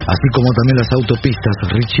así como también las autopistas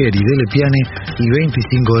Richieri, Delle Piane y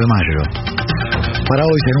 25 de Mayo. Para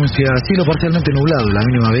hoy se anuncia cielo parcialmente nublado, la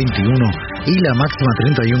mínima 21 y la máxima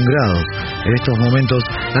 31 grados. En estos momentos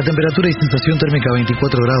la temperatura y sensación térmica 24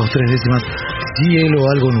 grados 3 décimas, cielo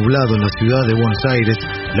algo nublado en la ciudad de Buenos Aires,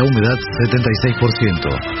 la humedad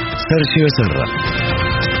 76%. Sergio Becerra.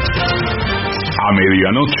 A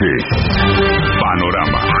medianoche,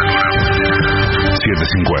 Panorama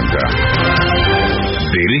 750.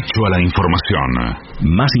 Derecho a la información.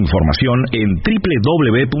 Más información en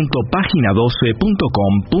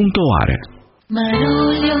www.pagina12.com.ar.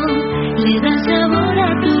 Marolio le da sabor a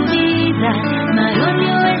tu vida.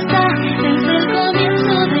 Marolio está desde el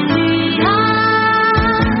comienzo del día.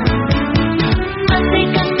 Mate,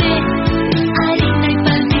 café, harina y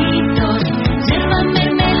palmitos, yerba,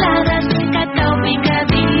 mermeladas, cacao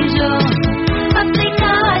picadillo, pasta y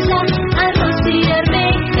caballa, arroz y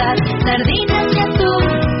arvejas, sardinas y atún,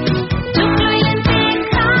 choclo y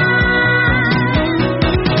lentejas.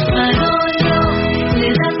 Marolio le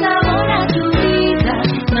da sabor a tu vida.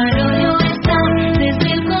 Marolio está desde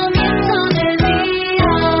el comienzo del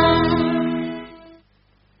día.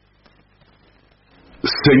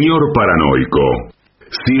 Señor paranoico,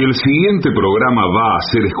 si el siguiente programa va a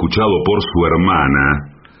ser escuchado por su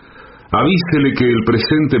hermana, avísele que el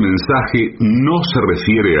presente mensaje no se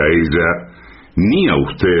refiere a ella, ni a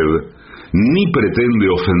usted, ni pretende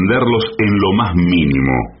ofenderlos en lo más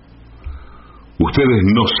mínimo. Ustedes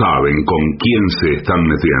no saben con quién se están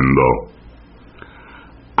metiendo.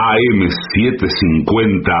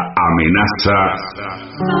 AM750 amenaza.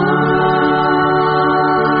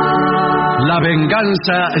 La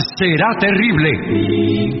venganza será terrible.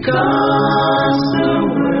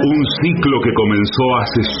 Un ciclo que comenzó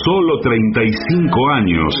hace solo 35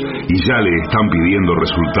 años y ya le están pidiendo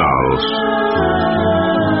resultados.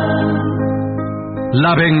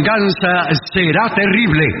 La venganza será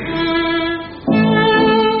terrible.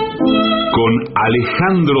 Con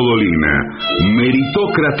Alejandro Dolina,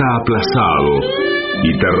 meritócrata aplazado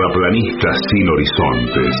y terraplanista sin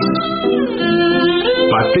horizontes.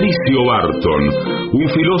 Patricio Barton, un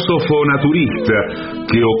filósofo naturista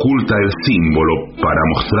que oculta el símbolo para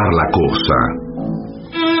mostrar la cosa.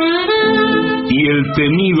 Y el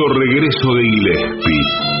temido regreso de Gillespie,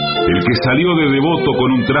 el que salió de devoto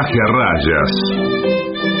con un traje a rayas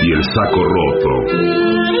y el saco roto.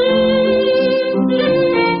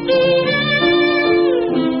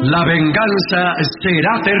 La venganza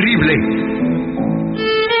será terrible.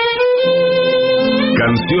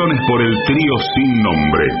 Canciones por el trío sin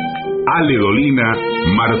nombre: Ale Dolina,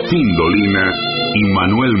 Martín Dolina y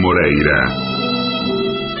Manuel Moreira.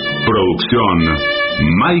 Producción: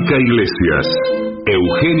 Maica Iglesias,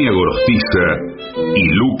 Eugenia Gorostiza y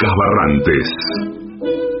Lucas Barrantes.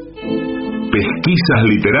 Pesquisas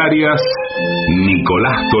literarias: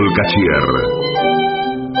 Nicolás Tolcachier.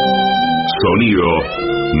 Sonido: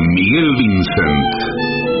 Miguel Vincent.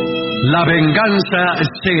 La venganza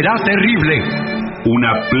será terrible.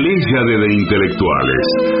 Una pléyade de intelectuales,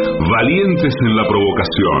 valientes en la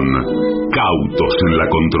provocación, cautos en la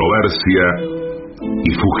controversia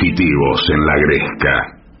y fugitivos en la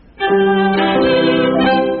gresca.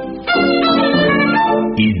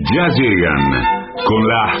 Y ya llegan, con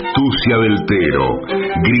la astucia del tero,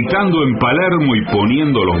 gritando en Palermo y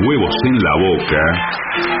poniendo los huevos en la boca,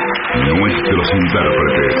 nuestros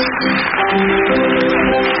intérpretes.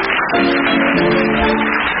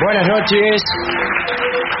 Buenas noches,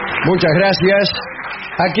 muchas gracias.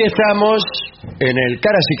 Aquí estamos en el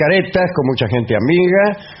Caras y Caretas con mucha gente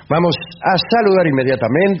amiga. Vamos a saludar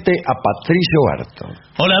inmediatamente a Patricio Barton.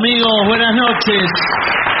 Hola amigos, buenas noches.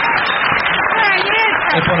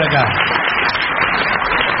 Es por acá.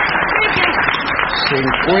 Se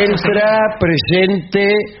encuentra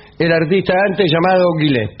presente el artista antes llamado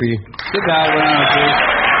Gillespie. ¿Qué tal? Buenas noches.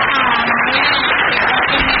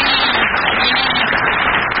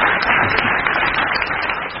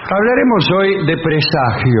 Hablaremos hoy de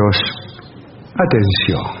presagios.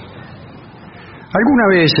 Atención. Alguna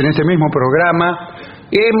vez en este mismo programa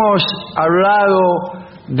hemos hablado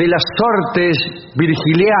de las sortes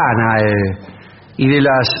virgilianas y de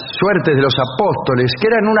las suertes de los apóstoles, que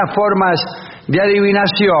eran unas formas de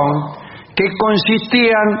adivinación que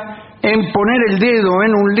consistían en poner el dedo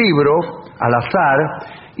en un libro al azar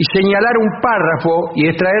y señalar un párrafo y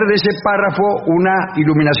extraer de ese párrafo una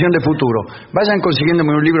iluminación de futuro. Vayan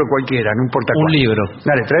consiguiéndome un libro cualquiera, no importa cuál. Un libro.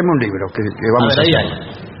 Dale, tráeme un libro que vamos a hacer.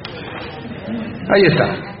 Ahí está.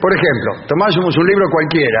 Por ejemplo, tomásemos un libro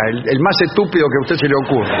cualquiera, el más estúpido que a usted se le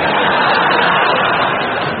ocurra.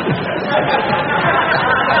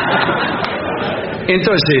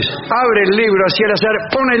 Entonces, abre el libro así al azar,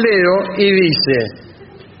 pone el dedo y dice: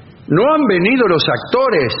 ¿no han venido los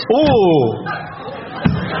actores?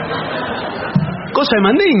 Cosa de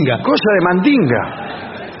mandinga. Cosa de mandinga.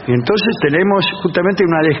 Y entonces tenemos justamente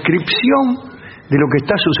una descripción de lo que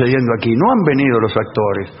está sucediendo aquí. No han venido los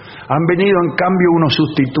actores, han venido en cambio unos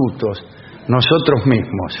sustitutos, nosotros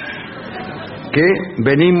mismos, que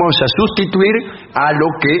venimos a sustituir a lo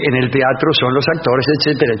que en el teatro son los actores,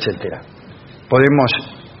 etcétera, etcétera. Podemos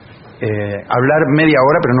hablar media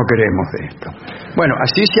hora, pero no queremos de esto. Bueno,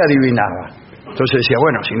 así se adivinaba. Entonces decía,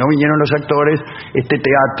 bueno, si no vinieron los actores, este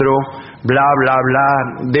teatro, bla, bla, bla,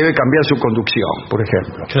 debe cambiar su conducción, por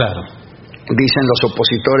ejemplo. Claro. Dicen los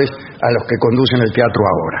opositores a los que conducen el teatro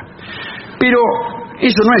ahora. Pero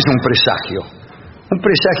eso no es un presagio. Un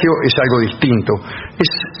presagio es algo distinto. Es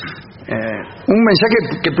un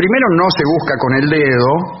mensaje que primero no se busca con el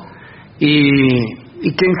dedo y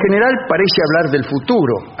que en general parece hablar del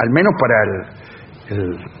futuro, al menos para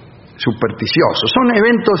el supersticioso. Son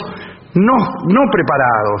eventos no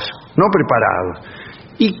preparados,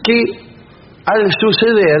 y que al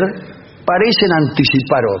suceder parecen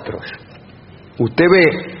anticipar otros. Usted ve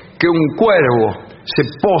que un cuervo se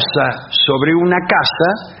posa sobre una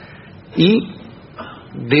casa y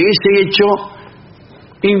de ese hecho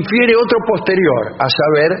infiere otro posterior, a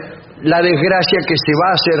saber, la desgracia que se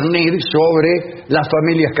va a cernir sobre las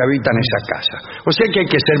familias que habitan esa casa. O sea que hay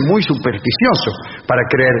que ser muy supersticioso para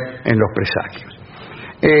creer en los presagios.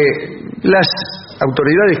 Las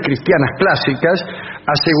autoridades cristianas clásicas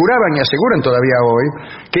aseguraban y aseguran todavía hoy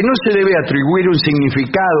que no se debe atribuir un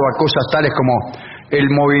significado a cosas tales como el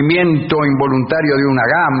movimiento involuntario de una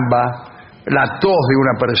gamba, la tos de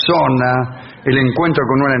una persona, el encuentro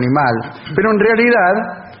con un animal, pero en realidad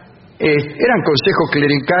eran consejos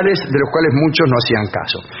clericales de los cuales muchos no hacían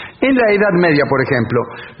caso. En la Edad Media, por ejemplo,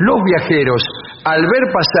 los viajeros, al ver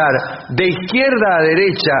pasar de izquierda a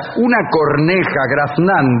derecha una corneja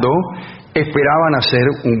graznando, esperaban hacer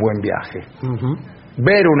un buen viaje.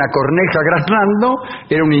 Ver una corneja graznando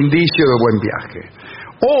era un indicio de buen viaje.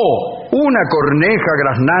 O una corneja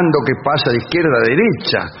graznando que pasa de izquierda a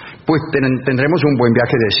derecha, pues tendremos un buen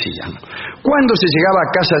viaje, decían. Cuando se llegaba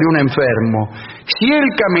a casa de un enfermo, si el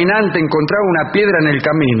caminante encontraba una piedra en el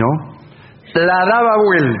camino, la daba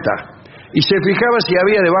vuelta y se fijaba si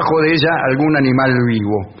había debajo de ella algún animal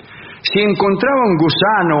vivo. Si encontraba un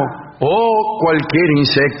gusano o cualquier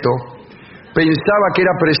insecto, pensaba que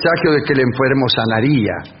era presagio de que el enfermo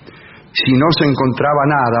sanaría. Si no se encontraba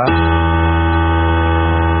nada,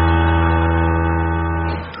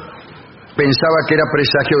 pensaba que era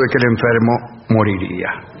presagio de que el enfermo moriría.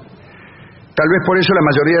 Tal vez por eso la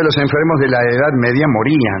mayoría de los enfermos de la Edad Media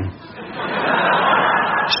morían,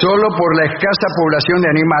 solo por la escasa población de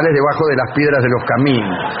animales debajo de las piedras de los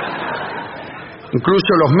caminos.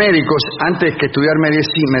 Incluso los médicos, antes que estudiar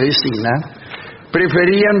medicina,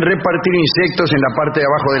 preferían repartir insectos en la parte de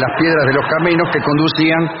abajo de las piedras de los caminos que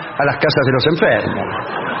conducían a las casas de los enfermos.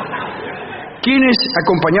 Quienes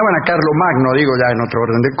acompañaban a Carlomagno, digo ya en otro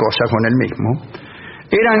orden de cosas, con él mismo,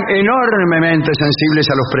 eran enormemente sensibles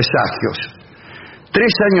a los presagios. 3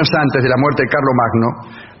 años antes de la muerte de Carlomagno,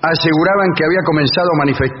 aseguraban que había comenzado a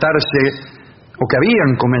manifestarse, o que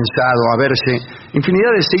habían comenzado a verse,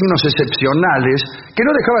 infinidad de signos excepcionales que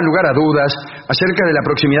no dejaban lugar a dudas acerca de la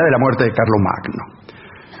proximidad de la muerte de Carlomagno.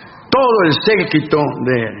 Todo el séquito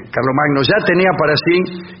de Carlomagno ya tenía para sí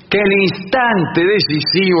que el instante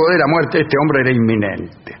decisivo de la muerte de este hombre era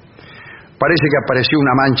inminente. Parece que apareció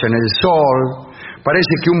una mancha en el sol,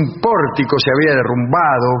 parece que un pórtico se había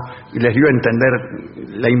derrumbado y les dio a entender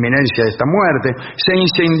la inminencia de esta muerte. Se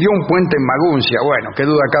incendió un puente en Maguncia, bueno, qué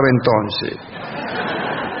duda cabe entonces.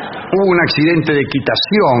 Hubo un accidente de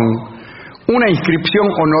equitación, una inscripción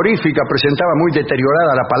honorífica presentaba muy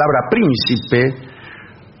deteriorada la palabra príncipe.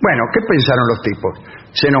 Bueno, ¿qué pensaron los tipos?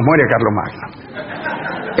 Se nos muere Carlomagno.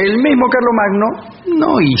 El mismo Carlomagno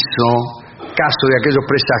no hizo caso de aquellos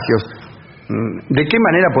presagios. ¿De qué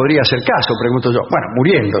manera podría hacer caso? Pregunto yo. Bueno,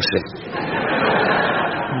 muriéndose.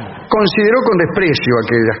 Consideró con desprecio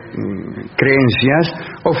aquellas creencias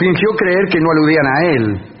o fingió creer que no aludían a él.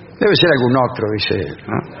 Debe ser algún otro, dice él,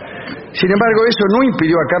 ¿no? Sin embargo, eso no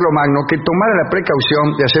impidió a Carlomagno que tomara la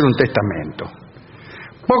precaución de hacer un testamento.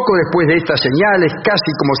 Poco después de estas señales,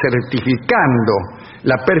 casi como certificando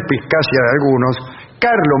la perspicacia de algunos,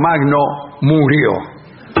 Carlomagno murió.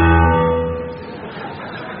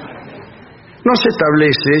 No se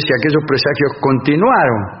establece si aquellos presagios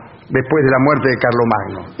continuaron después de la muerte de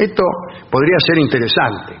Carlomagno. Esto podría ser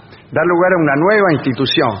interesante, dar lugar a una nueva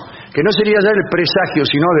institución, que no sería ya el presagio,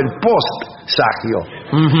 sino del post-sagio.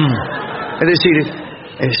 Es decir,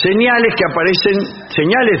 señales que aparecen,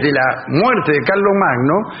 señales de la muerte de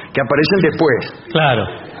Carlomagno que aparecen después. Claro.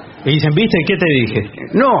 Y dicen, ¿viste? ¿Qué te dije?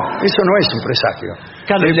 No, eso no es un presagio.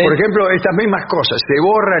 Claro, Por ejemplo, estas mismas cosas, se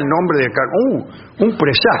borra el nombre de un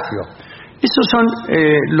presagio. Esos son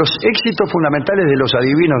los éxitos fundamentales de los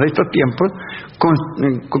adivinos de estos tiempos,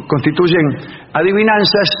 constituyen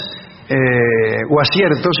adivinanzas o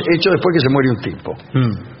aciertos hechos después que se muere un tipo.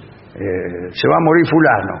 Se va a morir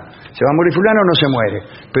fulano, no se muere,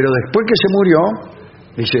 pero después que se murió,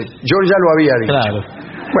 dice, yo ya lo había dicho. Claro.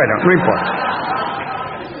 Bueno, no importa.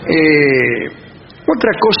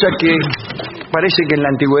 Otra cosa que parece que en la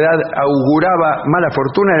antigüedad auguraba mala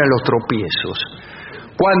fortuna eran los tropiezos.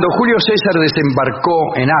 Cuando Julio César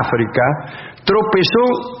desembarcó en África,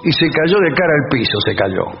 tropezó y se cayó de cara al piso, se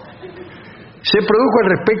cayó. Se produjo al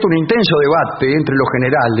respecto un intenso debate entre los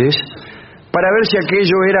generales para ver si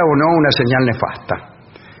aquello era o no una señal nefasta.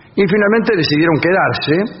 Y finalmente decidieron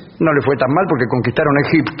quedarse, no le fue tan mal porque conquistaron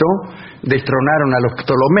Egipto, destronaron a los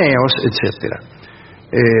Ptolomeos, etc.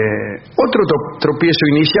 Otro tropiezo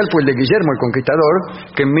inicial fue el de Guillermo el Conquistador,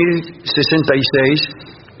 que en 1066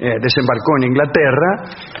 desembarcó en Inglaterra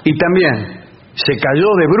y también se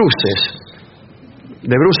cayó de Bruces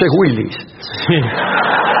Willis. Sí.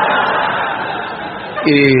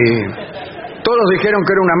 Y todos dijeron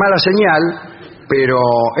que era una mala señal, pero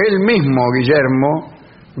él mismo, Guillermo,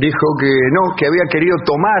 dijo que no, que había querido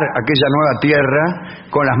tomar aquella nueva tierra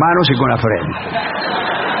con las manos y con la frente.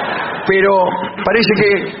 Pero parece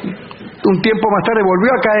que un tiempo más tarde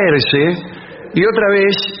volvió a caerse y otra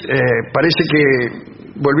vez parece que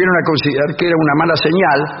volvieron a considerar que era una mala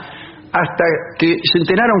señal, hasta que se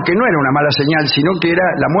enteraron que no era una mala señal, sino que era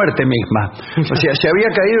la muerte misma. O sea, se había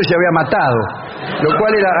caído y se había matado, lo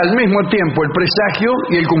cual era al mismo tiempo el presagio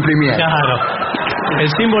y el cumplimiento. Claro, el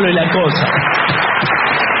símbolo y la cosa.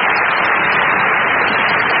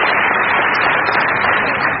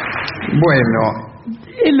 Bueno,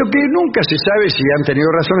 en lo que nunca se sabe si han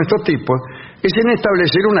tenido razón estos tipos es en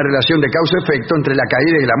establecer una relación de causa-efecto entre la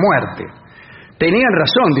caída y la muerte. Tenían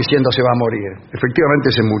razón diciendo se va a morir. Efectivamente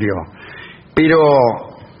se murió. Pero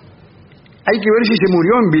hay que ver si se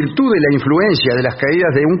murió en virtud de la influencia de las caídas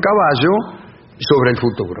de un caballo sobre el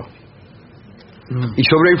futuro. Y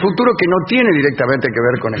sobre el futuro que no tiene directamente que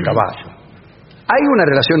ver con el caballo. ¿Hay una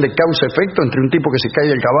relación de causa-efecto entre un tipo que se cae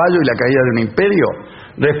del caballo y la caída de un imperio?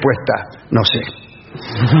 Respuesta, no sé.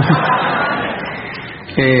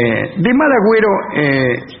 De mal agüero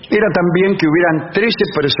era también que hubieran 13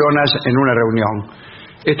 personas en una reunión.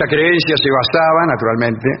 Esta creencia se basaba,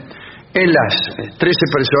 naturalmente, en las 13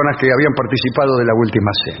 personas que habían participado de la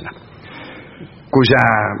última cena, cuya,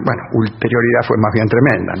 ulterioridad fue más bien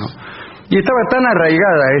tremenda, ¿no? Y estaba tan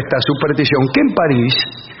arraigada esta superstición que en París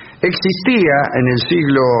existía en el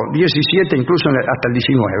siglo XVII, incluso hasta el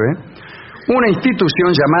XIX, una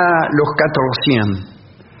institución llamada los 1400,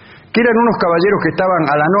 que eran unos caballeros que estaban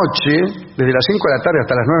a la noche, desde las 5 de la tarde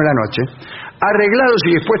hasta las 9 de la noche, arreglados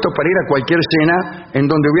y dispuestos para ir a cualquier cena en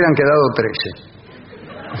donde hubieran quedado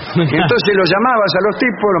 13. Y entonces los llamabas a los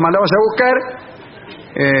tipos, los mandabas a buscar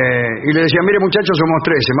y le decían, mire muchachos, somos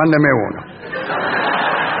 13, mándeme uno.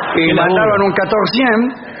 Y mandaban un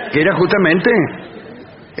 1400, que era justamente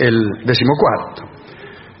el 14º.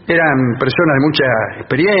 Eran personas de mucha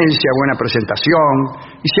experiencia, buena presentación,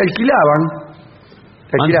 y se alquilaban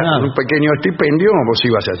un pequeño estipendio, vos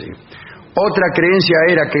ibas allí. Otra creencia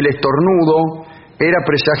era que el estornudo era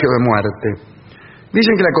presagio de muerte.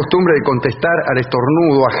 Dicen que la costumbre de contestar al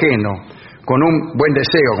estornudo ajeno con un buen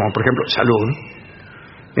deseo, como por ejemplo salud,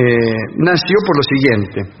 nació por lo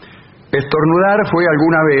siguiente: estornudar fue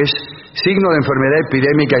alguna vez signo de enfermedad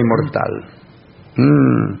epidémica y mortal.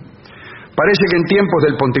 Parece que en tiempos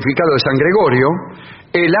del pontificado de San Gregorio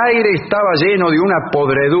el aire estaba lleno de una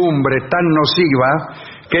podredumbre tan nociva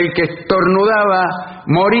que el que estornudaba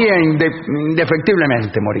moría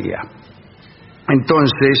indefectiblemente, moría.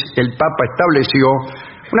 Entonces el Papa estableció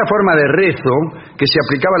una forma de rezo que se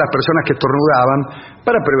aplicaba a las personas que estornudaban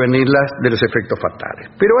para prevenirlas de los efectos fatales.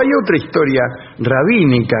 Pero hay otra historia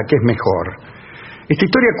rabínica que es mejor. Esta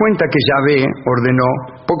historia cuenta que Yahvé ordenó,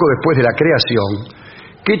 poco después de la creación,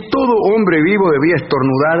 que todo hombre vivo debía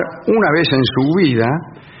estornudar una vez en su vida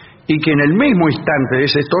y que en el mismo instante de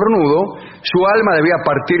ese estornudo su alma debía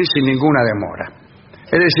partir sin ninguna demora.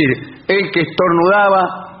 Es decir, el que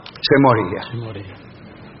estornudaba se moría.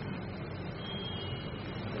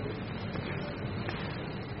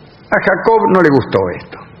 A Jacob no le gustó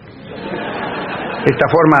esto, esta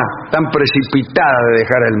forma tan precipitada de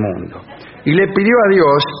dejar el mundo, y le pidió a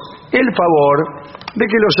Dios el favor de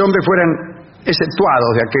que los hombres fueran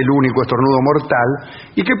exceptuados de aquel único estornudo mortal,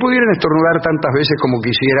 y que pudieran estornudar tantas veces como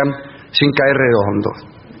quisieran sin caer redondos.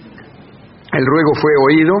 El ruego fue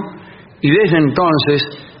oído y desde entonces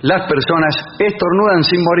las personas estornudan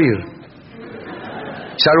sin morir,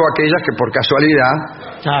 salvo aquellas que por casualidad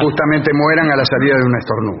justamente mueran a la salida de un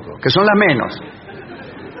estornudo, que son las menos.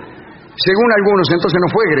 Según algunos, entonces no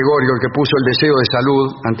fue Gregorio el que puso el deseo de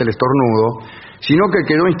salud ante el estornudo, sino que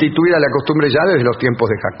quedó instituida la costumbre ya desde los tiempos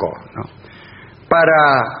de Jacob, ¿no?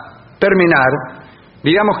 Para terminar,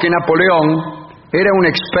 digamos que Napoleón era un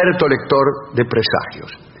experto lector de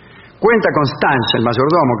presagios. Cuenta Constance, el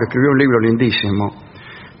mayordomo, que escribió un libro lindísimo,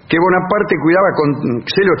 que Bonaparte cuidaba con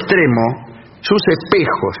celo extremo sus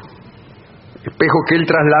espejos que él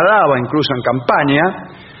trasladaba incluso en campaña,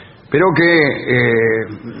 pero que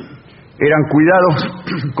eran cuidados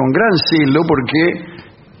con gran celo porque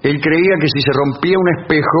él creía que si se rompía un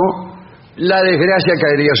espejo, la desgracia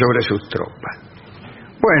caería sobre sus tropas.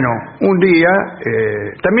 Bueno, un día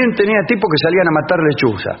también tenía tipos que salían a matar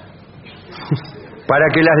lechuzas para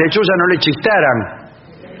que las lechuzas no le chistaran,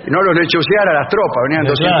 no los lechuceara a las tropas. Venían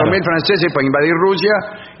 200.000 franceses para invadir Rusia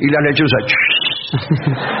y las lechuzas.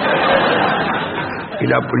 Y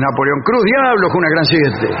Napoleón, Cruz Diablo, fue una gran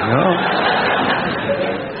siete, ¿no?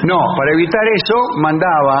 No, para evitar eso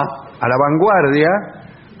mandaba a la vanguardia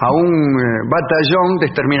a un batallón de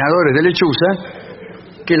exterminadores de lechuzas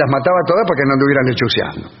que las mataba todas para que no anduvieran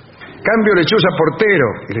lechuceando. Cambio lechuza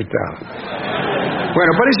portero, gritaba.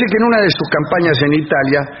 Bueno, parece que en una de sus campañas en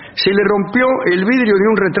Italia se le rompió el vidrio de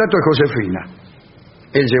un retrato de Josefina.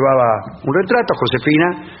 Él llevaba un retrato a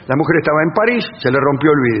Josefina, la mujer estaba en París, se le rompió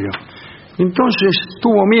el vidrio. Entonces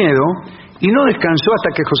tuvo miedo y no descansó hasta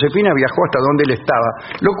que Josefina viajó hasta donde él estaba,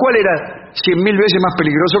 lo cual era 100.000 veces más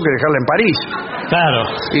peligroso que dejarla en París. Claro.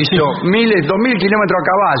 Hizo 2.000 kilómetros a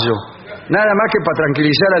caballo, nada más que para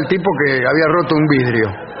tranquilizar al tipo que había roto un vidrio.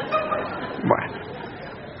 Bueno,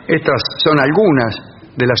 estas son algunas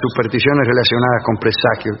de las supersticiones relacionadas con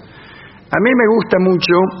presagios. A mí me gusta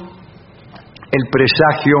mucho el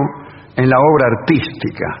presagio en la obra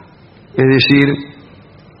artística, es decir,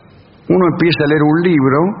 uno empieza a leer un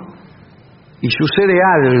libro y sucede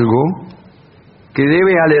algo que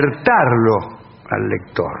debe alertarlo al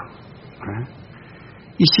lector.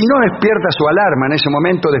 Y si no despierta su alarma en ese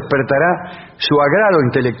momento, despertará su agrado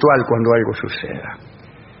intelectual cuando algo suceda.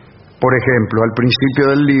 Por ejemplo, al principio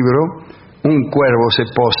del libro, un cuervo se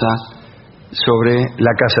posa sobre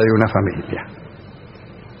la casa de una familia.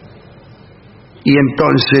 Y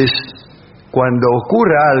entonces, cuando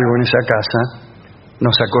ocurra algo en esa casa,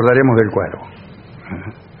 nos acordaremos del cuervo.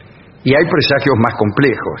 Y hay presagios más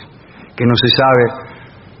complejos, que no se sabe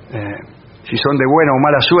si son de buena o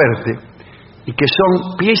mala suerte, y que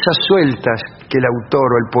son piezas sueltas que el autor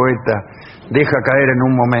o el poeta deja caer en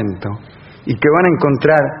un momento, y que van a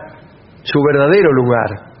encontrar su verdadero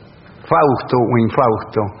lugar, Fausto o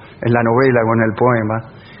infausto, en la novela o en el poema,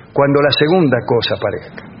 cuando la segunda cosa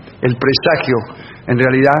aparezca. El presagio, en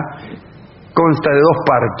realidad, consta de dos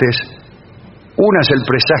partes. Una es el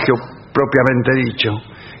presagio propiamente dicho,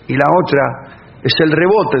 y la otra es el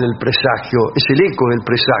rebote del presagio, es el eco del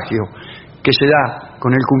presagio, que se da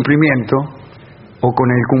con el cumplimiento, o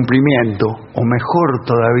con el cumplimiento, o mejor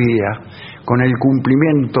todavía, con el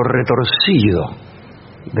cumplimiento retorcido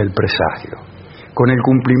del presagio, con el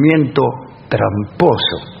cumplimiento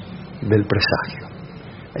tramposo del presagio.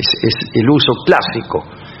 Es el uso clásico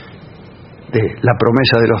de la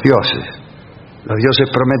promesa de los dioses. Los dioses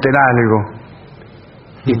prometen algo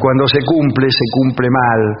y cuando se cumple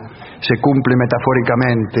mal, se cumple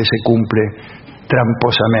metafóricamente, se cumple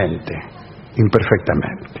tramposamente,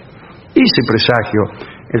 imperfectamente. Y ese presagio,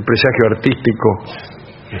 el presagio artístico,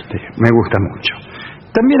 me gusta mucho.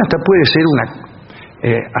 También hasta puede ser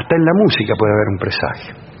hasta en la música puede haber un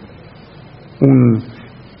presagio.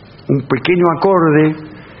 Un pequeño acorde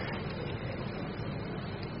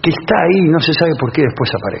que está ahí, no se sabe por qué,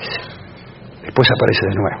 después aparece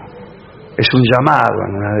de nuevo. Es un llamado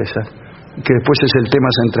en una de esas, que después es el tema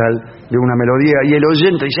central de una melodía, y el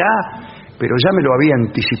oyente dice, pero ya me lo había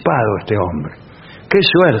anticipado este hombre. ¡Qué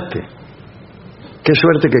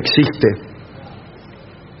suerte que existe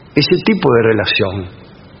ese tipo de relación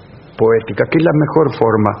poética, que es la mejor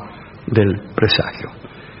forma del presagio!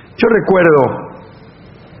 Yo recuerdo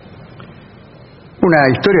una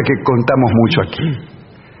historia que contamos mucho aquí,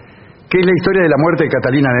 que es la historia de la muerte de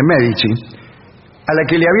Catalina de Medici, a la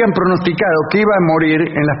que le habían pronosticado que iba a morir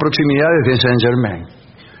en las proximidades de Saint-Germain.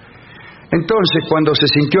 Entonces, cuando se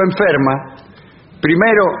sintió enferma,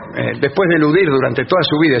 primero, después de eludir durante toda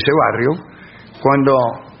su vida ese barrio, cuando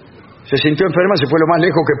se sintió enferma se fue lo más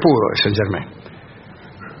lejos que pudo de Saint-Germain.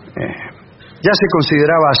 ya se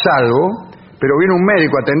consideraba a salvo, pero vino un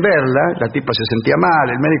médico a atenderla, la tipa se sentía mal,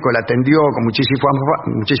 el médico la atendió con muchísimo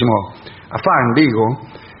afán,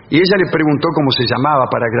 y ella le preguntó cómo se llamaba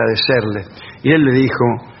para agradecerle, y él le dijo,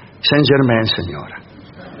 Saint Germain, señora.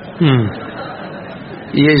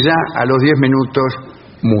 Y ella a los 10 minutos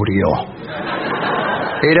murió.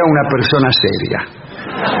 Era una persona seria.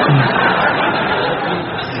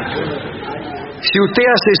 Si usted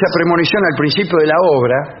hace esa premonición al principio de la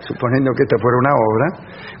obra, suponiendo que esta fuera una obra,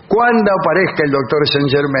 cuando aparezca el doctor Saint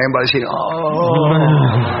Germain va a decir,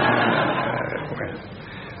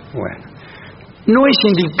 bueno. No es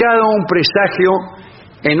indicado un presagio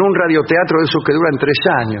en un radioteatro de esos que duran 3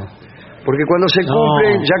 años, porque cuando se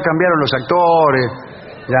cumple ya cambiaron los actores,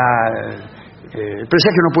 el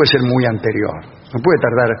presagio no puede ser muy anterior, no puede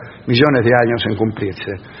tardar millones de años en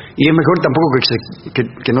cumplirse, y es mejor tampoco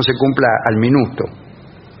que no se cumpla al minuto.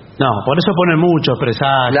 No, por eso ponen muchos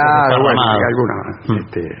presagios. Claro, bueno, algunos.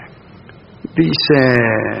 Dice,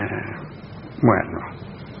 bueno,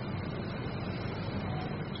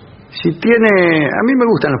 si tiene, a mí me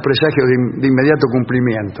gustan los presagios de inmediato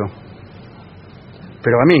cumplimiento,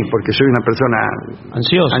 pero a mí, porque soy una persona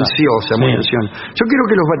ansiosa, muy ansiosa. Yo quiero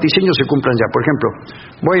que los vaticinios se cumplan ya. Por ejemplo,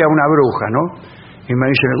 voy a una bruja, ¿no? Y me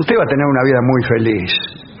dicen, usted va a tener una vida muy feliz,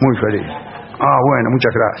 muy feliz. Ah, bueno,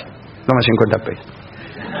 muchas gracias. Toma 50 pesos.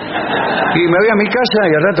 Y me voy a mi casa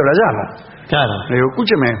y al rato la llamo. Claro. Le digo,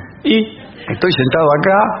 escúcheme, ¿y? Estoy sentado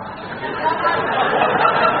acá.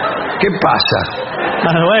 ¿Qué pasa?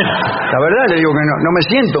 Bueno. La verdad le digo que no me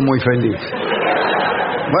siento muy feliz.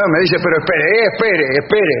 Bueno, me dice, pero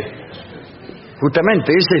espere.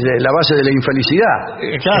 Justamente, esa es la base de la infelicidad.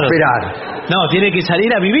 Claro. Esperar. No, tiene que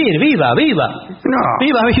salir a vivir, viva. No.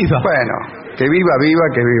 Viva. Bueno, que viva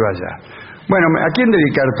ya. Bueno, ¿a quién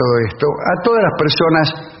dedicar todo esto? A todas las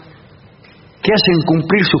personas que hacen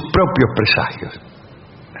cumplir sus propios presagios.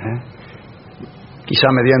 Quizá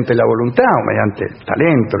mediante la voluntad o mediante el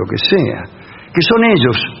talento, lo que sea. Que son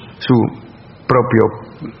ellos su propio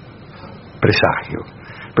presagio.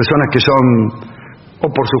 Personas que son, o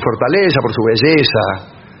por su fortaleza, por su belleza,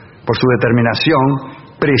 por su determinación,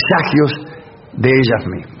 presagios de ellas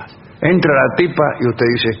mismas. Entra la tipa y usted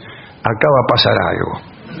dice, acá va a pasar algo.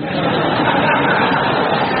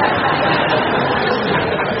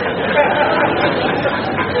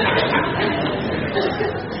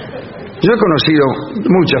 Yo he conocido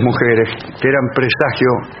muchas mujeres que eran presagio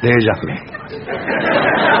de ellas mismas.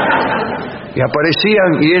 Y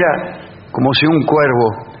aparecían y era como si un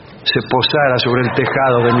cuervo se posara sobre el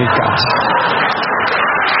tejado de mi casa.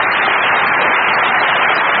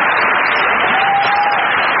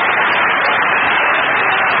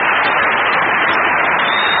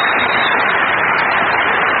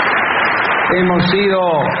 Hemos ido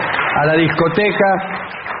a la discoteca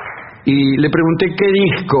y le pregunté qué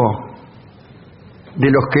disco de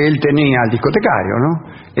los que él tenía, al discotecario, ¿no?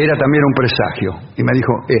 Era también un presagio. Y me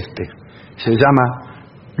dijo, se llama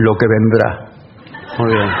Lo que vendrá.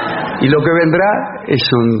 Muy bien. Y Lo que vendrá es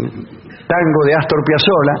un tango de Astor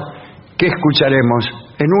Piazzolla que escucharemos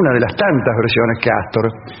en una de las tantas versiones que Astor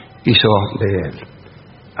hizo de él.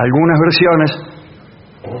 Algunas versiones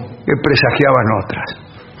que presagiaban otras.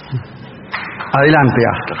 Adelante,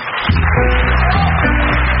 Astor.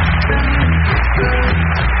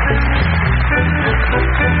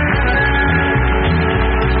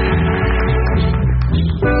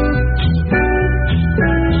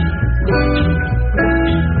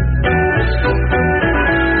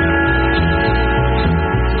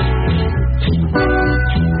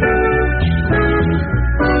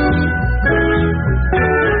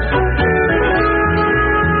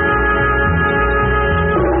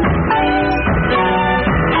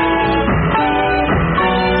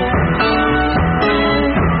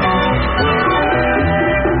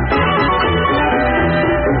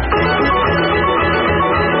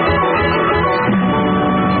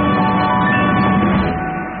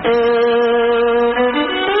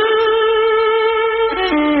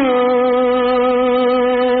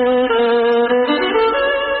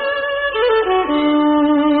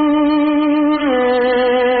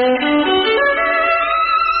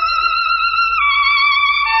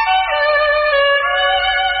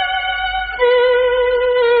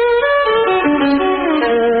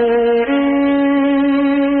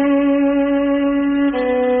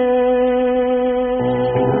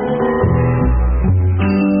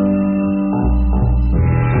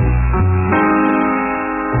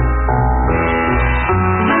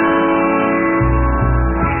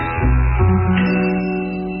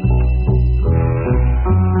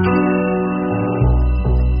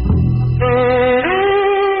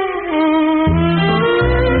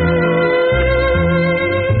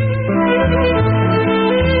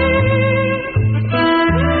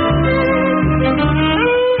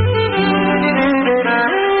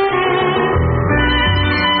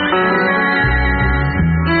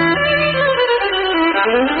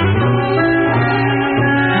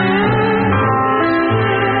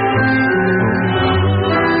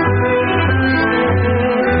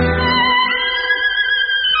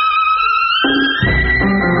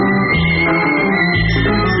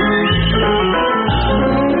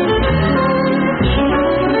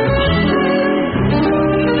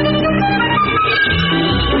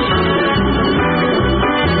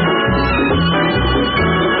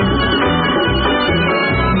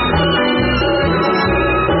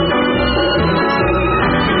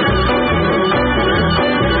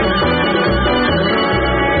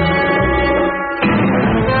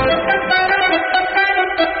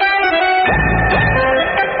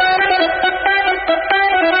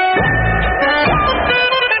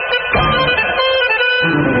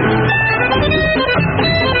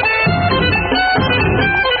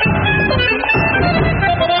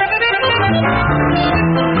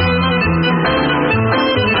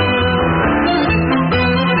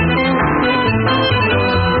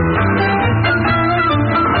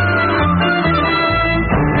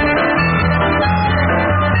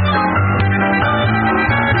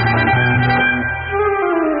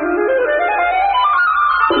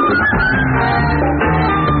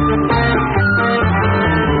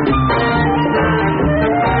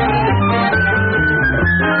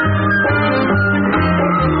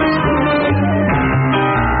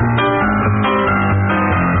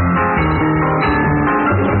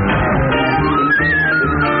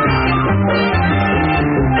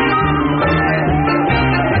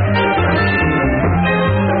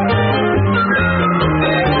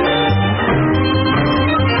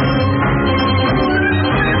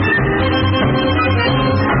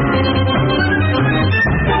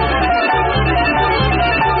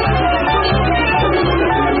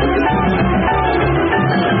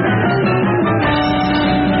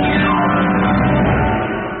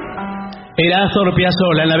 Era Astor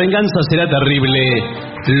Piazzolla, la venganza será terrible,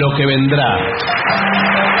 lo que vendrá.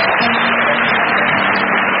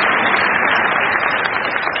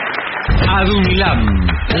 ADUNLAM,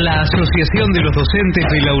 la Asociación de los Docentes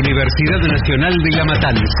de la Universidad Nacional de La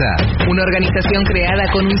Matanza. Una organización creada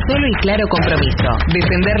con un solo y claro compromiso: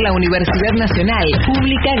 defender la Universidad Nacional,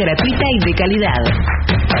 pública, gratuita y de calidad.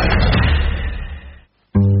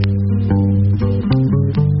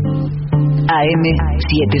 AM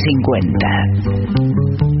 750.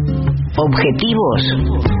 Objetivos,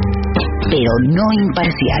 pero no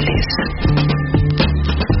imparciales.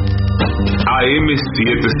 AM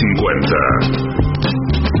 750.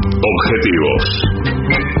 Objetivos,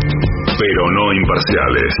 pero no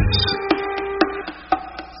imparciales.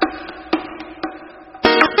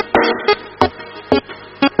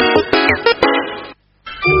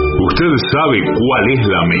 ¿Usted sabe cuál es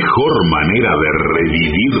la mejor manera de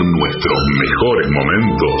revivir nuestros mejores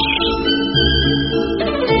momentos?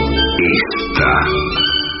 Esta.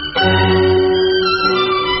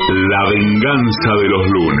 La venganza de los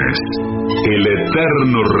lunes. El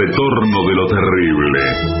eterno retorno de lo terrible.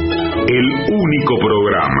 El único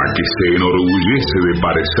programa que se enorgullece de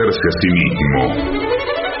parecerse a sí mismo.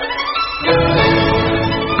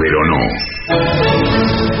 Pero no.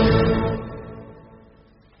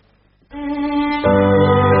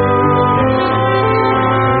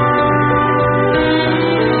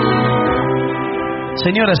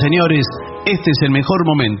 Señoras, señores, este es el mejor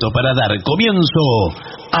momento para dar comienzo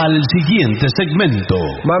al siguiente segmento.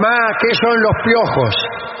 Mamá, ¿qué son los piojos?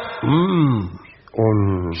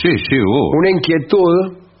 Una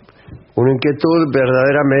inquietud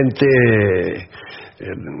verdaderamente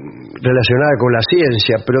relacionada con la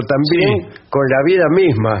ciencia, pero también con la vida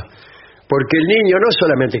misma, porque el niño no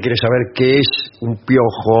solamente quiere saber qué es un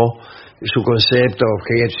piojo, su concepto,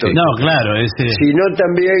 objeto, No, claro, sino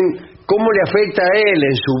también cómo le afecta a él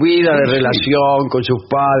en su vida de relación con sus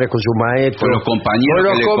padres, con sus maestros, con los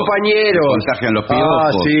compañeros, le contagian los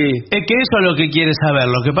piojos. Sí. Es que eso es lo que quiere saber.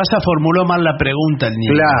 Lo que pasa, formuló mal la pregunta el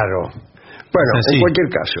niño. Claro. Bueno, en cualquier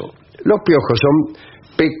caso, los piojos son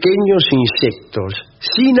pequeños insectos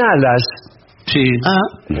sin alas, que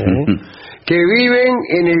viven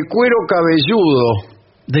en el cuero cabelludo.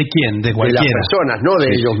 ¿De quién? ¿De cualquiera? De las personas, no de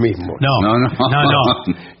ellos mismos. No.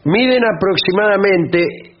 Miden aproximadamente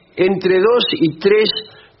entre 2 y 3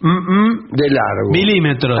 de largo.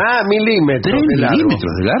 Milímetros. Milímetros. 3 de largo.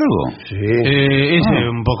 milímetros de largo. Sí. Es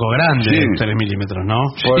un poco grande, 3 milímetros, ¿no?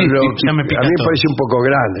 Ya me pica a mí me parece un poco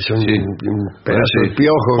grande, es un pedazo de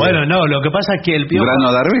piojo. Bueno, no, lo que pasa es que el piojo... Un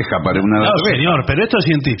grano de arveja para una arveja. No, señor, pero esto es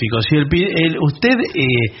científico. Si el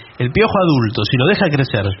piojo adulto, si lo deja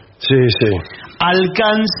crecer,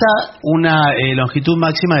 alcanza una longitud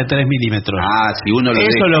máxima de 3 milímetros. Si uno lo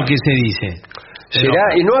Eso deja. es lo que se dice. ¿Será?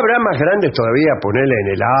 ¿Y no habrá más grandes todavía? Ponerle en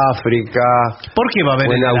el África. ¿Por qué va a haber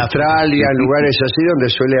o en Australia, en lugares así donde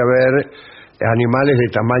suele haber animales de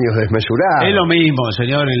tamaños desmesurados. Es lo mismo,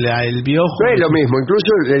 señor, el piojo. No es lo mismo,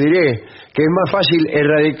 incluso le diré que es más fácil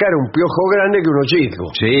erradicar un piojo grande que uno chico.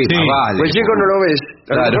 Sí, vale. Pues el chico no lo ves,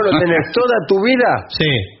 a lo mejor lo tenés toda tu vida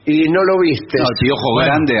y no lo viste. No, el piojo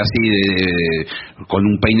grande así con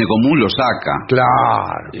un peine común lo saca.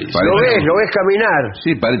 Claro. Lo ves caminar.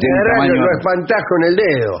 Sí, parece un tamaño. Lo espantás con el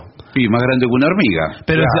dedo. Sí, más grande que una hormiga.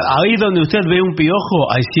 Pero ahí donde usted ve un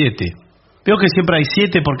piojo hay 7. Veo que siempre hay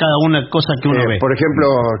 7 por cada una cosa que uno ve. Por ejemplo,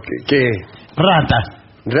 ¿qué? Ratas.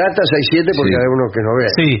 Ratas hay 7 por cada uno que no ve.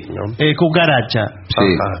 Sí. ¿no? Cucaracha.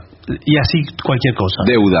 Sí. Y así cualquier cosa.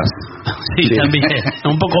 Deudas. Sí, también.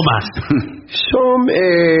 Un poco más. Son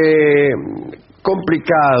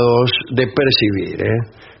complicados de percibir,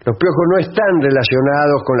 Los piojos no están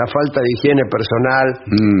relacionados con la falta de higiene personal.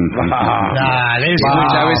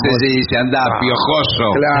 Muchas veces se dice, anda piojoso.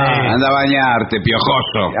 Claro. Anda a bañarte,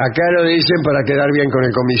 piojoso. Acá lo dicen para quedar bien con el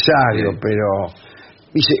comisario, pero...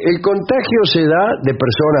 Dice, el contagio se da de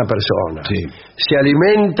persona a persona. Se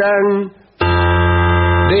alimentan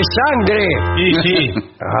de sangre.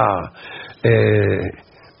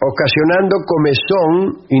 Ocasionando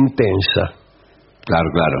comezón intensa. Claro.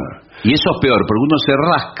 Y eso es peor, porque uno se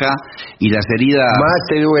rasca y las heridas... Más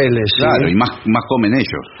te duele, Claro, y más comen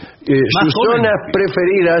ellos. Sus zonas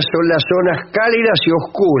preferidas son las zonas cálidas y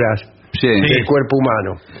oscuras del cuerpo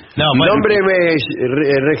humano. Nómbreme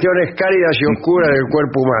regiones cálidas y oscuras del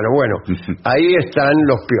cuerpo humano. Bueno, ahí están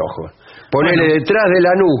los piojos. Ponele detrás de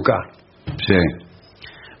la nuca.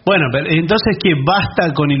 Bueno, pero entonces, ¿qué?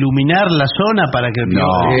 ¿Basta con iluminar la zona para que el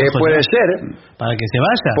piojo puede ser. para que se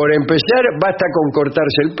vaya? Por empezar, basta con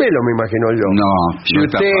cortarse el pelo, me imagino yo. No. Si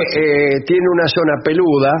usted tiene una zona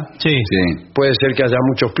peluda, Sí. puede ser que haya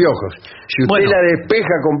muchos piojos. Si usted la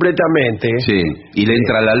despeja completamente, y le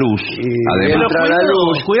entra la luz, además.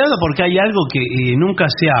 Cuidado, porque hay algo que nunca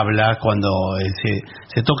se habla cuando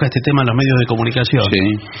se toca este tema en los medios de comunicación.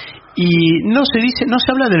 Y no se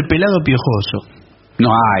habla del pelado piojoso. No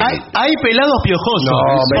hay. Hay pelados piojosos,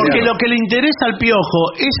 porque lo que le interesa al piojo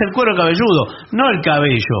es el cuero cabelludo, no el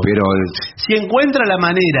cabello. Pero si encuentra la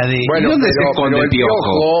manera de... ¿Dónde se esconde el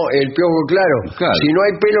piojo? El piojo, claro. Si no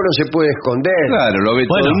hay pelo no se puede esconder. Claro, lo ve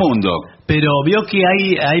todo el mundo. Pero vio que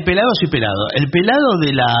hay pelados y pelados. El pelado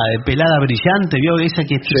de la pelada brillante, vio esa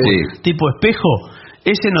que es tipo espejo,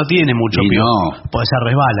 ese no tiene mucho piojo, pues se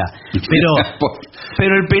resbala.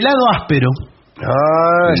 Pero el pelado áspero...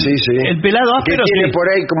 sí. El pelado áspero que tiene por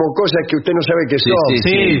ahí como cosas que usted no sabe qué son.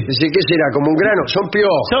 Dice, ¿qué será? ¿Como un grano? Son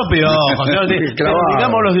piojos. Son piojos, pero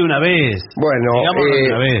digámoslos de una vez. Bueno,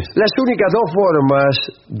 las únicas dos formas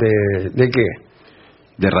 ¿de qué?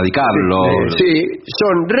 De erradicarlo.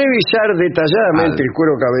 Son revisar detalladamente el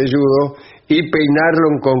cuero cabelludo y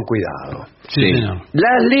peinarlo con cuidado.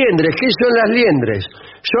 Las liendres, ¿qué son las liendres?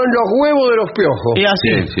 Son los huevos de los piojos. Y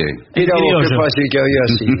así. Mira vos qué fácil que había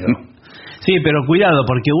sido. Sí, pero cuidado,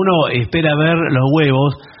 porque uno espera ver los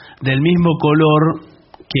huevos del mismo color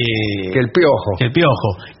que el piojo.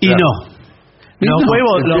 Y no. Los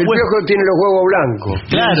huevos... El piojo tiene los huevos blancos.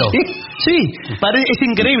 Claro. Es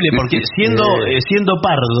increíble, porque siendo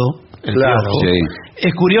pardo, el piojo,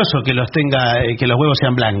 es curioso que los huevos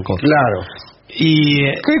sean blancos. Claro.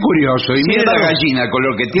 Qué curioso. Y mira la gallina con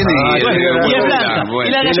lo que tiene. Y es blanca. Y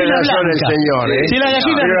la gallina es blanca. El señor,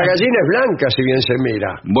 pero la gallina es blanca, si bien se mira.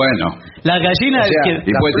 Bueno. La gallina las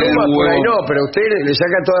plumas por ahí no, pero usted le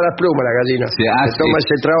saca todas las plumas a la gallina. Se toma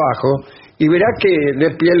ese trabajo y verá que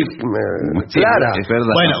de piel clara. Es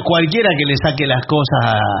verdad. Bueno, cualquiera que le saque las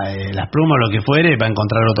cosas, las plumas o lo que fuere, va a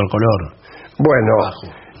encontrar otro color. Bueno,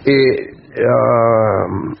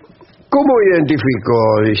 ¿cómo identifico,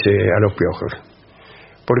 dice, a los piojos?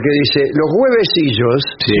 Porque dice, los huevecillos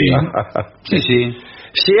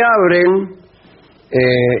se abren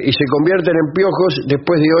y se convierten en piojos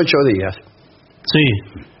después de 8 días.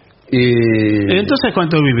 Entonces,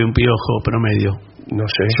 ¿cuánto vive un piojo promedio? No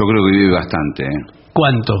sé. Yo creo que vive bastante.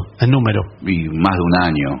 ¿Cuánto? El número. Y más de un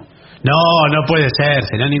año. No puede ser.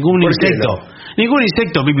 Será ningún insecto. Ningún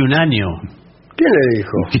insecto vive un año. ¿Quién le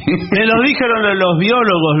dijo? Me lo dijeron los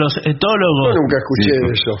biólogos, los etólogos. Yo nunca escuché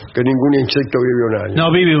eso, que ningún insecto vive un año.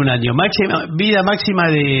 No, vive un año. Vida máxima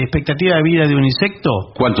de expectativa de vida de un insecto.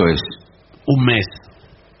 ¿Cuánto es? Un mes.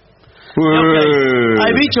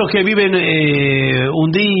 Hay bichos que viven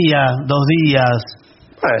un día, 2 días.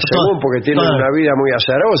 Según, porque tienen una vida muy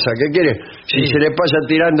azarosa. ¿Qué quiere? Si se le pasa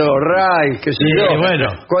tirando raíz, qué sé yo,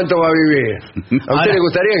 ¿cuánto va a vivir? ¿A usted le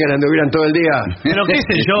gustaría que le anduvieran todo el día pero qué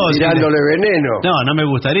sé yo, tirándole veneno? No me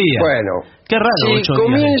gustaría. Bueno, qué raro.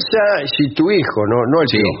 Si tu hijo, no el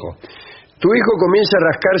piojo, tu hijo comienza a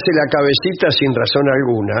rascarse la cabecita sin razón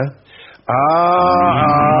alguna,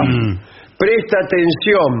 presta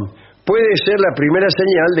atención, puede ser la primera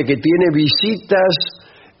señal de que tiene visitas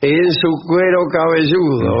en su cuero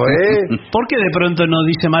cabelludo, ¿Por qué de pronto no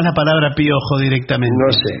dice más la palabra piojo directamente? No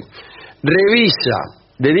sé. Revisa,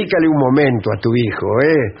 dedícale un momento a tu hijo,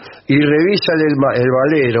 y revísale el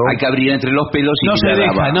valero. Hay que abrir entre los pelos y no se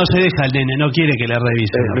deja el nene, no quiere que le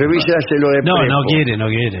revise. Revísaselo de prepo. No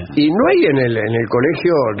quiere. Y no hay en el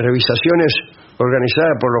colegio revisaciones organizada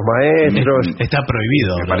por los maestros. Está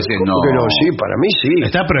prohibido. Me parece que no. Sí, para mí sí.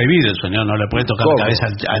 Está prohibido, señor. No le puede tocar la cabeza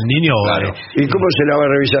al niño. Claro. ¿Y cómo se la va a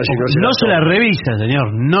revisar si no se la revisa,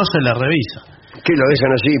 señor. No se la revisa. ¿Qué, lo dejan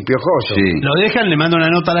así, piojoso? Lo dejan, le manda una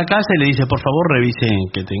nota a la casa y le dice, por favor, revisen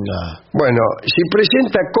que tenga... Bueno, si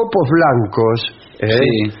presenta copos blancos...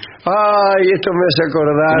 Ay, esto me hace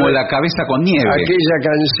acordar... Como la cabeza con nieve. Aquella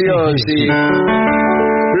canción,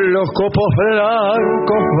 Los copos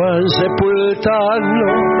blancos van sepultando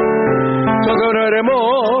todo lo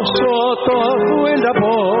hermoso, todo el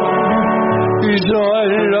amor, y ya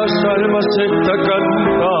en las almas se está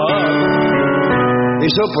cantando.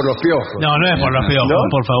 Eso por los piojos. No es por los piojos, ¿no?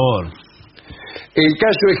 Por favor. El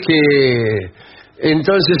caso es que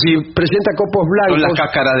entonces si presenta copos blancos... Son las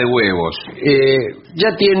cáscaras de huevos. Ya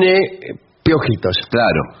tiene... piojitos.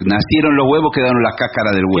 Claro, nacieron los huevos, quedaron las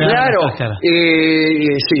cáscaras del huevo. Claro,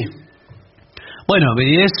 sí. Bueno,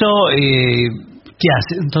 y eso, ¿qué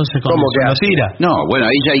hace? Entonces, ¿cómo que lo hace? tira? No, bueno,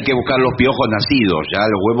 ahí ya hay que buscar los piojos nacidos, ya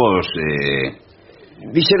los huevos...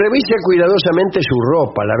 Dice, revise cuidadosamente su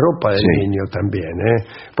ropa, la ropa del niño también,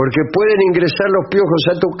 porque pueden ingresar los piojos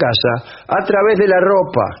a tu casa a través de la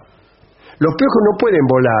ropa. Los piojos no pueden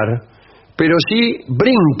volar, pero sí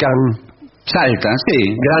brincan. Saltan,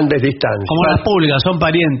 sí. Grandes distancias. Como las pulgas, son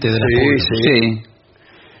parientes de las pulgas. Sí.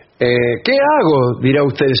 ¿Qué hago? Dirá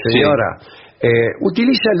usted, señora.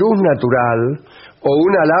 Utiliza luz natural o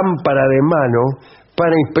una lámpara de mano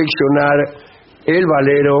para inspeccionar el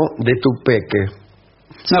valero de tu peque.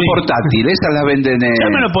 Una portátil, esas las venden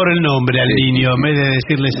Llámalo por el nombre al niño en vez de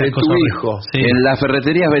decirle esas de cosas. tu hijo. Sí. En las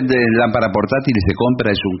ferreterías venden lámpara portátil y se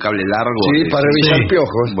compra, es un cable largo. Sí, para revisar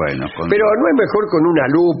piojos. Bueno, pero no es mejor con una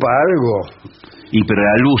lupa, algo. Pero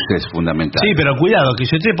la luz es fundamental. Sí, pero cuidado, que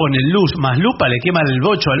si usted pone luz más lupa, le quema el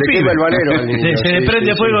bocho al pibe. Le quema el valero al niño. Se le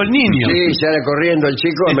prende fuego al niño. Sí, sale corriendo el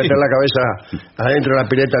chico a meter la cabeza adentro de la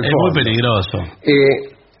pileta al fondo. Es muy peligroso.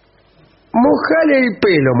 Mojale el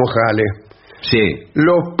pelo, mojale. Sí.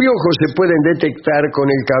 Los piojos se pueden detectar con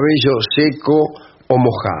el cabello seco o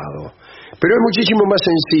mojado. Pero es muchísimo más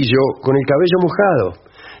sencillo con el cabello mojado.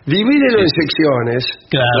 Divídelo en secciones.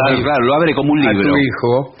 Claro, lo abre como un libro. A tu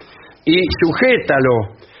hijo y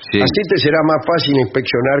sujétalo. Sí. Así te será más fácil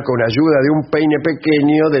inspeccionar con ayuda de un peine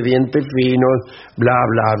pequeño, de dientes finos, bla,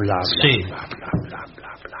 bla, bla, bla, Sí. bla, bla, bla,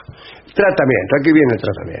 bla, bla. Tratamiento, aquí viene el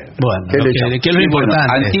tratamiento. Bueno, ¿Qué le echamos? que es lo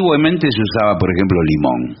importante. Antiguamente se usaba, por ejemplo,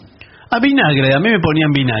 limón. A vinagre, a mí me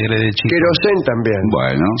ponían vinagre de chico. Querosén también.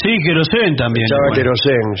 Bueno. Sí, querosén también. Echaba Bueno.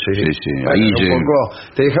 querosén, sí. Sí. Bueno, Ahí un poco,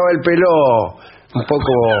 te dejaba el pelo un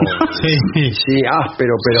poco sí,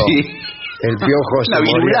 áspero, pero Sí. el piojo se La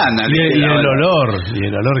moría. virulana. Y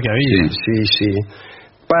el olor que había. Sí.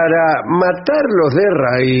 Para matarlos de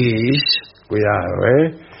raíz,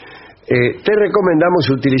 cuidado, te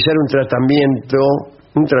recomendamos utilizar un tratamiento.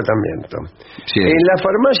 Sí. En la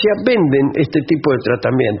farmacia venden este tipo de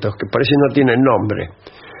tratamientos que parece no tienen nombre,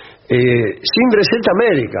 sin receta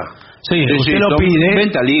médica. Sí, usted lo pide.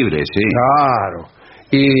 Venta libre, sí. Claro.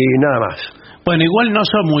 Y nada más. Bueno, igual no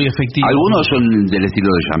son muy efectivos. Algunos son del estilo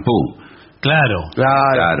de shampoo. Claro.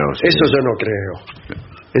 Sí. Eso yo no creo.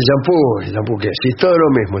 El shampoo, ¿qué? Sí, todo lo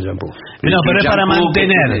mismo el shampoo. No, pero es para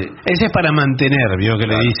mantener. que- Ese es para mantener, vio que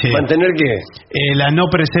le dice. ¿Mantener qué? La no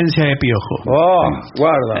presencia de piojo. Oh,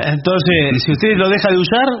 guarda. Entonces, si usted lo deja de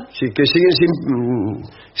usar, Sí, que siguen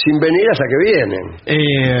sin venir hasta que vienen.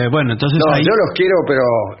 bueno, entonces No, ahí. yo los quiero, pero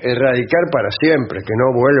erradicar para siempre, que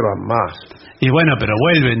no vuelvan más. Y bueno, pero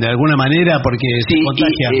vuelven de alguna manera porque se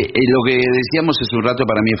contagian. Lo que decíamos hace un rato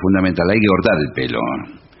para mí es fundamental. Hay que cortar el pelo.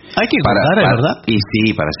 Hay que cortar, ¿es verdad? Y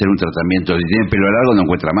sí, para hacer un tratamiento. Si tiene pelo largo no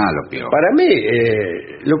encuentra malo, peor. Para mí,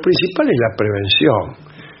 lo principal es la prevención.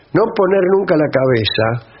 No poner nunca la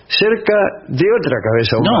cabeza cerca de otra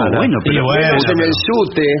cabeza humana. bueno, pero menos en el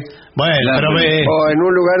sute. Bueno, Claro, pero ve. O en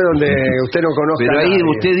un lugar donde usted no conozca Pero a ahí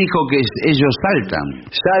nadie. usted dijo que ellos saltan.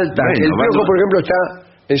 Salta. Bueno, El piojo, vamos. por ejemplo, está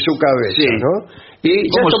en su cabeza, Sí. ¿no? Y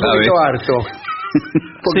ya ¿Cómo está un sabe? poquito harto.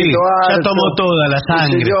 Un poquito ya harto. tomó toda la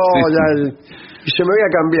sangre. Dice, yo ya dice, me voy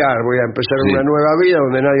a cambiar, voy a empezar Sí. una nueva vida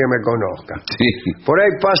donde nadie me conozca. Sí. Por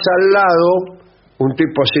ahí pasa al lado un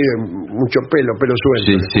tipo así de mucho pelo suelto.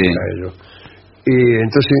 Sí, les sí. gusta a ellos. Y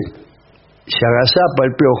entonces se agazapa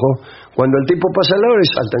el piojo. Cuando el tipo pasa al lado le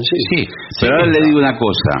salta encima. Sí, pero ahora le digo una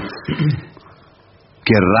cosa.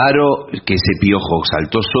 Qué raro que ese piojo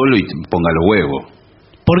saltó solo y ponga los huevos.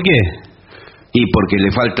 ¿Por qué? Y porque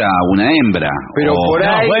le falta una hembra. Pero o- por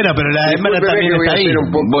ahí... No, bueno, pero la hembra discúlpeme también que voy está a ahí. ser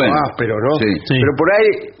un poco Bueno, áspero, ¿no? sí. Sí. Pero por ahí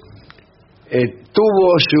tuvo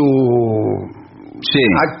su Sí.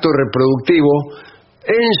 acto reproductivo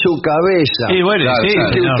en su cabeza. Sí, bueno, Claro, sí, claro.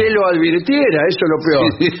 Que señor. usted lo advirtiera, eso es lo peor.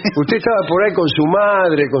 Sí. Usted estaba por ahí con su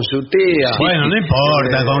madre, con su tía. Bueno, no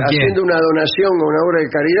importa con quién. Haciendo una donación a una obra de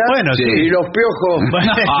caridad. Bueno, sí. Y los piojos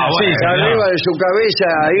Bueno, sí, arriba de su cabeza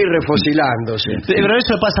ahí refocilándose. Sí, pero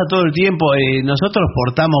eso pasa todo el tiempo. Nosotros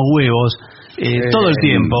portamos huevos todo el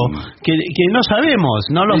tiempo que no sabemos,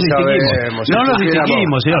 no los Sí distinguimos. sabemos, No sí los sabemos.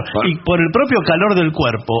 distinguimos, señor. Y por el propio calor del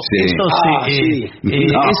cuerpo, Sí. eso sí.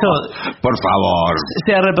 No, eso por favor.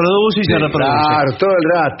 se reproduce y se reproduce. Claro, todo el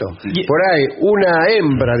rato. Por ahí, una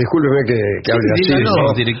hembra, discúlpeme que hable así. dígalo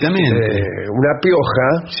 ¿no? directamente. Una pioja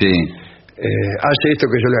Sí. hace esto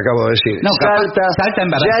que yo le acabo de decir. No, salta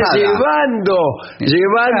embarazada. Ya llevando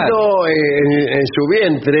en su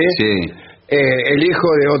vientre Sí. el hijo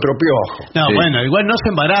de otro piojo. No, Sí. bueno, igual no se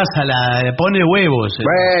embaraza, le pone huevos.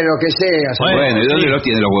 Bueno, que sea. señor. Bueno, ¿y dónde sí. los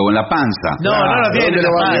tiene los huevos? En la panza. No, no lo tiene ¿Dónde en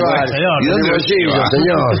lo la va a panza, llevar? señor. ¿Y dónde En el lo bolsillo, lleva?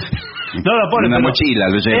 señor. No lo pone. En una pero mochila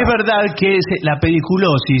lo lleva. Es verdad que la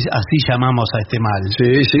pediculosis, así llamamos a este mal.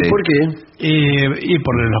 Sí, Sí. ¿por qué? Y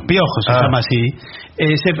por los piojos se llama así.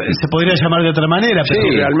 Se podría llamar de otra manera, Sí,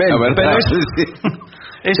 pero realmente. La verdad. pero es, Sí.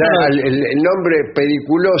 El nombre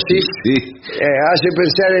pediculosis hace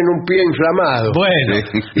pensar en un pie inflamado. Bueno,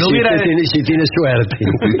 si tiene suerte.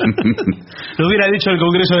 Lo hubiera dicho el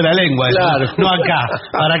Congreso de la Lengua, claro. No acá.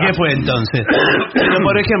 ¿Para qué fue entonces? Pero,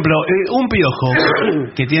 por ejemplo, un piojo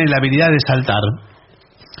que tiene la habilidad de saltar,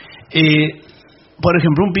 por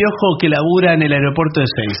ejemplo, un piojo que labura en el aeropuerto de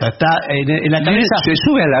Ezeiza, está en la cabeza... Se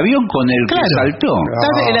sube al avión con el que saltó.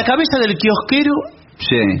 Está en la cabeza del kiosquero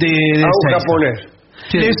de a un Ezeiza. japonés.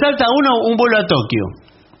 Le salta a uno un vuelo a Tokio.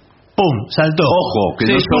 ¡Pum! Saltó. Ojo, que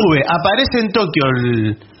se no sube, aparece en Tokio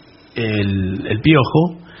el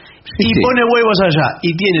piojo y pone huevos allá.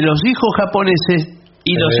 Y tiene los hijos japoneses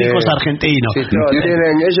y los hijos argentinos. Sí,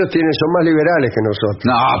 ellos son más liberales que nosotros.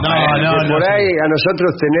 No. Por ahí a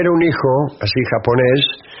nosotros tener un hijo así japonés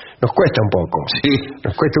nos cuesta un poco. Sí.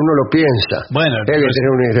 Nos cuesta, uno lo piensa. Bueno, debe tener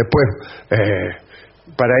un hijo. Después,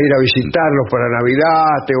 para ir a visitarlos para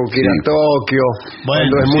Navidad, tengo que ir a Tokio. Bueno,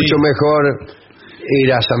 cuando es mucho mejor ir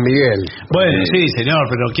a San Miguel. Bueno, sí, señor,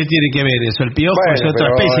 pero ¿qué tiene que ver eso? El piojo es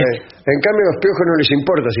otra especie. En cambio, a los piojos no les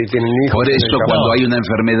importa si tienen hijos. Por eso, cuando hay una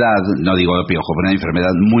enfermedad, no digo de piojo, pero una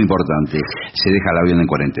enfermedad muy importante, se deja el avión en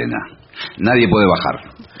cuarentena. Nadie puede bajar.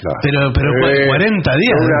 Pero 40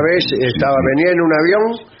 días. Una vez venía en un avión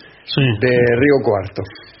de Río Cuarto.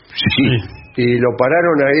 Sí. Y lo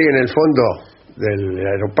pararon ahí en el fondo del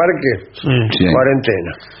aeroparque,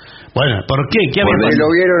 cuarentena. Bueno, ¿por qué? ¿Qué había Porque pasado?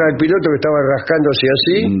 lo vieron al piloto que estaba rascándose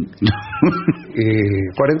así y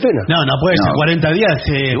cuarentena. No puede ser 40 días.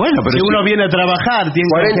 Bueno, pero si uno viene a trabajar, tiene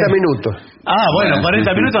 40 minutos. Ah, bueno,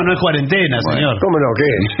 40 minutos no es cuarentena, señor. ¿Cómo no? ¿Qué?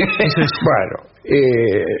 Bueno,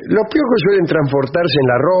 los piojos suelen transportarse en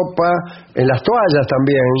la ropa, en las toallas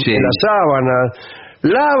también, en las sábanas.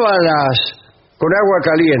 Lávalas con agua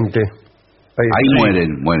caliente. Ahí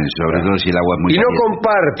mueren, sobre todo si el agua es muy caliente. Y no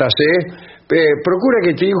compartas, procura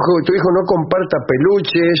que tu hijo no comparta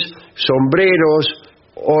peluches, sombreros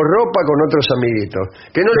o ropa con otros amiguitos.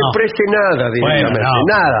 Que no le preste nada directamente,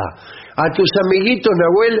 nada. A tus amiguitos,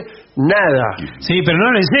 Nahuel, nada. Sí, pero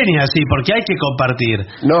no le enseñes así, porque hay que compartir.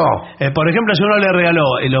 No. Por ejemplo, si uno le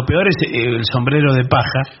regaló, lo peor es el sombrero de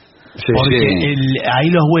paja, porque ahí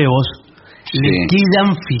los huevos le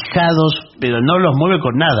quedan fijados, pero no los mueve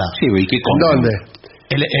con nada. Sí, ¿y qué compra? ¿Dónde?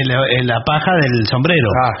 En la paja del sombrero.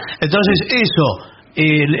 Entonces eso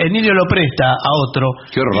el niño lo presta a otro.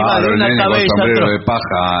 Qué raro, el nene con sombrero de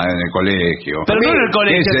paja en el colegio. Pero no en el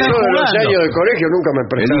colegio, están todos jugando. los años del colegio nunca me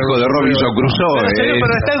prestaron. El hijo de Robinson Crusoe.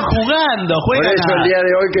 Pero están jugando, juegan. Por eso el día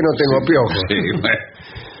de hoy que no tengo piojos.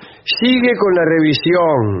 Sigue con la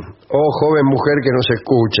revisión, joven mujer que nos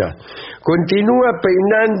escucha. Continúa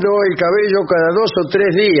peinando el cabello cada 2 o 3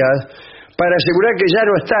 días para asegurar que ya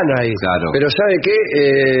no están ahí. Claro. Pero ¿sabe qué?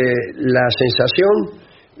 La sensación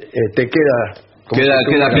te queda... Queda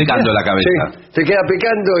picando la cabeza. Sí, te queda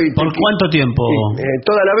picando y... ¿Por cuánto tiempo?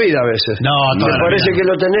 Toda la vida a veces. No, toda la vida.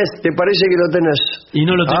 ¿Te parece que lo tenés? ¿Y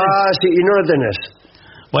no lo tenés? Sí, y no lo tenés.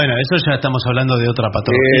 Bueno, eso ya estamos hablando de otra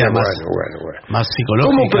patología más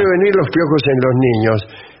psicológica. ¿Cómo prevenir los piojos en los niños?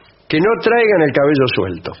 Que no traigan el cabello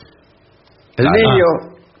suelto. El niño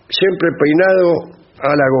siempre peinado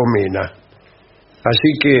a la gomina.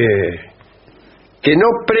 Así que no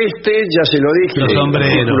preste, ya se lo dije, los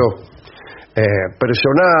sombreros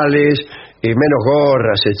personales, menos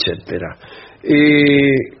gorras, etcétera.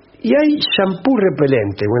 Y hay shampoo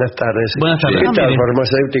repelente. Buenas tardes. Buenas tardes. ¿Qué tal,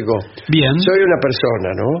 farmacéutico? Bien. Soy una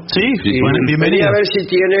persona, ¿no? Sí, bienvenido. Venía a ver si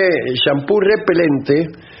tiene shampoo repelente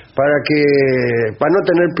para no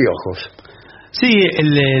tener piojos. Sí,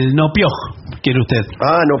 el no piojo, quiere usted.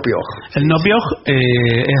 No piojo. El no piojo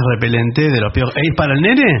es repelente de los piojos. ¿Es para el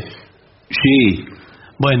nene? Sí.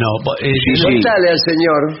 Bueno, contale al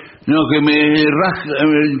señor. No, que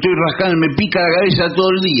estoy rascando, me pica la cabeza todo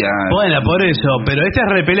el día. Bueno, por eso, pero este es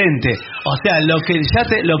repelente. O sea, lo que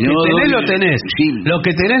tenés, lo tenés. Sí. Lo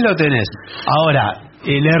que tenés, lo tenés. Ahora,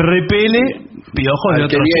 le repele piojos de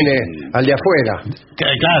otros chicos. Al de afuera.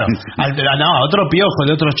 Claro, otro piojo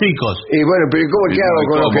de otros chicos. Y bueno, pero ¿cómo qué hago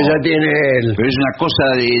con lo que ya tiene él? Pero es una cosa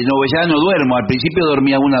de... ya no duermo. Al principio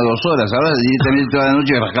dormía 1 o 2 horas. Ahora directamente toda la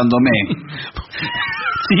noche rascándome.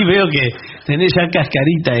 Sí, veo que tenés ya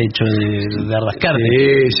cascarita hecho de rascarte.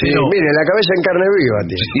 Sí, pero, mire, la cabeza en carne viva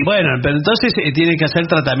tiene. Bueno, pero entonces tiene que hacer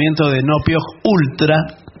tratamiento de no piojo ultra,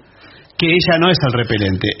 que ella no es el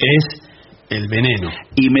repelente, es el veneno.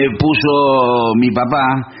 Y me puso mi papá,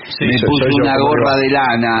 me puso una gorra de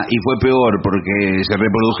lana y fue peor porque se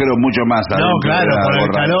reprodujeron mucho más. No, claro, por el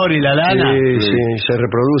calor y la lana. Sí, se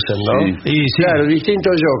reproducen, ¿no? Sí. Claro, distinto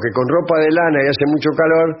yo, que con ropa de lana y hace mucho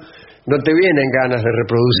calor, no te vienen ganas de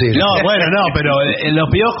reproducir. No, bueno, no, pero en los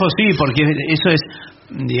piojos sí, porque eso es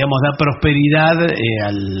digamos, da prosperidad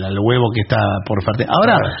al huevo que está por parte.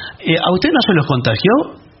 Ahora, ¿a usted no se los contagió?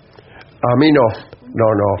 A mí no. No.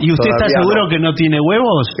 ¿Y usted está seguro que no tiene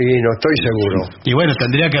huevos? Sí, no estoy seguro. Y bueno,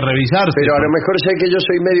 tendría que revisarse. Pero a lo mejor sé que yo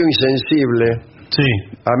soy medio insensible. Sí.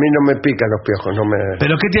 A mí no me pican los piojos, no me...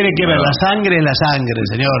 ¿Pero qué tiene que ver? La sangre es la sangre,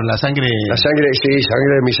 señor. La sangre, sí,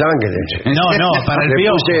 sangre de mi sangre. No, para el Le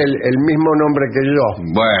piojo. puse el mismo nombre que yo.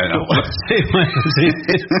 Bueno. Sí.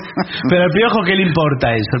 Pero al piojo, ¿qué le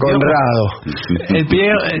importa eso? Conrado.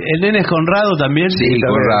 ¿El nene es Conrado también? Sí,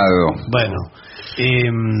 Conrado. Bueno.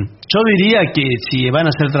 Yo diría que si van a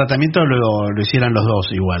hacer tratamiento lo hicieran los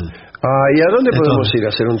dos igual. ¿Y a dónde podemos ir a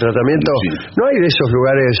hacer un tratamiento? Sí. ¿No hay de esos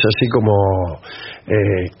lugares así como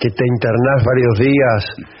que te internás varios días,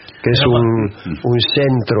 que es un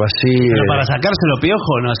centro así? Pero para sacárselo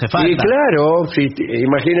piojo no hace falta. Y claro,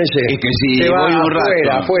 imagínense, es que si te vas voy un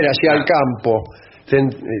rato afuera, hacia el campo,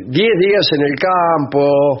 10 días en el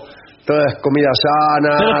campo, todas comidas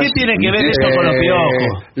sanas. ¿Pero qué tiene que ver eso con los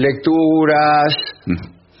piojos? Lecturas.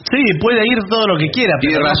 Sí, puede ir todo lo que quiera.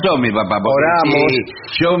 Tiene razón mi papá. Oramos.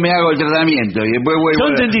 Yo me hago el tratamiento y después vuelvo. Yo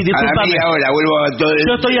entendí, discúlpame. Vuelvo a todo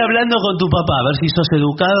Yo estoy hablando con tu papá, a ver si sos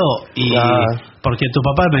educado y... Porque tu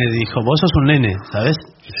papá me dijo, vos sos un nene, ¿sabes?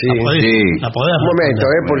 Sí. No podés un momento,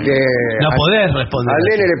 porque... No podés responder. Al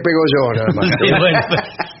nene le pego yo, nada más. Sí, bueno.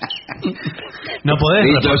 No podés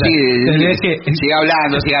responder. Sigue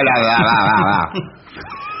hablando. Va.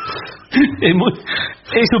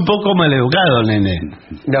 Es un poco maleducado, nene.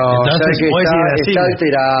 No, entonces que está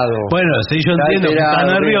alterado. Bueno, sí, yo entiendo que está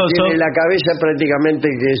nervioso. Tiene la cabeza prácticamente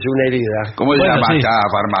que es una herida. ¿Cómo se llama esta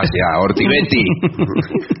farmacia? ¿Ortivetti?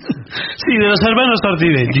 Sí, de los hermanos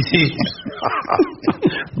Ortivetti, sí.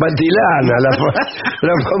 Batilana, la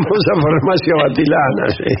famosa farmacia Batilana,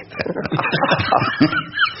 sí.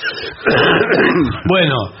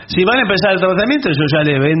 Bueno, si van a empezar el tratamiento, yo ya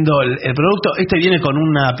le vendo el producto. Este viene con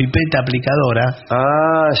una pipeta aplicadora.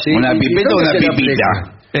 Sí. ¿Una pipeta o una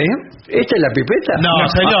pipita? ¿Esta es la pipeta? No,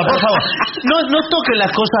 señor, por favor. No toquen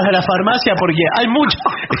las cosas de la farmacia porque hay muchos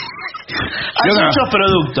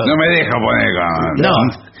productos. No me dejo poner No,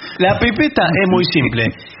 la pipeta es muy simple.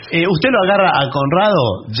 Usted lo agarra a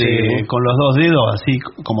Conrado con los dos dedos así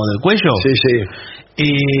como del cuello. Sí.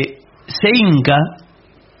 Se hinca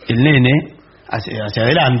el nene hacia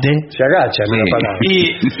adelante. Se agacha, en una palabra.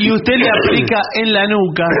 Y usted le aplica en la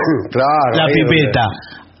nuca la pipeta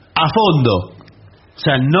a fondo. O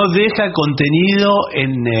sea, no deja contenido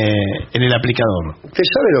en el aplicador. Usted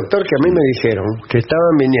sabe, doctor, que a mí me dijeron que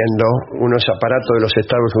estaban viniendo unos aparatos de los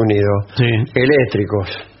Estados Unidos eléctricos.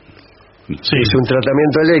 Sí. Es un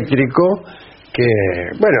tratamiento eléctrico que,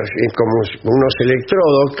 bueno, es como unos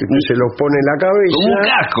electrodos que se los pone en la cabeza. Como un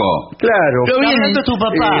casco. Claro. Lo vi hablando tu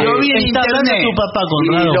papá. Lo vi en internet. Tu papá,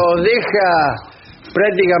 Conrado. Y los deja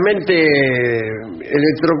prácticamente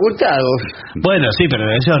electrocutados. Bueno, sí, pero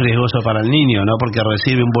eso es riesgoso para el niño, ¿no? Porque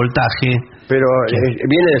recibe un voltaje. Pero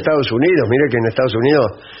viene de Estados Unidos. Mire que en Estados Unidos...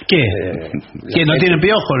 ¿Qué? ¿Que no tienen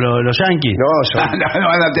piojo los yanquis? No, no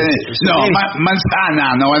van a tener. No,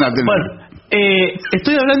 manzana no van a tener. Bueno,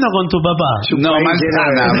 estoy hablando con tu papá. No,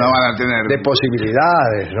 manzana no van a tener. De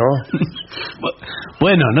posibilidades, ¿no?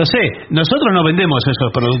 Bueno, no sé. Nosotros no vendemos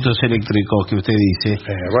esos productos eléctricos que usted dice.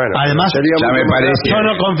 Bueno, además, ya me parece. yo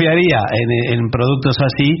no confiaría en productos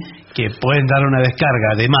así que pueden dar una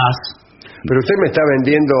descarga de más. Pero usted me está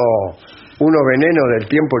vendiendo unos venenos del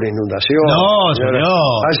tiempo de la inundación. No,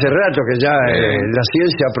 señor. Hace rato que ya la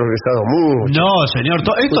ciencia ha progresado mucho. No, señor.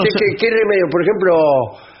 ¿Qué remedio, por ejemplo,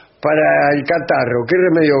 para el catarro, qué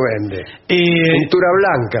remedio vende? Pintura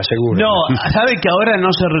blanca, seguro. No, sabe que ahora no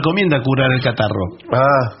se recomienda curar el catarro.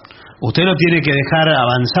 Usted lo tiene que dejar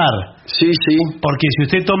avanzar. Sí. Porque si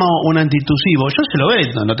usted toma un antitusivo, yo se lo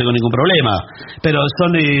vendo, no tengo ningún problema. Pero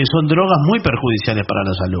son drogas muy perjudiciales para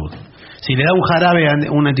la salud. Si le da un jarabe,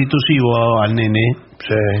 un antitusivo al nene,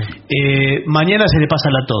 mañana se le pasa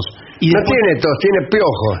la tos. Y no después... tiene tos, tiene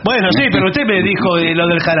piojos. Bueno, sí, pero usted me dijo lo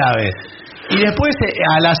del jarabe. Y después,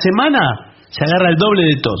 a la semana, se agarra el doble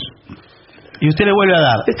de tos. Y usted le vuelve a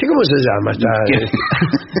dar. ¿Cómo se llama?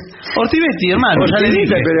 Ortivetti, hermano, ya le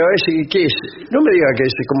dije. Pero ¿qué es? No me diga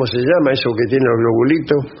cómo se llama eso que tiene los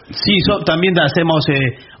globulitos. Sí, también hacemos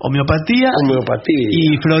homeopatía.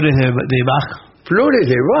 Y flores de Bach. ¿Flores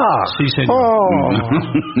de Bach? Sí, señor.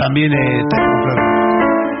 También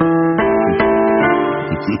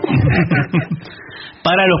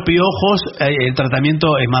para los piojos el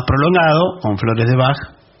tratamiento es más prolongado con flores de Bach,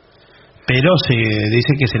 pero se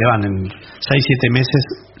dice que se le van en 6-7 meses,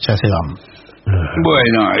 ya se van.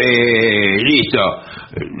 Bueno, listo,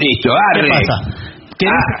 ¿Qué pasa?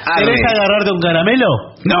 ¿Querés agarrarte un caramelo?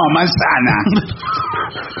 No, manzana.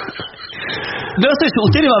 No sé,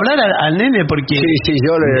 ¿usted le va a hablar al nene? Porque... Sí,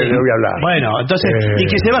 yo le voy a hablar. Bueno, entonces, y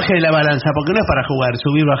que se baje de la balanza, porque no es para jugar,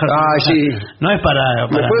 subir, bajar. Sí. No es para...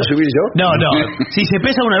 ¿Me puedo subir yo? No. Si se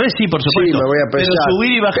pesa una vez, sí, por supuesto. Sí, me voy a pesar. Pero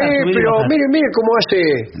subir y bajar. Pero mire cómo hace...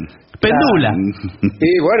 Pendula.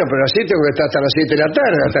 Y bueno, pero así tengo que estar hasta las 7 de la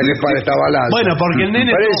tarde, hasta que pare esta balanza. Bueno, porque el nene...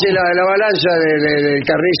 Parece la balanza del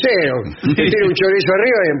carnicero, que tiene un chorizo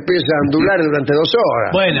arriba y empieza a ondular durante 2 horas.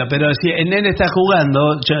 Bueno, pero si el nene está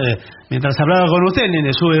jugando, mientras hablaba con usted, el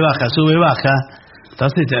nene sube, baja.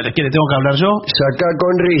 Entonces, ¿qué le tengo que hablar yo? Sacá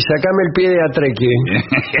con risa, sacame el pie de atreque.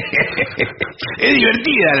 Es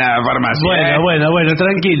divertida la farmacia. Bueno,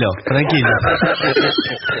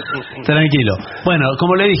 tranquilo. Bueno,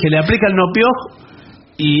 como le dije, le aplica el no piojo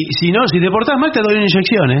y si te portás mal te doy una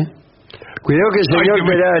inyección, Cuidado que el señor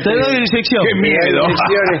te doy una inyección. ¡Qué miedo!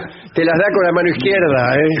 Te las da con la mano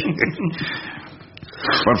izquierda,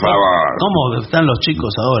 Por favor. ¿Cómo están los chicos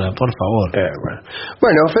ahora? Por favor.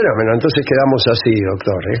 Bueno, fenómeno. Entonces quedamos así,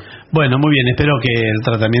 doctor. Bueno, muy bien. Espero que el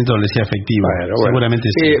tratamiento le sea efectivo. Bueno. Seguramente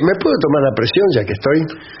sí. ¿Me puedo tomar la presión ya que estoy?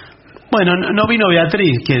 Bueno, no vino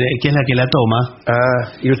Beatriz, que es la que la toma.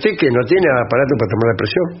 ¿Y usted que no tiene aparato para tomar la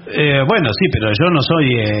presión? Bueno, sí, pero yo no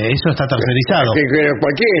soy... eso está tercerizado. Que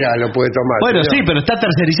cualquiera lo puede tomar. Bueno, sí, pero está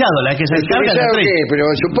tercerizado. La que se encarga es Beatriz. ¿Qué? Pero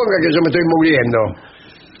suponga que yo me estoy muriendo.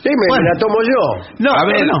 Sí, me la tomo yo. No, a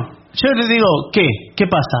ver, no. Yo le digo, ¿qué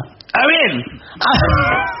pasa? A ver.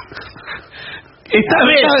 Está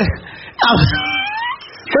bien.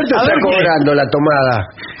 ¿Cuánto está cobrando la tomada?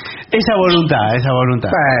 Esa voluntad.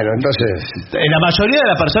 Bueno, entonces... La mayoría de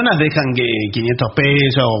las personas dejan que 500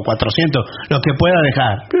 pesos o 400, lo que pueda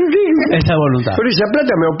dejar. Esa voluntad. Por esa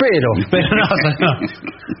plata me opero. Pero no.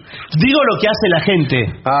 Digo lo que hace la gente.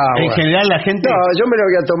 En general la gente... No, yo me lo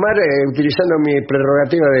voy a tomar utilizando mi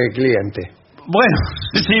prerrogativa de cliente. Bueno,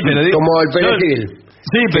 sí, pero digo... Como el perejil.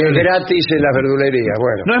 Sí, pero es gratis en las verdulerías,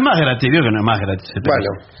 bueno. No es más gratis, digo que no es más gratis. Bueno,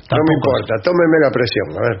 no me importa, tómeme la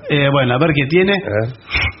presión, a ver. Bueno, a ver qué tiene.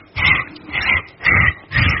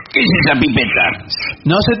 ¿Qué es esa pipeta?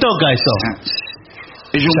 No se toca eso.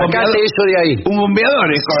 Es un Sacate eso de ahí. Un bombeador.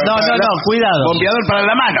 No, cuidado. Bombeador para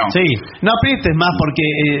la mano. Sí, no aprietes más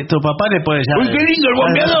porque tu papá le puede llamar. ¡Uy, qué lindo el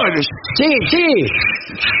bombeador! Sí.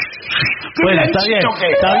 Bueno, está bien.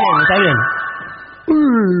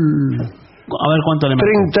 A ver cuánto le meto.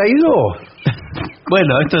 32.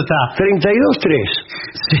 Bueno, esto está... 32-3.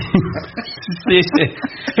 Sí,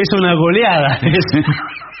 es una goleada.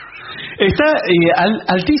 Está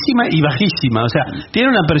altísima y bajísima. O sea, tiene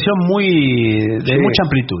una presión de mucha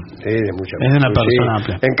amplitud. Sí, de mucha amplitud. Es de una persona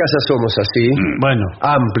amplia. En casa somos así. Bueno.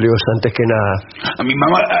 Amplios, antes que nada. A mi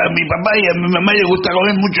papá y a mi mamá les gusta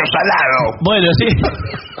comer mucho salado. Bueno, sí.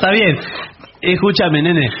 Está bien. Escúchame,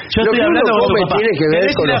 nene. Yo estoy hablando con tu papá. ¿Tiene que ver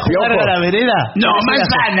con los jugar a la vereda? No,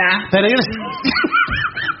 manzana.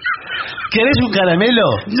 ¿Querés un caramelo?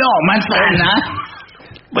 No, manzana.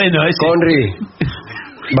 Bueno, ese... Conri.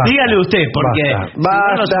 Dígale usted, porque...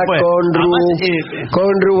 Basta,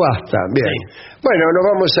 Conru, basta. Bien. Sí. Bueno, nos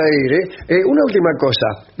vamos a ir. Una última cosa.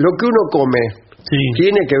 Lo que uno come... Sí.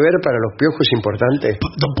 ¿Tiene que ver para los piojos importante?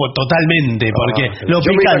 Totalmente, porque lo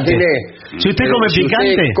picante. Si usted come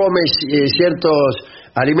picante... Si usted come ciertos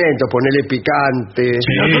alimentos, ponele picante,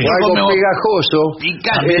 o algo pegajoso,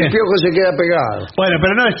 el piojo se queda pegado. Bueno,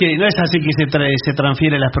 pero no es así que se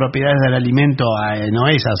transfiere las propiedades del alimento, no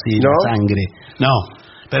es así, ¿no? La sangre. No.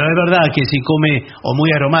 Pero es verdad que si come, o muy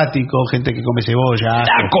aromático, gente que come cebolla...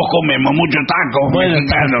 Tacos comemos, muchos tacos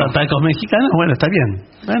mexicanos. Tacos mexicanos, bueno, está bien.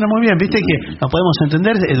 Bueno, muy bien, ¿viste que nos podemos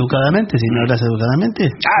entender educadamente, si no hablas educadamente?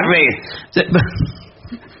 ¡Arre!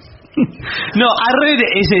 No, arre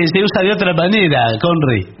se usa de otra manera,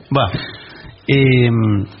 Conry. Va.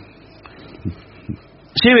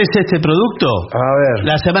 Llévese este producto. A ver.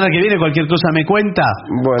 La semana que viene cualquier cosa me cuenta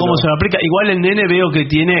cómo se lo aplica. Igual el nene veo que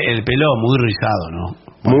tiene el pelo muy rizado, ¿no?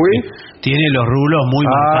 ¿Muy? Tiene los rulos muy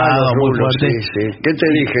marcados, muy fuertes. Sí. ¿Qué te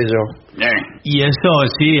dije yo? Y eso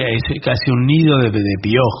sí, es casi un nido de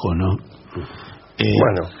piojo, ¿no?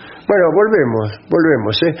 Bueno,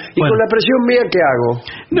 volvemos, ¿Y con la presión mía qué hago?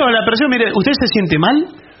 No, la presión, mire, ¿usted se siente mal?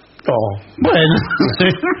 No. Bueno.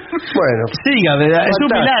 Siga, ¿verdad? Es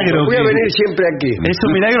un milagro. Voy a venir siempre aquí. Es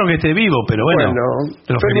un milagro que esté vivo, pero bueno.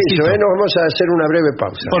 Permiso, nos vamos a hacer una breve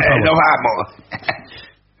pausa. Por favor. Nos vamos.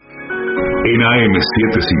 En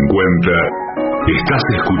AM750 estás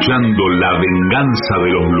escuchando La venganza de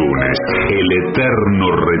los lunes, el eterno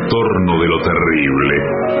retorno de lo terrible.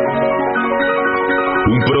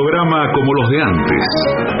 Un programa como los de antes,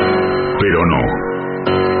 pero no.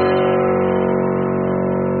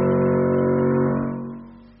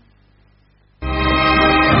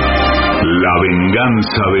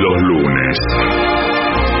 venganza de los lunes.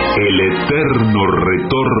 El eterno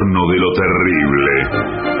retorno de lo terrible.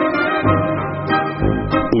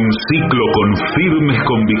 Un ciclo con firmes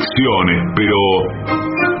convicciones, pero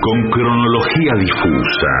con cronología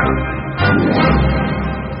difusa.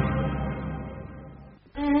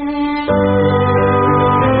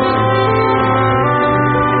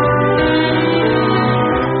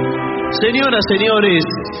 Señoras, señores,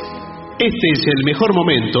 este es el mejor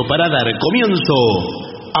momento para dar comienzo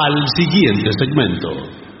al siguiente segmento.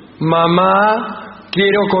 Mamá,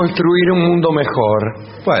 quiero construir un mundo mejor.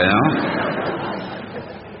 Bueno,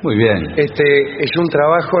 muy bien. Este es un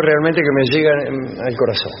trabajo realmente que me llega al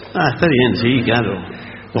corazón. Está bien, sí, claro.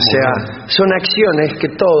 O sea, son acciones que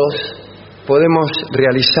todos podemos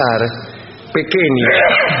realizar pequeñas.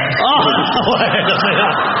 Bueno,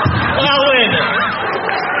 bueno.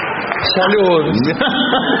 Salud.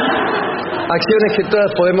 Acciones que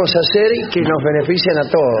todas podemos hacer y que nos benefician a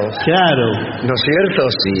todos. Claro. ¿No es cierto?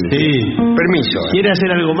 Sí. Permiso. ¿Quiere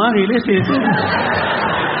hacer algo más, Gillespie?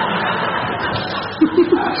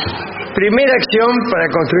 Primera acción para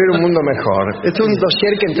construir un mundo mejor. Este es un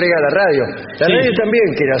dossier que entrega la radio. La radio también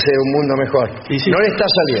quiere hacer un mundo mejor. No le está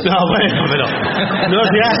saliendo. No, bueno, pero no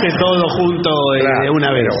se hace todo junto de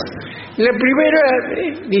una vez. Bueno. La primera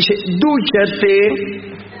dice,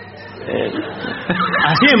 dúchate.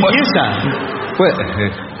 Así empieza.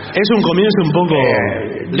 Es un comienzo un poco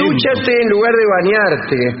dúchate en lugar de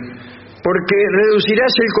bañarte, porque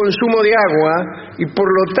reducirás el consumo de agua y por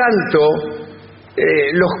lo tanto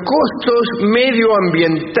los costos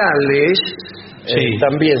medioambientales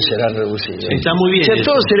también serán reducidos. Está muy bien. O sea,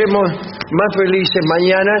 todos seremos más felices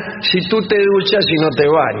mañana si tú te duchas y no te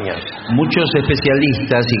bañas. Muchos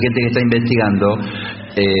especialistas y gente que está investigando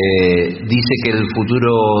dice que el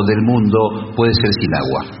futuro del mundo puede ser sin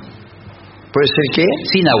agua. ¿Puede ser qué?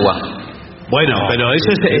 Sin agua. Bueno, pero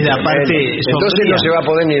eso es la parte entonces no se va a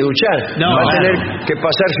poder ni duchar. Va a tener que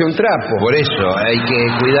pasarse un trapo. Por eso hay que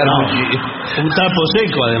cuidar un trapo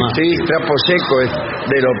seco, además. Sí, trapo seco es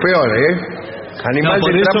de lo peor, Animal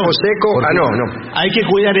de trapo seco. No. Hay que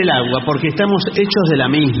cuidar el agua porque estamos hechos de la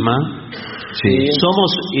misma. Sí.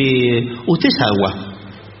 Somos. Usted es agua.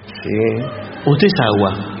 Sí. Usted es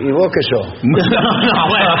agua. ¿Y vos qué sos? No se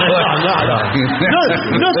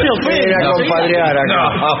ofenda. Era compadrear acá.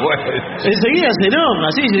 Enseguida se enoja,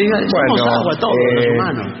 así se diga, somos agua todos los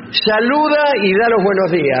humanos. Saluda y da los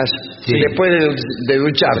buenos días después de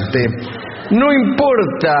ducharte. No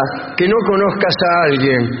importa que no conozcas a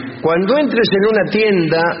alguien. Cuando entres en una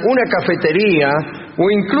tienda, una cafetería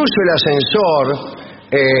o incluso el ascensor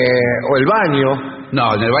o el baño.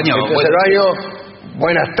 No, en el baño. Entonces, el baño.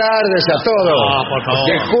 Buenas tardes a todos. Por favor.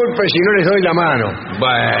 Disculpe si no les doy la mano.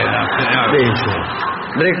 Bueno, señor.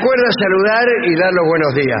 Recuerda saludar y dar los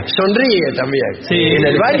buenos días. Sonríe también. ¿En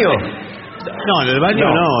el baño? No, en el baño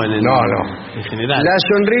no. En general. La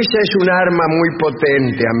sonrisa es un arma muy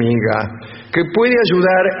potente, amiga, que puede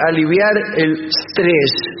ayudar a aliviar el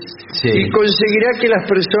estrés y conseguirá que las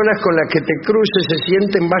personas con las que te cruces se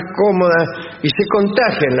sienten más cómodas y se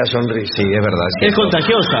contagien la sonrisa. Sí, es verdad. Es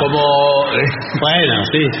contagiosa. Bueno,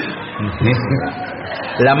 sí.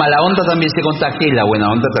 La mala onda también se contagia y la buena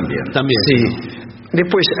onda también. Sí.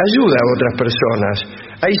 Después, ayuda a otras personas.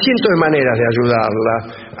 Hay cientos de maneras de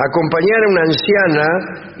ayudarla. Acompañar a una anciana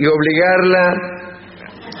y obligarla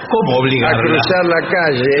 ¿Cómo obligarla? a cruzar la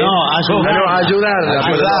calle. Ayudarla.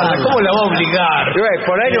 ¿Cómo la va a obligar?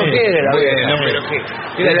 Por ahí no quiere la vieja. Pero qué.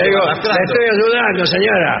 Le digo, la estoy ayudando,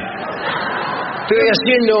 señora. Estoy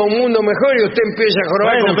haciendo un mundo mejor y usted empieza a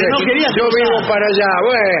jorobar con pero no quería yo vivo para allá.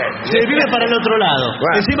 Se vive para el otro lado.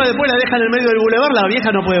 Encima después la dejan en el medio del bulevar, la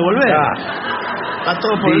vieja no puede volver. Está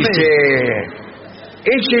todo por el medio.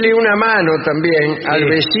 Échele una mano también al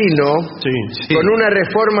vecino con una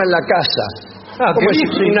reforma en la casa. ¿Cómo es?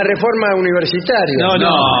 Una reforma universitaria. No.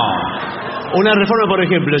 Una reforma, por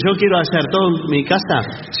ejemplo, yo quiero hacer todo en mi casa.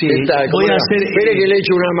 Voy a hacer. Espere que le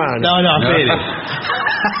eche una mano. No, espere.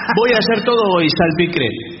 Voy a hacer todo y salpicré.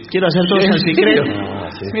 Quiero hacer todo salpicré.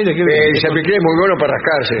 Mire que el salpicré es muy bueno para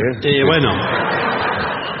rascarse. Bueno.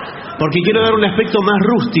 Porque quiero dar un aspecto más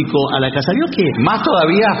rústico a la casa. ¿Vio qué? ¿Más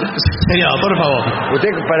todavía? Señor, por favor. Usted,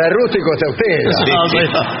 para rústico está usted.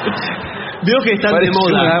 Veo que están de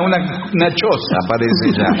moda. Una choza parece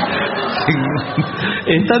ya.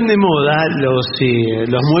 Están de moda los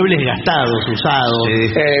muebles gastados, usados.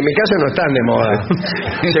 En mi casa no están de moda.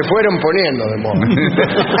 Se fueron poniendo de moda.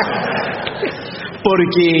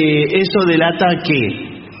 Porque eso delata que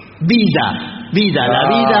vida. Vida, la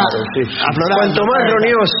vida aflorada. Cuanto más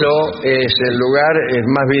roñoso es el lugar,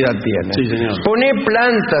 más vida tiene. Sí, señor. Poné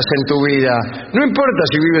plantas en tu vida. No importa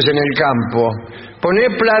si vives en el campo. Poné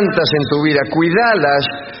plantas en tu vida, cuidalas,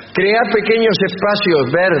 crea pequeños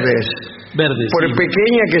espacios verdes. Por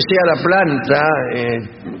pequeña que sea la planta,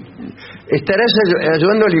 estarás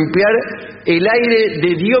ayudando a limpiar el aire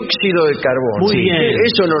de dióxido de carbono. Muy bien.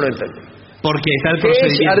 Eso no lo entendí. Porque está el ¿Qué es,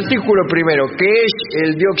 procedimiento. artículo primero, qué es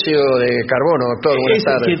el dióxido de carbono, doctor? Buenas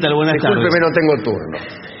tardes. ¿Qué tal? Buenas tardes. Discúlpeme, no tengo turno.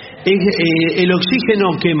 El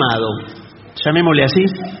oxígeno quemado, llamémosle así.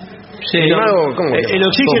 ¿Quemado? ¿Cómo el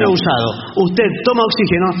oxígeno ¿Cómo? usado. Usted toma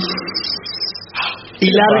oxígeno y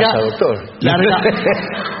 ¿Qué larga. pasa, doctor? Larga.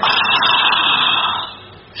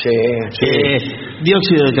 Sí.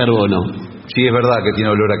 Dióxido de carbono. Sí, es verdad que tiene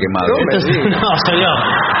olor a quemado. Entonces, no, señor.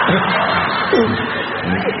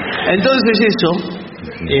 Entonces eso,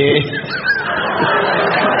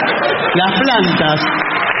 las plantas,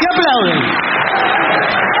 ¿qué aplauden?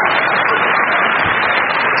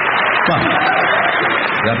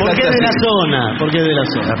 ¿Por qué de la zona? ¿Por qué de la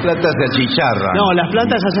zona? Las plantas se achicharran. No, las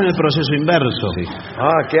plantas hacen el proceso inverso. Sí.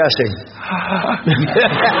 Ah, ¿qué hacen?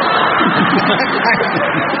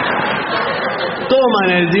 Toman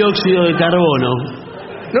el dióxido de carbono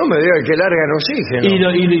No me diga que largan oxígeno.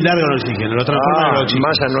 y largan oxígeno, lo transforman en oxígeno.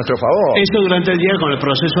 Más a nuestro favor. Eso durante el día con el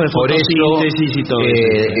proceso de Por eso, fotosíntesis y todo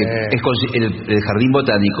el jardín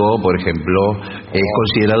botánico, por ejemplo, es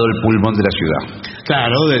considerado el pulmón de la ciudad.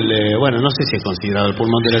 Claro, bueno, no sé si es considerado el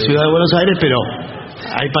pulmón de la ciudad de Buenos Aires, pero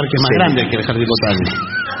hay parques más grandes que el jardín botánico.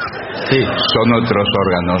 Sí, son otros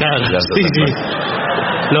órganos. Claro, sí.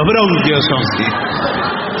 Los bronquios son. Sí.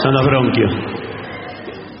 Son los bronquios.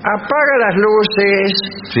 Apaga las luces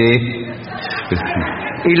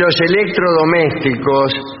y los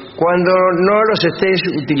electrodomésticos cuando no los estés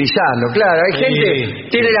utilizando. Claro, hay gente que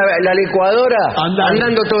tiene la licuadora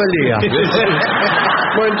andando todo el día.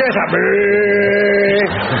 Bueno, entonces,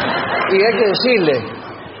 y hay que decirle,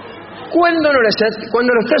 cuando lo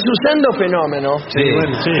estás usando, fenómeno.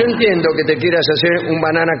 Yo entiendo que te quieras hacer un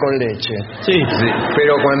banana con leche.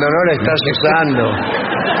 Pero cuando no lo estás usando.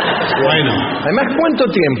 Bueno. Además, ¿cuánto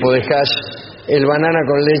tiempo dejas el banana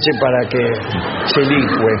con leche para que se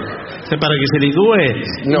licue? ¿Para que se licúe?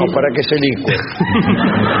 No, para que se licue.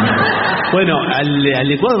 Bueno, al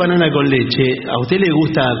licuado de banana con leche, ¿a usted le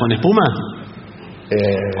gusta con espuma?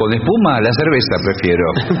 Con espuma, la cerveza prefiero.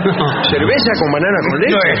 ¿Cerveza con banana con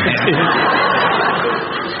leche?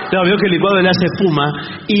 No, veo que el licuado le hace espuma.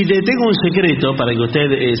 Y le tengo un secreto para que usted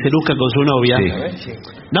se luzca con su novia.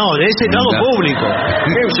 No, de ese no hago público.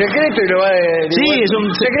 Es un secreto y lo va a decir. Sí, es un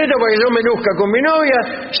secreto para que yo me luzca con mi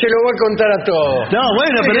novia, se lo voy a contar a todos. No,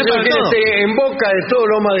 bueno, pero es para todo. En boca de todo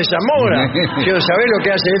Loma de Zamora. Quiero saber lo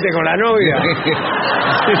que hace con la novia.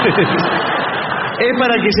 Es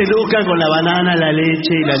para que se luzca con la banana, la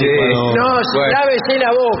leche y la licuadora. No, lávese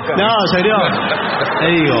la boca. No, señor.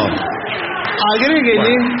 Le digo.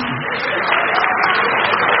 Agréguele.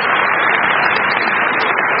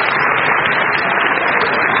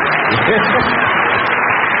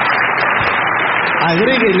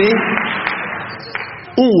 Agréguele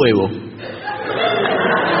un huevo.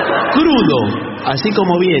 Crudo, así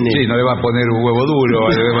como viene. Sí, no le va a poner un huevo duro.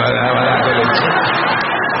 Y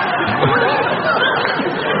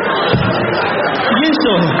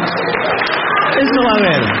eso va a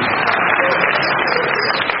ver.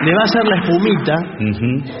 Le va a hacer la espumita.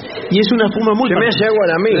 Y es una espuma muy... Se me hace agua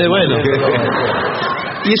a mí. Bueno.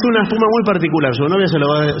 Y es una espuma muy particular. Su novia se lo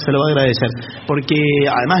va a agradecer. Porque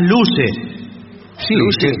además luce. Sí,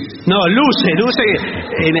 luce. No, luce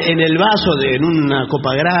en el vaso, en una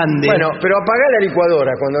copa grande. Bueno, pero apaga la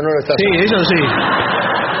licuadora cuando no lo estás haciendo. Sí, eso sí.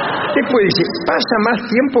 Después dice, pasa más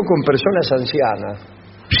tiempo con personas ancianas.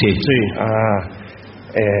 Sí.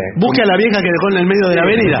 Busque a la vieja que dejó en el medio de la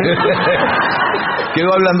avenida.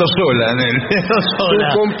 Quedó hablando sola. Tu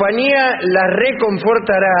compañía la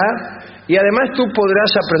reconfortará y además tú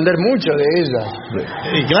podrás aprender mucho de ella.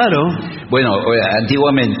 Sí, claro. Bueno,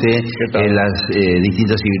 antiguamente en las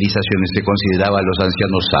distintas civilizaciones se consideraba a los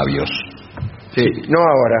ancianos sabios. Sí, no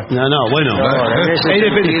ahora. No, bueno. No ahora. En ese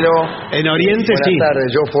sentido, en Oriente sí. Buenas tardes,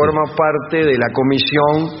 yo formo parte de la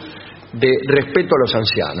comisión de respeto a los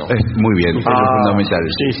ancianos. Muy bien, es lo fundamental.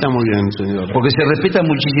 Sí, está muy bien, señor. Porque se respetan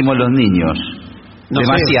muchísimo a los niños. No,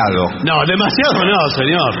 demasiado. No, demasiado no,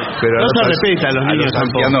 señor. Pero no se respeta a los niños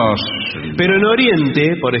ancianos. Pero en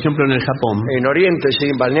Oriente, por ejemplo en el Japón. En Oriente, sí,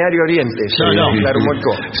 en Balneario Oriente. Sí, no. Claro,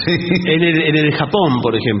 sí. En el Japón,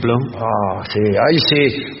 por ejemplo. Sí, ahí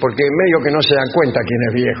sí, porque medio que no se dan cuenta quién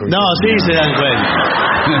es viejo. No, sí se dan cuenta.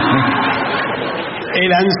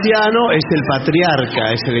 El anciano es el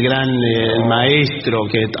patriarca, es el gran el maestro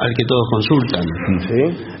al que todos consultan. ¿Sí?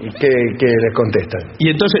 ¿Y qué les contestan? Y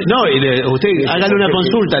entonces, no, usted hágale una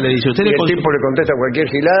consulta, le dice. Usted y el tipo le contesta cualquier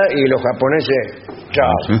gilada y los japoneses,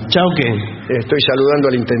 chao. ¿Chao qué? Estoy saludando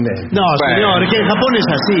al intendente. No, señor, que en Japón es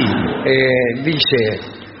así. Dice,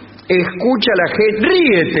 escucha a la gente,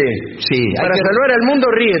 ríete. Sí, para salvar al mundo,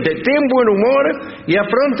 ríete. Ten buen humor y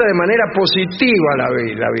afronta de manera positiva la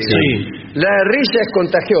vida. Sí. La risa es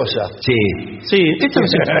contagiosa. Sí, esto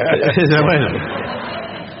es bueno.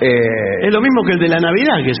 Es lo mismo que el de la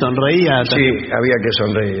Navidad, que sonreía. Sí, había que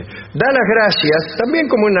sonreír. Da las gracias, también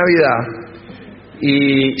como en Navidad,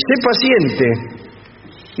 y sé paciente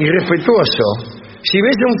y respetuoso. Si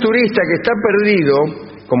ves a un turista que está perdido,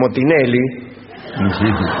 como Tinelli,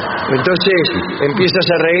 entonces empiezas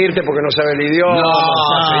a reírte porque no sabe el idioma. No,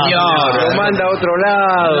 señor. Lo manda a otro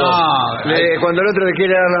lado. Cuando el otro le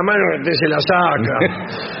quiere dar la mano, te se la saca.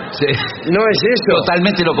 Sí. ¿No es eso?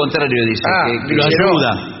 Totalmente lo contrario, dice. Lo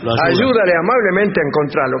ayuda. Ayúdale amablemente a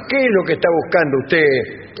encontrarlo. ¿Qué es lo que está buscando usted?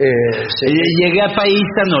 Llegué al país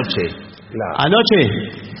anoche. ¿Anoche?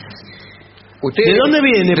 ¿Usted, ¿De dónde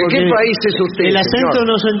viene? ¿De qué país es usted? El acento señor?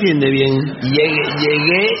 no se entiende bien.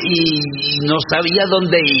 Llegué y no sabía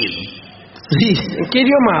dónde ir. Sí. ¿En qué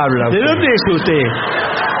idioma habla usted? ¿De dónde es usted?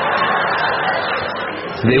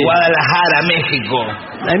 De Guadalajara, México.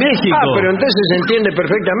 De México. Pero entonces se entiende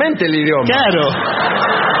perfectamente el idioma. Claro.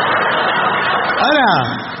 Ahora.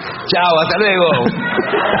 Chao, hasta luego.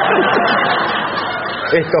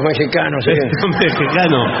 Estos mexicanos, Estos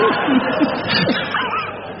mexicanos.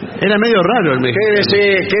 Era medio raro el mexicano.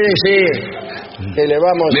 Quédese. Que le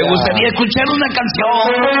vamos Me gustaría escuchar una canción.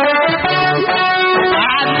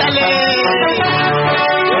 ¡Ándale!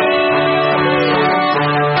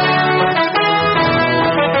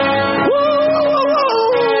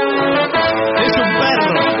 Es un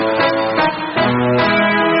perro.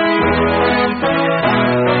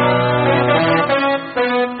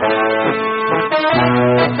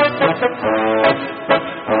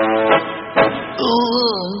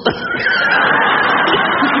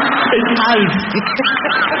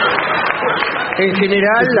 En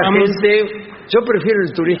general, la gente... Yo prefiero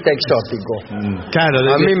el turista exótico. Claro,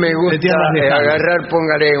 a mí me gusta agarrar,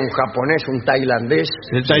 póngale un japonés, un tailandés.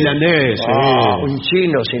 El tailandés, un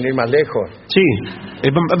chino, sin ir más lejos. Sí,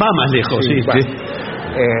 va más lejos, sí. Y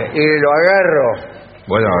lo agarro.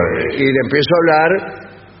 Bueno, y le empiezo a hablar.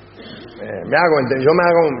 Me hago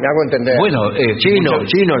entender. Bueno, chino,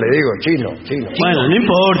 le digo, chino. Bueno, no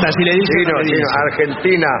importa si le dice. Chino,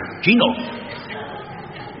 Argentina. Chino.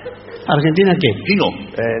 ¿Argentina qué? Chino.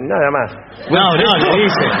 Nada más. No, le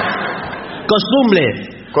dice. Costumbre.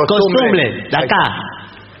 De acá.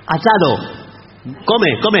 Asado. Come,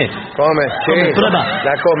 sí. Prueba.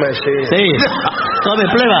 La come, sí. Sí. Come,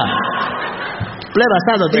 prueba. Prueba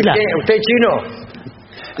asado, tila. ¿Usted es chino?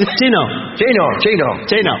 Chino.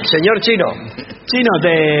 Señor chino. Chino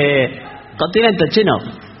de continente chino.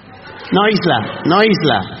 No isla.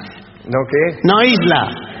 ¿No qué? No isla.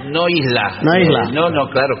 No,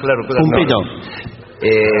 claro. Un pito.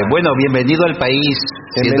 Bueno, bienvenido al país.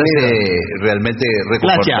 Siéntase realmente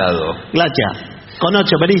reconfortado. Glacia. Con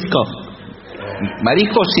 8, obelisco.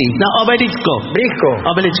 Marisco, sí. No, obelisco. ¿Brisco?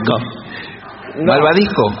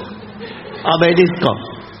 Malvadisco. Obelisco.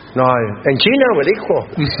 No, ¿en China obelisco?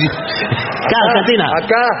 Argentina.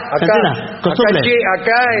 Acá. Costumbre.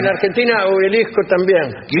 Acá en Argentina obelisco también.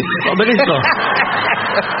 Obelisco.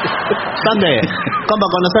 ¿Dónde? ¿Cómo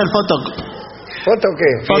conocer foto? ¿Foto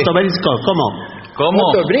qué? Foto, obelisco. ¿Cómo?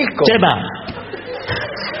 ¿Foto obelisco?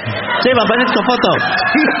 Lleva obelisco, foto.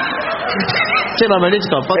 Lleva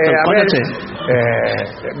obelisco, foto.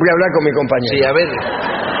 Voy a hablar con mi compañero. Sí, a ver.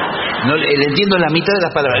 No le entiendo la mitad de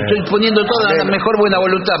las palabras. Estoy poniendo toda la mejor buena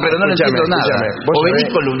voluntad, pero no le entiendo nada.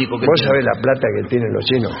 Obelisco es lo único que ¿Vos sabés la plata que tienen los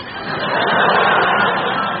chinos?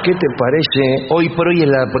 ¿Qué te parece? Hoy por hoy es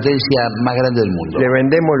la potencia más grande del mundo. Le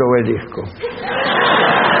vendemos el obelisco.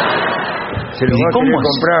 Se lo va a querer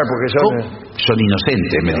comprar porque son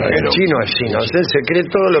inocentes, me dijeron. El chino es inocente, se cree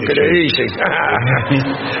todo lo que le dicen.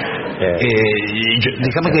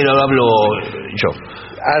 Déjame que lo hablo yo.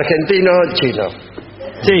 Argentino, chino.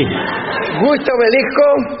 Sí. ¿Gusta obelisco?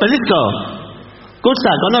 Obelisco. Gusta,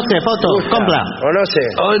 conoce, foto, compra. ¿Conoce?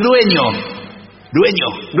 Dueño. Él,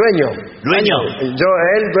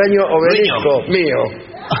 dueño, obelisco, mío.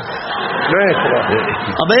 Nuestro.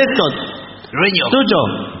 Obelisco. Dueño. Tuyo.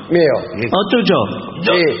 Mío. ¿O tuyo?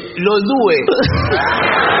 Sí. Los due.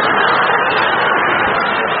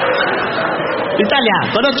 Italia,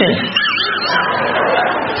 conoce.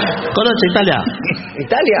 Conoce Italia.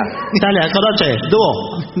 ¿Italia? Conoce. Dúo.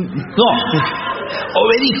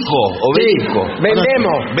 Obelisco.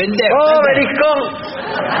 Vendemos. Obelisco.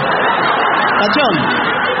 Cachón.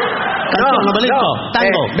 Obelisco.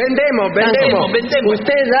 Tango. Vendemos.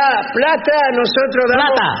 Usted da plata, nosotros damos...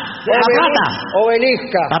 Plata.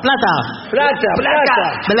 Obelisca. La plata. Plata.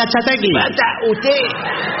 De la chatequi. Usted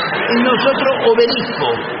y nosotros obelisco.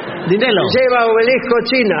 Dinero. Lleva obelisco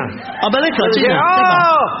China. Obelisco China.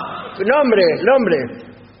 ¡Oh! Nombre.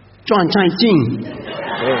 Chuan Chan Chin.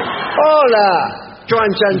 Hola,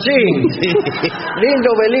 Chuan Chanchín. Lindo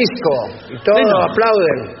obelisco. Y todos Lindo.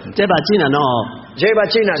 aplauden. Lleva China, no. Lleva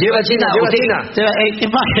China. Lleva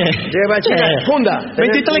China. Funda.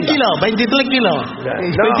 23 kilos.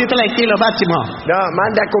 23 kilos máximo. No,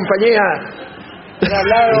 manda compañía.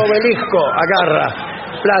 Traslado obelisco. Agarra.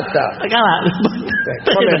 Plata. Acaba.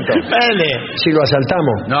 Momento. Si lo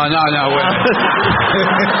asaltamos. No, bueno.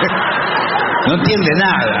 No entiende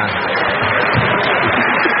nada.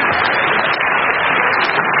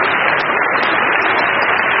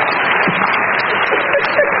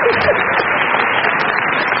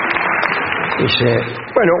 Dice,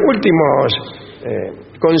 bueno, últimos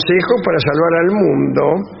consejos para salvar al mundo.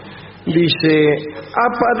 Dice,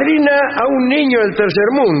 apadrina a un niño del tercer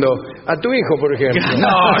mundo. A tu hijo, por ejemplo.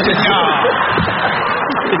 No.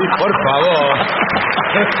 Por favor.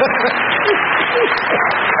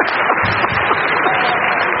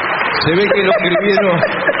 Se ve que lo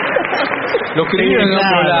escribieron en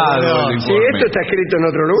otro lado. Sí, esto está escrito en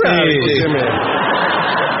otro lugar. Sí.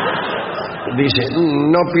 Dice,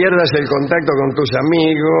 no pierdas el contacto con tus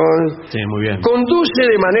amigos. Sí, muy bien. Conduce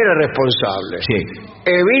de manera responsable. Sí.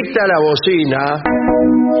 Evita la bocina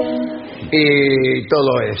y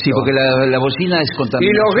todo eso. Sí, porque la bocina es Y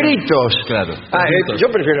contaminante. los gritos. Claro. Yo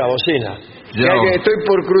prefiero la bocina. Yo. Que estoy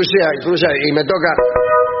por cruzar y me toca...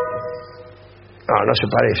 No se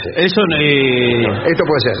parece. Eso Esto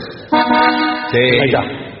puede ser. Sí. Ahí está.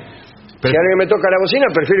 Si alguien me toca la bocina,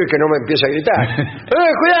 prefiero que no me empiece a gritar.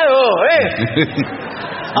 ¡Cuidado!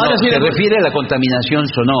 Ahora sí se refiere a la contaminación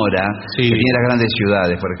sonora que tiene las grandes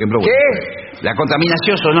ciudades, por ejemplo. ¿Qué? La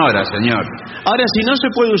contaminación sonora, señor. Ahora, si no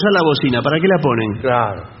se puede usar la bocina, ¿para qué la ponen?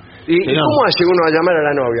 Claro. ¿Y cómo hace uno a llamar a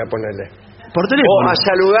la novia, ponerle? Por teléfono. O a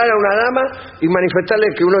saludar a una dama y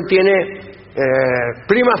manifestarle que uno tiene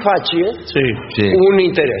prima facie un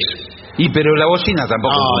interés. Pero la bocina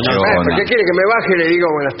tampoco funciona. ¿Qué quiere? Que me baje y le digo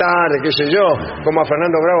buenas tardes, qué sé yo, como a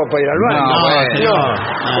Fernando Bravo para ir al baño.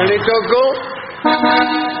 No. Le toco,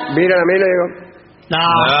 mira a mí y le digo...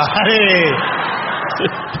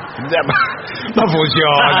 No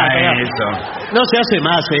funciona eso. No se hace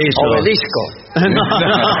más eso. Obelisco.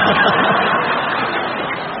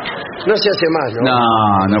 No se hace más, ¿no?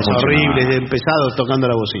 No es horrible, es empezado tocando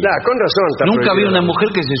la bocina. Con razón. Nunca vi una mujer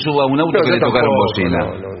que se suba a un auto que le tocaron bocina.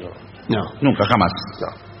 No. Nunca, jamás. No.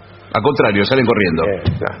 Al contrario, salen corriendo.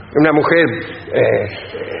 Una mujer,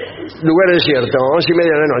 lugar desierto, 11:30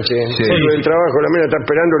 de la noche. Vuelve del trabajo, la mina está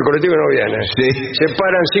esperando, el colectivo no viene. Se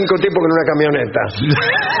paran 5 tipos con una camioneta.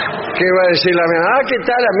 ¿Qué va a decir la mina? ¿Qué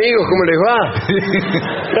tal, amigos? ¿Cómo les va?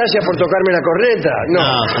 Gracias por tocarme la corneta. No.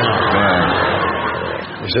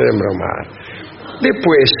 Se deben bromar.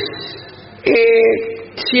 Después,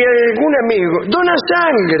 si algún amigo dona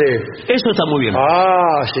sangre. Eso está muy bien.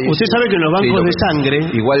 Sí. Usted sabe que en los bancos de sangre...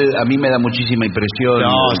 Igual a mí me da muchísima impresión.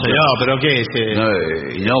 No, señor, pero ¿qué?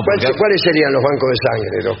 ¿Cuáles serían los bancos de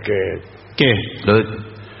sangre? Los que... ¿Qué?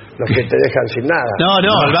 Los que te dejan sin nada. No,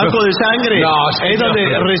 el banco de sangre es donde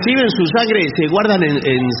reciben su sangre, se guardan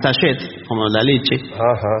en sachet, como la leche.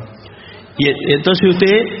 Y entonces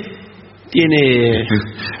usted... tiene...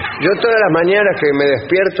 Yo todas las mañanas que me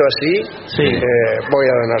despierto así, voy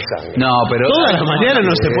a donar sangre. No, pero... Todas las mañanas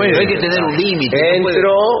no se puede. Hay que tener un límite.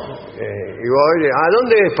 Entro y voy... ¿A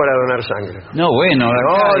dónde es para donar sangre? No, bueno...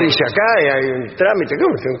 dice acá hay un trámite.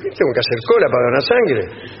 ¿Cómo? ¿Tengo que hacer cola para donar sangre?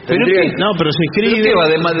 ¿Pero qué? No, pero se escribe... ¿Pero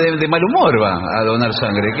qué va? De mal humor va a donar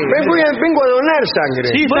sangre. Vengo a donar sangre.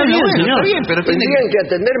 Sí, está bien, señor. Está bien, pero tendrían que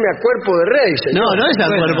atenderme a cuerpo de rey, señor. No es a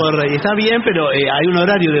cuerpo de rey. Está bien, pero hay un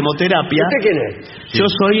horario de hemoterapia. ¿Usted quién es? Yo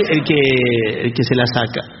soy el que se la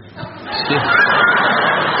saca.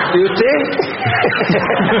 ¿Y usted?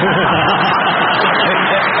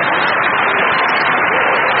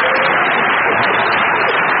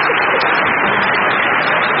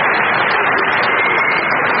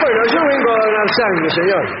 Bueno, yo vengo a donar sangre,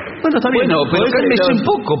 señor. Bueno, está bien. Pero cálmese un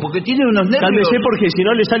poco, porque tiene unos nervios. Cálmese porque si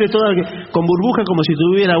no le sale toda con burbuja como si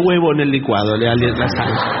tuviera huevo en el licuado, la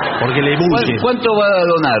sangre. Porque le bulle. ¿Cuánto va a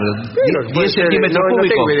donar? 10 centímetros cúbicos.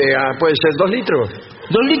 No tengo idea. ¿Puede ser 2 litros?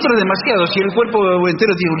 2 litros es demasiado, si el cuerpo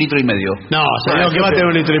entero tiene 1,5 litros. No, señor, que va a tener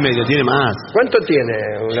 1,5 litros, tiene más. ¿Cuánto tiene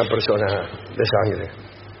una persona de sangre?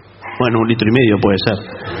 Bueno, 1,5 litros puede ser.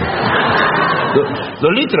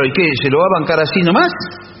 2 litros, ¿y qué? ¿Se lo va a bancar así nomás?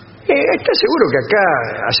 ¿Está seguro que acá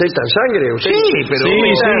aceptan sangre? ¿Usted? Sí, pero...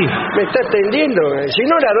 Me está atendiendo. Si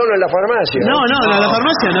no, la dono en la farmacia. No, en la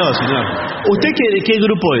farmacia no, señor. ¿Usted qué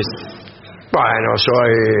grupo es? Bueno,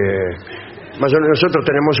 más o menos nosotros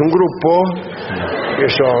tenemos un grupo que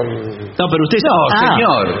son... No, pero usted... No,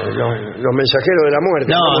 señor. Los mensajeros de la muerte.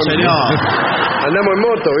 No, señor. Andamos en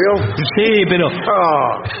moto, ¿vio? Sí, pero...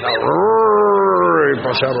 Y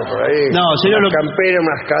pasamos por ahí. No, señor... Unas camperas,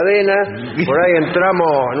 unas cadenas. Por ahí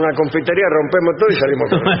entramos en una confitería, rompemos todo y salimos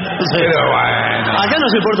por ahí. Pero bueno. Acá no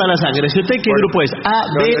se importa la sangre. Si usted, ¿qué grupo es? A,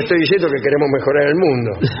 B... No, estoy diciendo que queremos mejorar el mundo.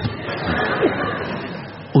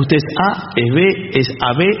 ¿Usted es A, es B, es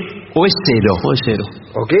AB ¿O es cero? o es cero?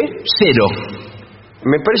 ¿O qué? Cero.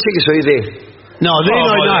 Me parece que soy D. No, D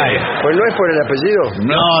no hay. Pues no es por el apellido.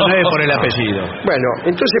 No es por el apellido. Bueno,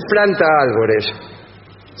 entonces planta árboles.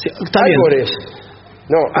 Sí, está bien. Árboles.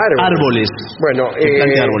 No, árboles. Árboles. Bueno, Que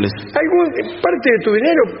plante árboles. Parte de tu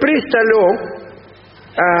dinero, préstalo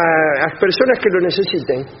a personas que lo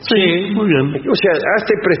necesiten. Sí, muy bien. O sea,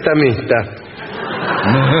 hazte prestamista.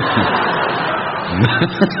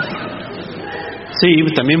 Sí,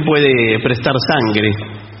 también puede prestar sangre,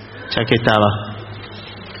 ya que estaba.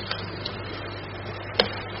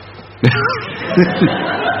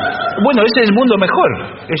 Bueno, ese es el mundo mejor.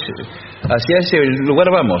 Hacia ese lugar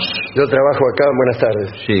vamos. Yo trabajo acá, buenas tardes.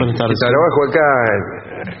 Sí. Buenas tardes. Trabajo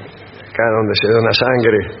acá donde se dona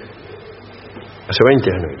sangre. Hace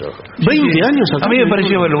 20 años trabajo. 20 años acá. A mí me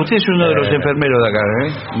pareció verlo. Usted es uno de los enfermeros de acá, ¿eh?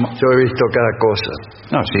 Yo he visto cada cosa.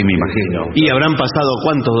 No, sí, me imagino. Y habrán pasado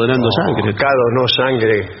cuántos donando sangre. Acá donó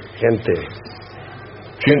sangre, gente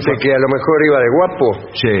que a lo mejor iba de guapo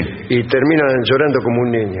Sí. y terminan llorando como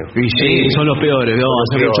un niño. Y Sí, son los peores, vamos a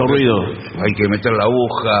hacer mucho ruido. Hay que meter la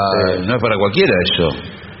aguja. No es para cualquiera eso.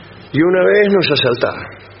 Y una vez nos asaltaron.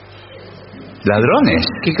 ¿Ladrones?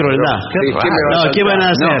 Qué crueldad. Sí, ¿qué me va a No, ¿qué van a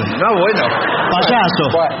hacer? No, bueno. Payaso.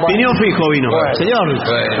 Bueno. Opinión fijo vino. Bueno. Señor,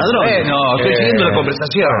 ladrón. No, estoy siguiendo la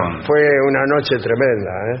conversación. Fue una noche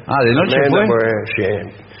tremenda, ¿eh? Ah, ¿de noche Tremenda, fue? pues,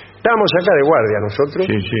 sí. Estábamos acá de guardia nosotros.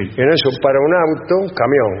 Sí, sí. Y en eso para un auto, un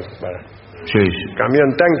camión. Sí. Camión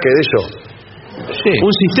tanque de eso. Sí.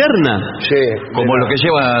 ¿Un cisterna? Sí. Como lo que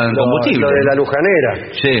llevan combustible. Lo de la lujanera.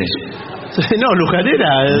 Sí. No,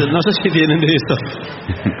 lujanera. No sé si tienen de esto.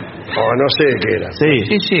 O no sé qué era. Sí.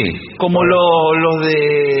 Sí, sí. Como los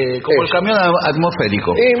de... Como el Eso. camión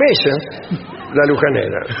atmosférico. Esa, la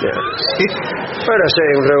lujanera. Ahora sé,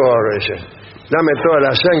 un revólver ese. Dame toda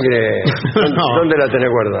la sangre. No. ¿Dónde la tenés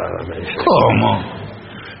guardada? Me dice. ¿Cómo?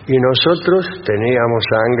 Y nosotros teníamos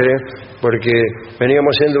sangre porque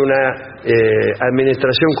veníamos siendo una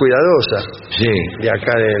administración cuidadosa Sí. de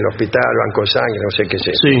acá del hospital, Banco Sangre, no sé qué es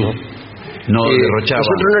eso. Sí. No Y derrochaba.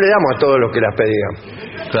 nosotros no le damos a todos los que las pedían.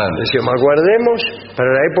 Claro. Decíamos, guardemos para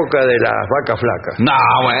la época de las vacas flacas. No,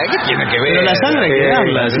 güey, ¿qué tiene que ver? Pero la sangre hay que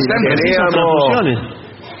darla. Si sangre, precisan transfusiones.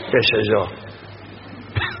 qué sé yo,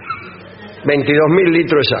 22.000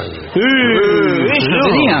 litros de sangre. ¿Eso no.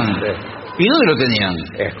 tenían? Sí. ¿Y dónde lo tenían?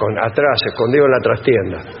 Atrás, escondido en la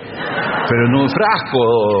trastienda. Pero en un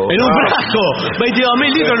frasco. En un frasco. 22.000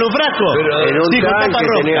 litros en un frasco. En un Sí, con tapa tanque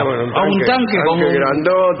roja. teníamos un tanque como un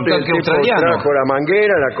grandote, tanque el tipo australiano. trajo la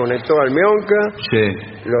manguera, la conectó al mionca, Sí.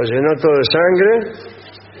 lo llenó todo de sangre,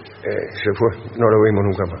 se fue, no lo vimos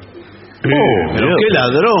nunca más. Pero qué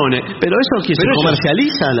ladrones. Pero eso que se Pero eso-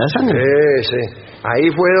 comercializa la sangre. Sí. Ahí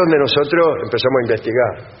fue donde nosotros empezamos a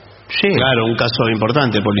investigar. Sí. Claro, un caso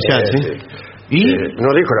importante policial, ¿sí? ¿Y?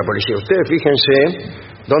 Nos dijo la policía, ustedes fíjense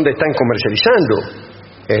dónde están comercializando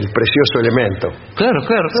el precioso elemento. Claro.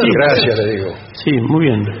 Sí, gracias, le digo. Sí, muy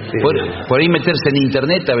bien. Sí. Por ahí meterse en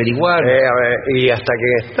internet, averiguar. A ver, y hasta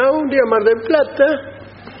que un día Mar del Plata,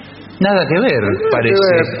 Nada que ver,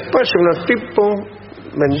 parece. pasa unos tipos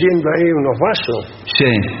vendiendo ahí unos vasos.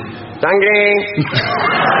 Sí. ¡Sangre!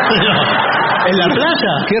 ¿En la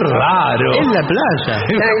playa? Qué raro. En la playa.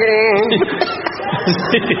 ¡Sangre!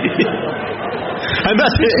 Sí.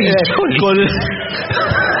 Además,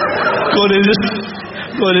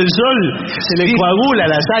 con el sol se le coagula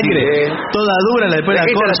la sangre, Sí. toda dura, después la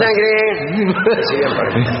 ¡Aquí está la corta. sangre!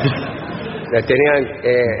 La tenían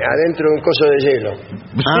adentro de un coso de hielo.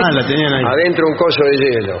 Ah, la tenían ahí. Adentro de un coso de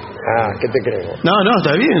hielo. ¿Qué te creo? No,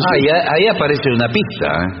 está bien. Ah, Sí. y ahí aparece una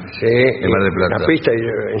pista. Sí, En Mar del Plata. la pista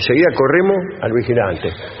y enseguida corrimos al vigilante.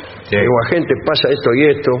 Digo, agente, pasa esto y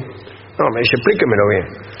esto. No, me dice, explíquemelo bien.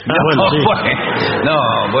 Bueno, sí.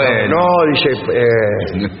 No, dice,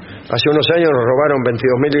 hace unos años nos robaron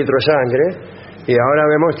 22.000 litros de sangre Y ahora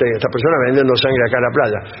vemos esta persona vendiendo sangre acá en la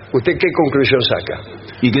playa. ¿Usted qué conclusión saca?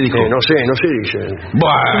 ¿Y qué dijo? No sé, dice.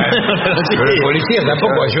 Bueno, pero el policía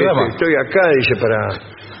tampoco ayudaba. Estoy acá, dice,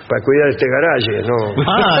 para cuidar este garaje, ¿no?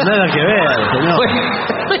 Nada que ver, señor.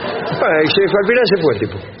 Y al final se fue,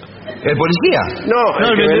 tipo. ¿El policía? No,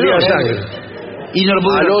 el que vendía sangre. Y no lo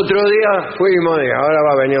pudo... Al otro día fuimos, y ahora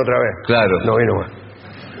va a venir otra vez. Claro. No vino más.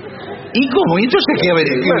 ¿Y cómo? ¿Y entonces qué? A ver,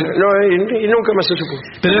 y nunca más se supo.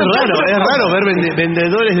 Pero es raro ver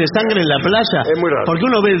vendedores de sangre en la playa. Es muy raro. Porque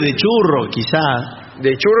uno ve de churro, quizá.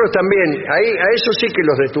 De churros también. A eso sí que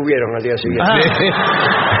los detuvieron al día siguiente.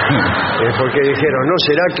 Porque dijeron, ¿no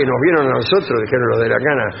será que nos vieron a nosotros? Dijeron los de la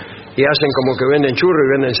cana. Y hacen como que venden churro y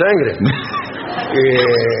venden sangre.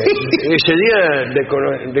 Ese día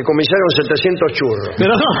decomisaron 700 churros.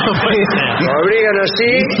 Pero no, lo abrigan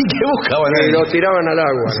así. ¿Qué buscaban ahí? Y lo tiraban al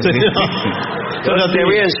agua. Pero te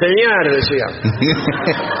voy a enseñar, decía.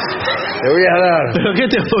 Te voy a dar. ¿Pero qué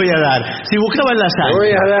te voy a dar? Si buscaban la sangre. Te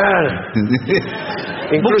voy a dar.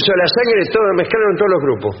 Incluso la sangre mezclaron todos los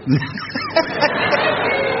grupos.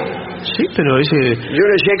 Sí, pero ese... Yo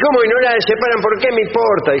le decía, ¿cómo? Y no la separan, ¿por qué me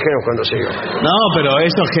importa? Dijeron cuando se iba. No, pero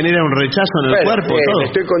eso genera un rechazo en el cuerpo, todo. Le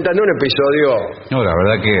estoy contando un episodio... No, la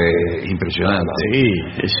verdad que impresionante. Sí,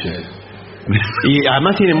 y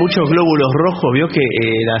además tiene muchos glóbulos rojos, vio que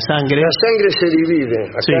la sangre... La sangre se divide.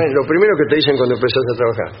 Acá sí. Es lo primero que te dicen cuando empezás a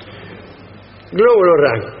trabajar. Glóbulo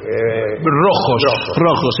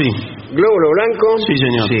rojos, sí. Glóbulo blanco. Sí,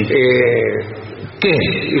 señor. Sí. ¿Qué?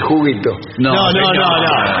 Y juguito. No.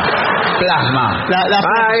 Plasma.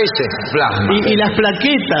 Ese. Plasma. Y las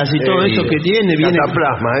plaquetas y todo eso que tiene. Viene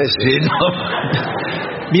plasma ese. Sí, no.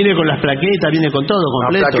 Viene con las plaquetas, viene con todo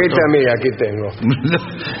completo. La plaqueta todo. mía, aquí tengo.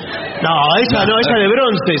 Esa de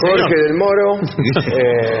bronce. Jorge señor. del Moro.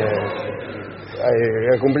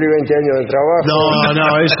 Cumplí 20 años de trabajo.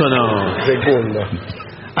 No, eso no. Segundo.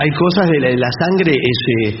 Hay cosas de la sangre,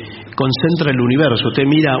 concentra el universo. Usted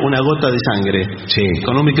mira una gota de sangre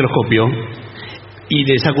con un microscopio y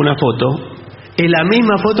le saca una foto. Es la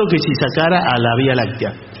misma foto que si sacara a la Vía Láctea.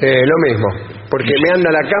 Lo mismo. Porque me anda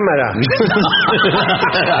la cámara.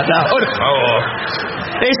 Por favor.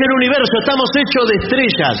 Es el universo, estamos hechos de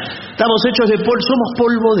estrellas. Estamos hechos de polvo, somos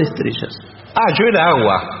polvo de estrellas. Yo era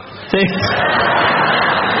agua. Sí.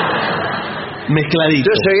 Mezcladito.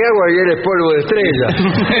 Yo soy agua y él es polvo de estrella.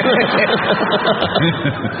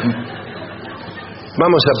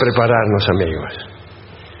 Vamos a prepararnos, amigos.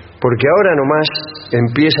 Porque ahora nomás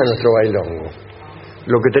empieza nuestro bailongo.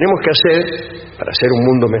 Lo que tenemos que hacer para hacer un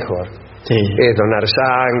mundo mejor es donar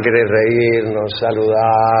sangre, reírnos,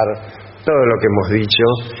 saludar, todo lo que hemos dicho,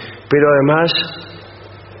 pero además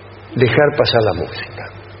dejar pasar la música.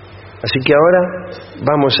 Así que ahora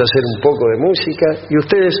vamos a hacer un poco de música y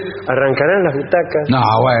ustedes arrancarán las butacas,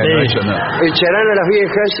 eso no. echarán a las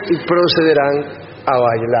viejas y procederán a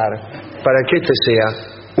bailar para que este sea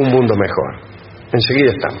un mundo mejor.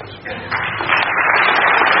 Enseguida estamos.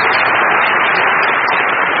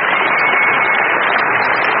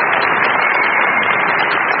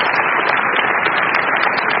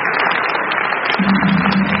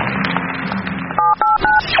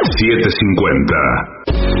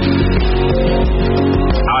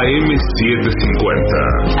 AM750.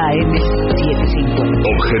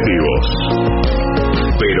 Objetivos,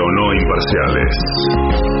 pero no imparciales.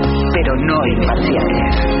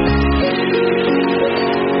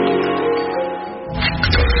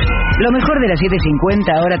 Lo mejor de las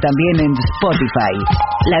 750 ahora también en Spotify.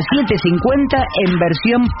 Las 750 en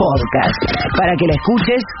versión podcast, para que la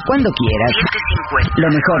escuches cuando quieras. Lo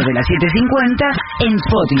mejor de las 750 en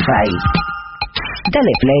Spotify.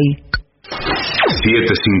 Dale play.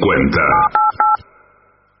 750.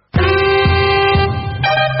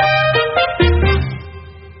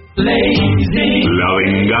 La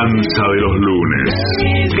venganza de los lunes.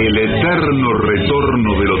 El eterno retorno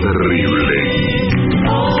de lo terrible.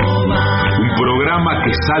 Un programa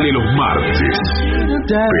que sale los martes,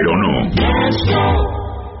 pero no.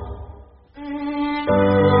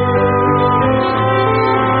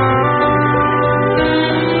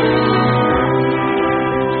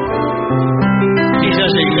 Y ya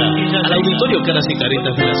llega al auditorio Caras y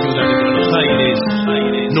Caretas de la ciudad de Buenos Aires,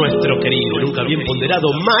 nuestro querido, nunca bien ponderado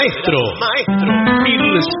maestro,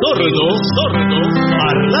 el sordo,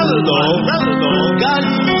 Arnaldo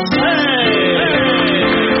Gansé.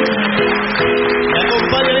 Me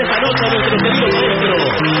acompañan esta noche a nuestro querido maestro,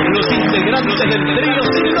 los integrantes del trío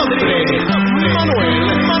sin nombre, Manuel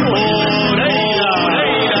Moreira.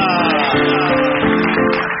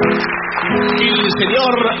 Y el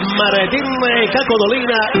señor Martín Caco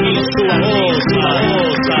Dolina y su voz.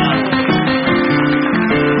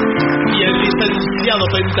 Y el licenciado licenciado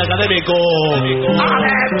pentacadémico.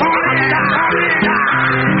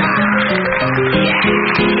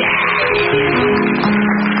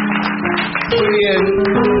 Muy bien.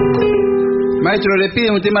 Maestro, le pide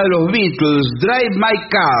un tema de los Beatles, Drive My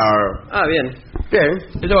Car. Ah, bien. Bien.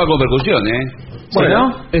 Esto va con percusión, ¿eh?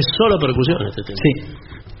 Bueno. Es solo percusión este tema. Sí.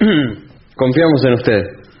 Confiamos en usted.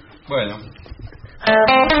 Bueno.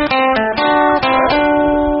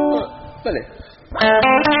 Vale.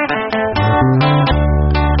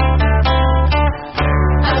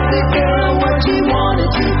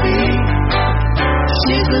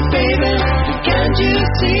 Can't you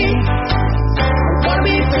see? I wanna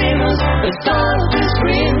be famous, the star of the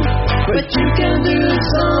screen, but you can do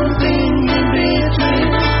something in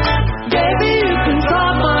between. Baby, you can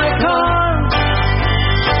drive my car.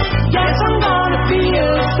 Yes, I'm gonna be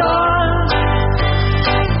a star.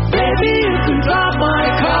 Baby, you can drive my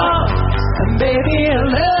car, and baby, I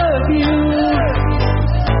love you.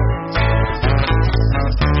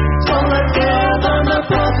 Don't let go on the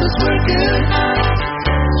process, we're good.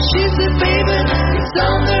 She's a baby, it's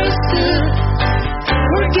understood.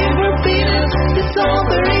 Working for peanuts, it's all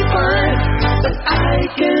very fine. But I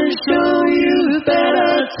can show you a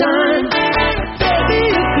better time. Baby,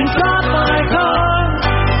 you can drive my car.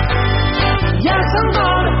 Yes, I'm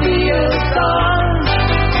gonna be a star.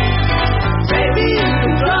 Baby, you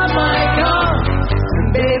can drive my car. And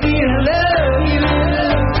baby, I love you.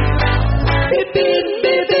 Beep, beep,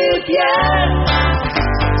 beep, beep, yeah.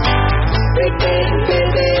 Beep, beep, beep,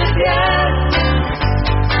 beep, yeah.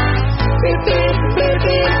 Beep, beep, beep,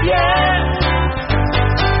 beep, yeah.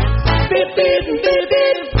 Beep, beep, beep,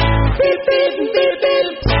 beep. Beep, beep, beep, beep.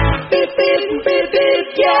 Beep, beep, beep, beep,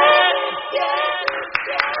 yeah.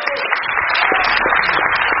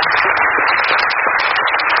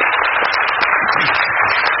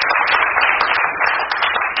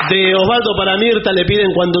 De Osvaldo para Mirta le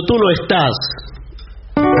piden Cuando tú no estás.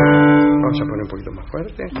 Vamos a poner un poquito más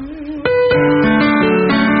fuerte.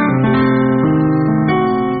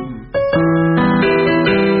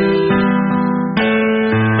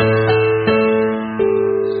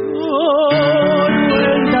 Solo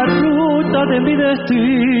en la ruta de mi destino,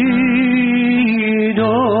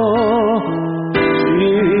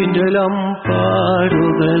 sin el amparo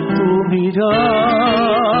de tu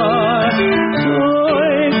mirar,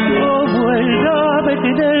 soy como el ave que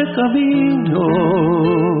en el camino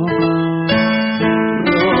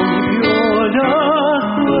rompió las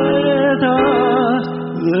ruedas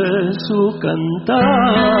de su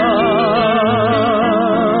cantar.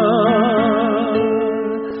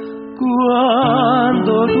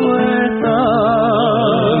 Cuando tú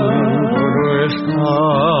estás,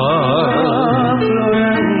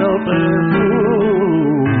 flores no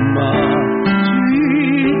perfuma. Si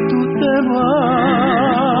tú te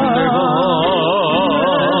vas,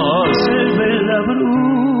 vuelve la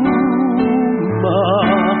bruma.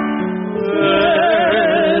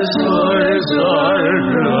 Eso es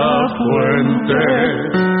la fuente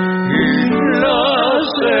y las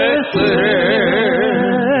estrellas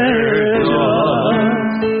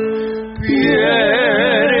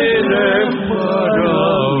pierden para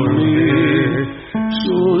mí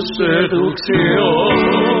su seducción.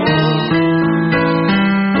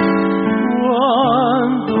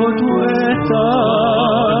 Cuando tú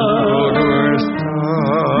estás,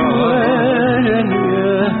 muere mi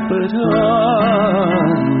esperanza.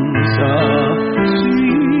 Si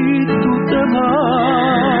tú te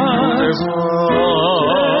vas,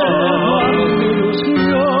 mi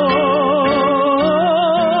ilusión.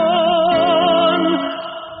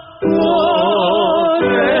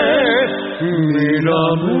 Corre mi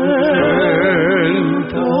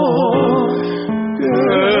lamento, que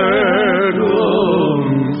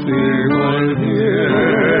consigo el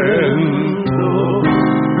viento.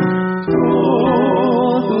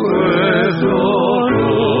 Todo es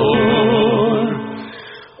dolor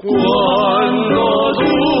cuando tú no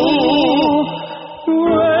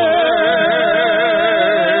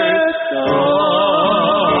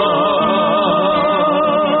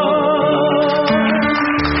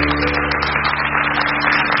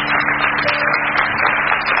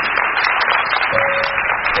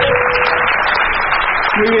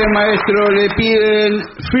Muy bien, maestro, le piden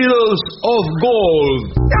Fields of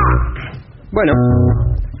Gold. Bueno.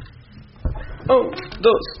 1,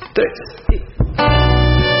 2, 3 y...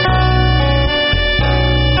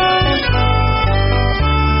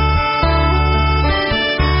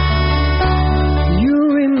 You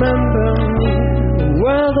remember me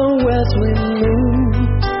where the west wind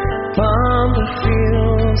moved from the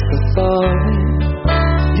fields of barley.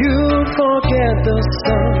 You forget the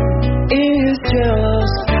sun in his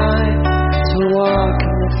jealous sky to watch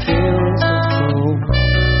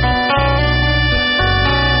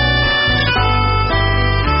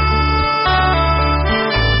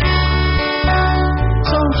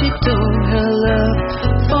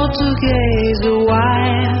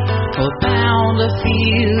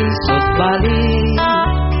body.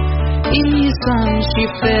 In the sun she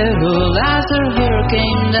fell as her hair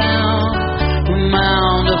came down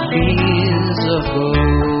among the fields of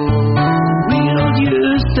gold. Will you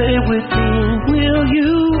stay with me? Will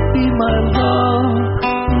you be my love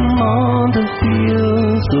among the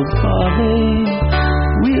fields of barley?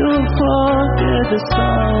 We'll forget the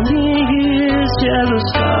sun in his yellow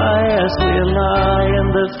sky as we lie in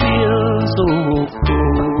the fields of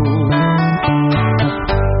gold.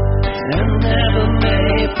 And never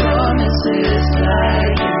made promises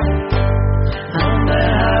like under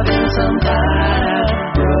heavens and that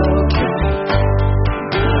broken.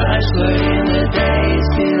 But I swear in the days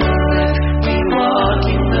still left, we walk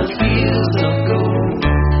in the fields of gold.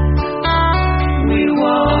 We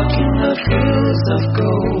walk in the fields of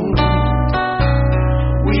gold.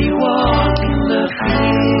 We walk in the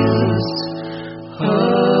fields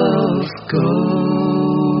of gold.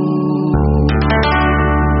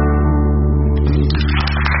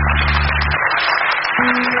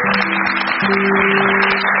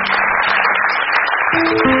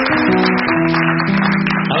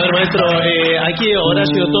 A ver, maestro, aquí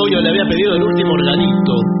Horacio Tobio le había pedido el último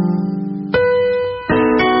organito.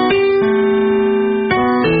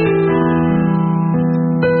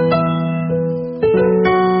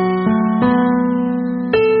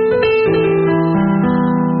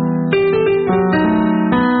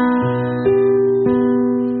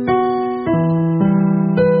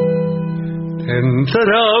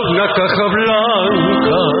 Entrará una caja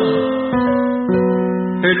blanca,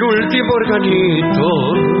 el último organito,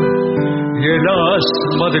 y el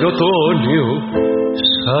asma del otoño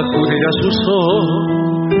sacudirá su sol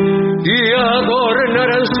y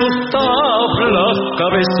adornarán sus tablas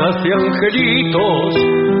cabezas de angelitos,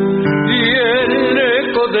 y el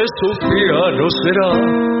eco de su piano será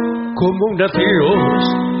como un adiós.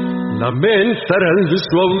 Lamentarán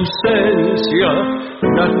su ausencia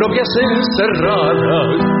las novias encerradas,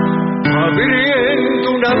 abriendo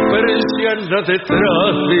una persiana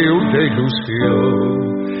detrás de una ilusión.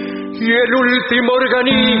 Y el último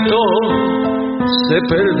organito se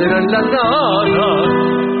perderá en la nada,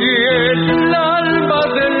 y el alma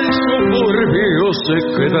del suburbio se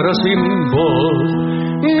quedará sin voz.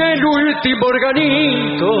 El último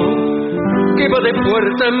organito que va de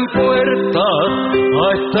puerta en puerta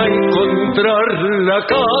hasta encontrar la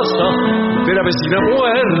casa de la vecina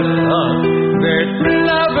muerta, de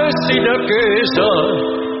la vecina aquella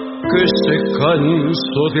que se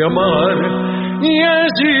cansó de amar, y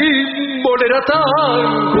allí molerá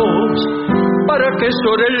tangos para que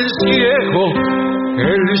llore el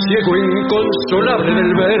ciego inconsolable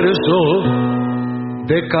del verso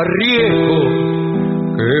de Carriejo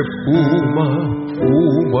que fuma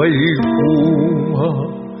y fuma,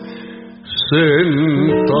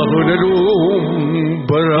 sentado en el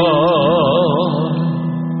umbral.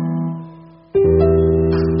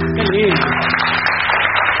 Qué lindo.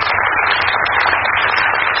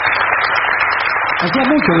 Hacía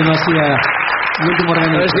mucho que no hacía el último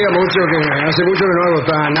organito. Hace mucho que no hago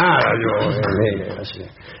nada yo.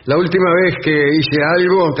 La última vez que hice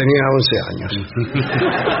algo tenía 11 años.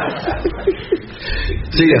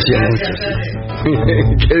 Sí, hacía mucho.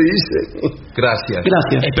 ¿Qué dice? Gracias.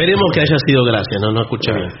 Gracias. Esperemos que haya sido gracias, no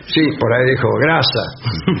escuché bien. Sí, por ahí dijo grasa.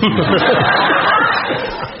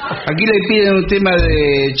 Aquí le piden un tema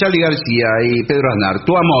de Charly García y Pedro Aznar,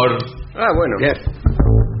 Tu amor. Ah, bueno. Bien.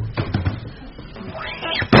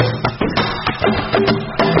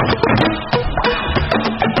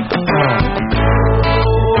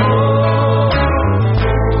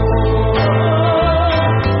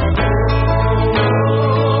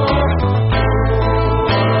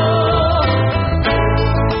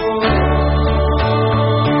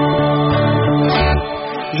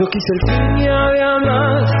 Yo quise el fin y había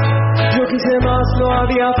más, yo quise más, no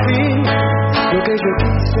había fin. Lo que yo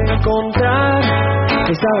quise encontrar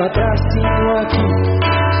estaba atrás y no aquí.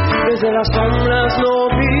 Desde las sombras no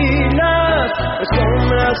vi las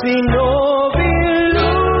sombras y no vi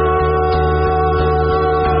luz.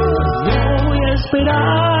 No voy a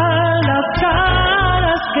esperar las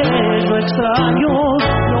caras que yo extraño.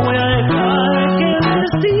 No voy a dejar que el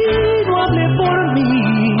destino hable por mí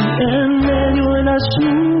en medio de las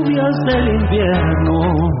lluvias del invierno.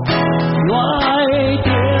 No hay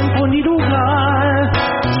tiempo ni lugar,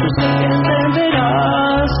 yo sé que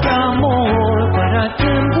entenderás que amor para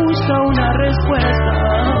quien busca una respuesta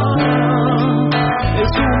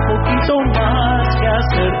es un poquito más que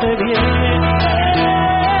hacerte bien.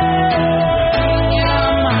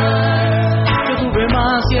 Yo tuve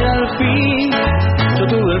más y era el fin, yo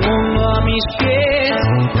tuve el mundo a mis pies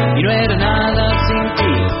y no era nada sin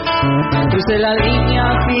ti. Crucé la línea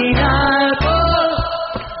final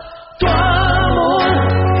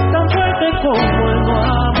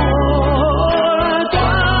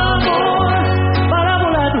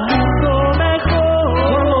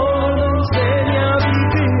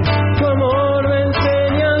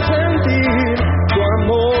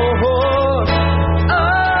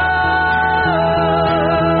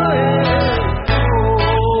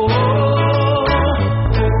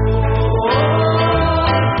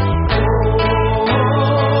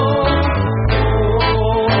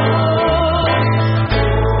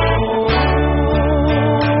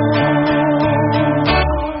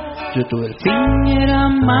Yo tuve el fin y era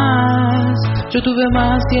más, yo tuve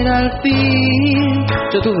más y era el fin.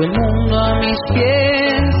 Yo tuve el mundo a mis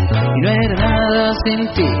pies y no era nada sin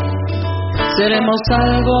ti. Seremos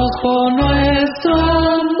salvos por nuestro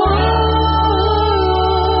amor.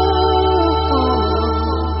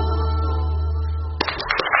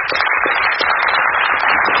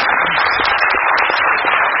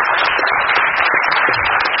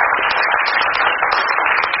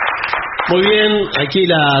 Muy bien, aquí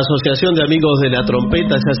la Asociación de Amigos de la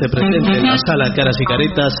Trompeta se hace presente en la sala Caras y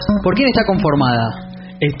Caretas. ¿Por quién está conformada?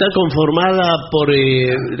 Está conformada por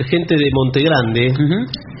gente de Montegrande,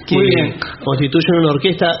 que Muy bien. constituyen una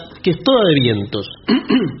orquesta que es toda de vientos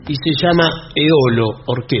y se llama Eolo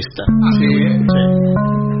Orquesta.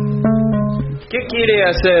 ¿Qué quiere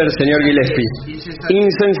hacer, señor Gillespie?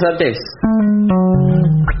 Insensatez.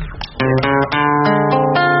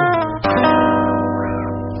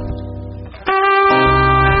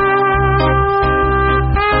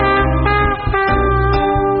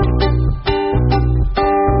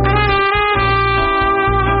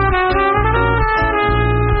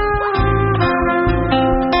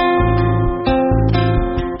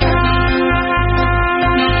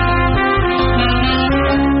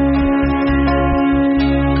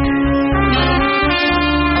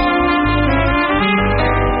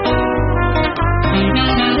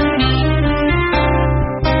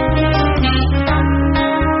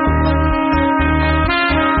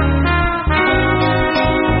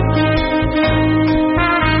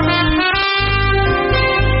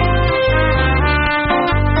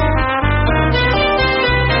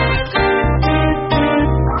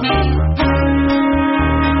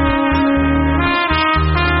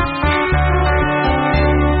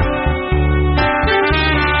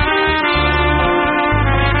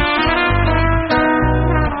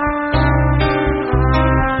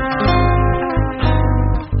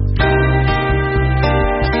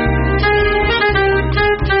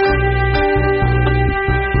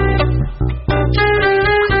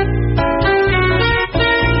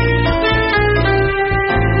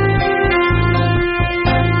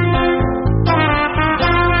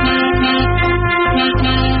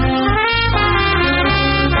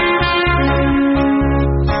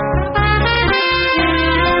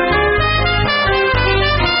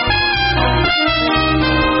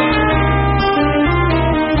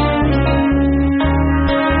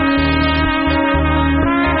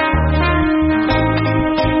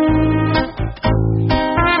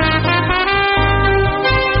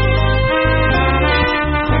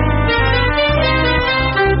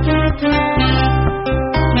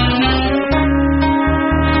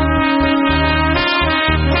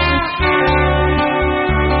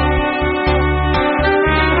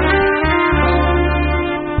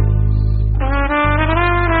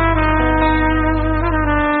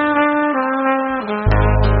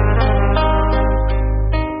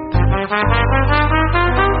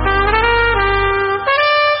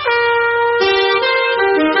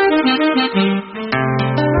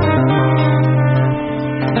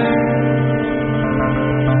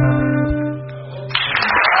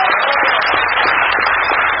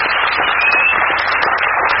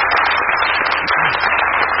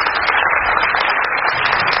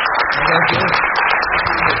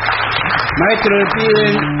 Maestro, le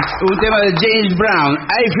piden un tema de James Brown,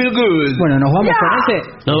 I Feel Good. Bueno, ¿nos vamos con ese?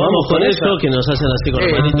 Nos vamos con eso, que nos hacen así con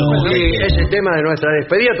los manitos. Sí, es el tema de nuestra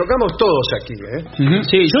despedida. Tocamos todos aquí, ¿eh?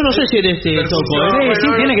 Sí, yo no sé si en este toco. Sí,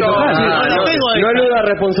 tiene que tocar. No la tengo a No esta. eluda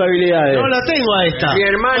responsabilidades. No la tengo a esta. Mi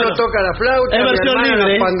hermano Bueno, toca la flauta, es mi versión hermana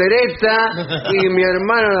libre. la pandereta y mi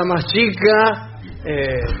hermano la más chica.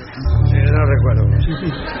 No recuerdo.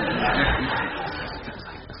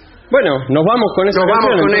 Bueno, nos vamos con esta. Nos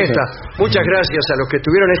vamos con esta. Muchas gracias a los que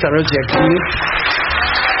estuvieron esta noche aquí.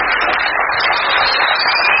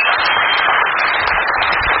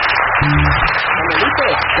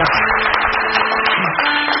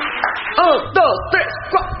 ¡Un, dos, tres,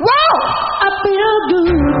 cuatro! ¡Wow! I feel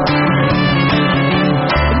good.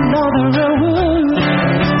 Another word.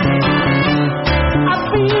 I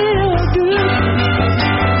feel good.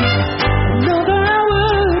 Another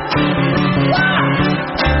word. Wow!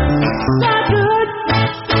 So good,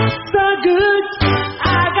 so good.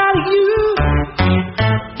 I got you.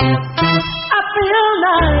 I feel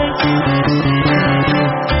like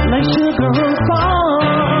sugar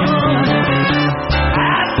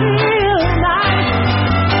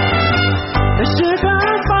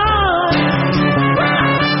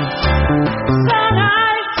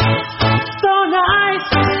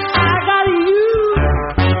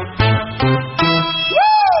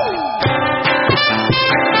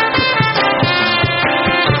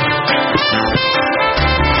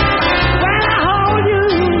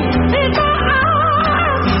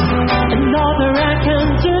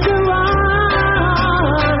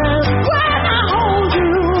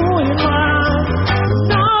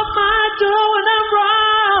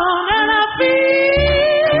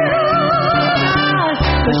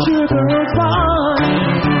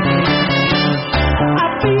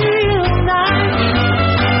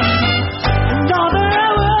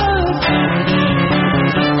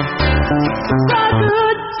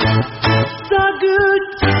good,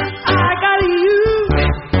 I got you.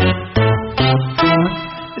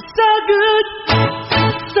 It's so good,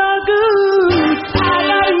 so good, I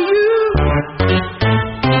got you.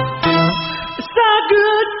 It's so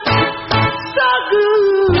good, so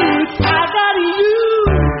good, I got you.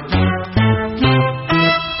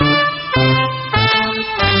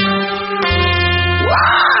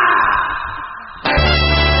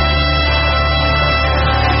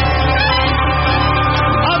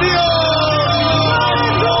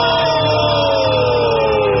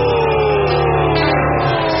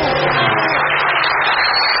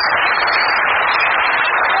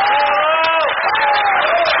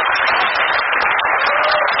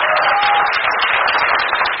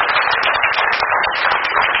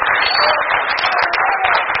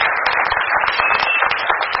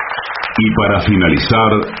 Y para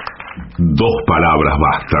finalizar, 2 palabras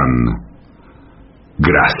bastan.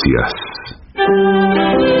 Gracias.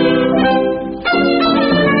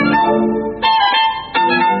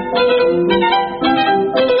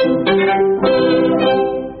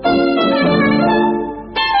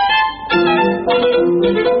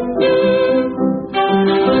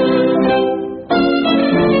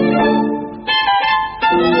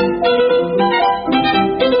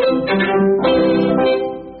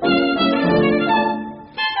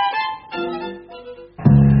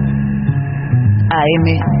 AM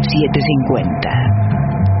 750.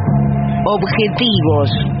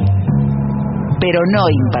 Objetivos, pero no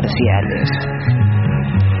imparciales.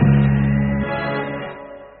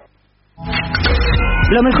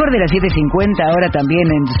 Lo mejor de las 750 ahora también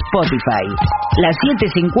en Spotify. Las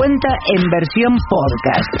 750 en versión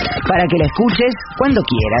podcast, para que la escuches cuando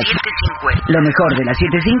quieras. 750. Lo mejor de las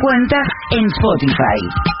 750 en Spotify.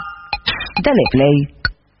 Dale play.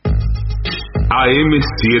 AM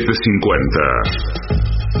 750.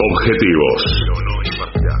 Objetivos,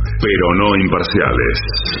 pero no imparciales.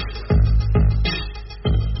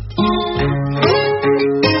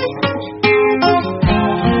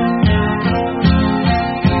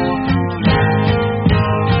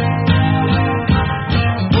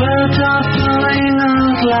 Words are flowing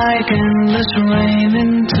out like endless rain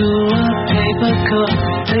into a paper cup.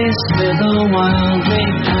 They slither wildly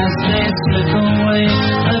as they slip away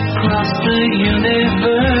across the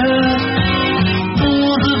universe.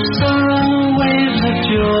 Pools of sorrow, waves of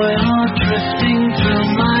joy are drifting through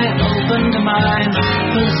my opened mind,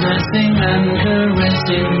 possessing and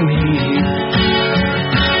caressing me.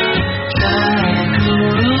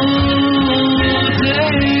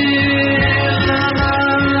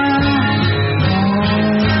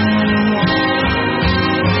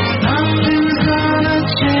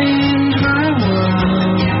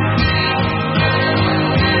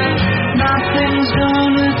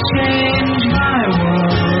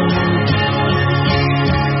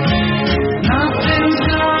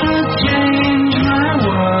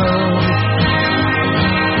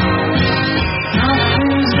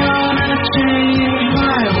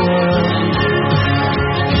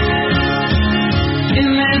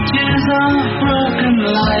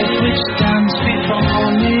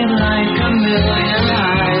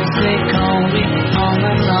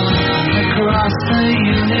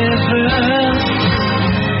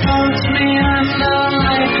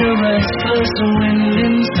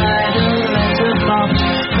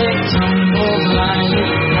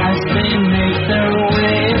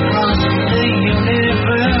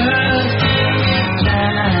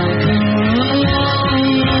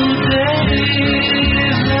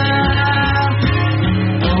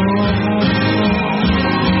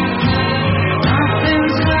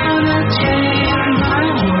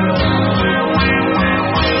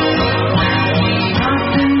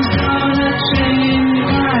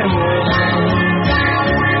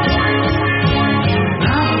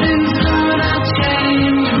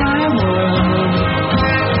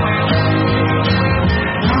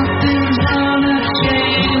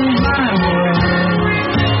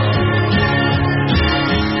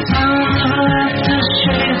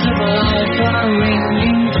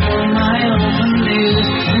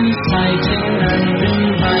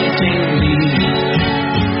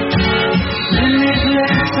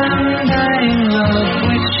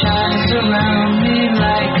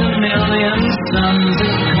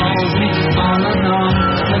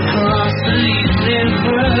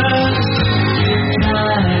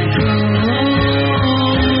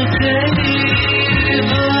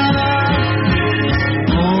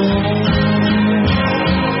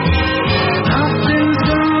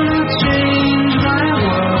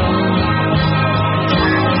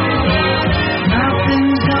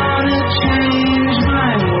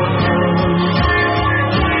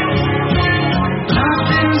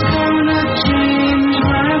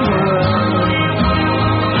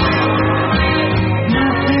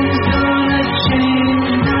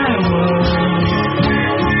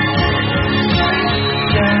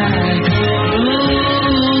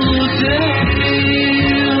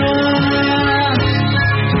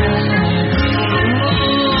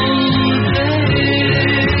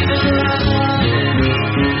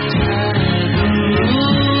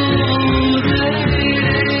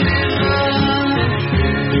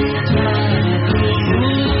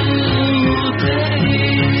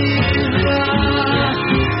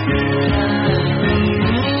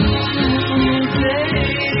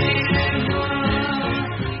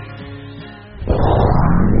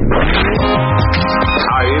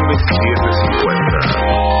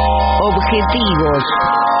 objetivos,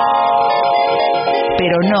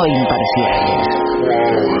 pero no imparciales.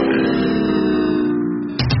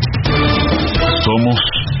 Somos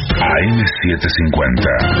AM750.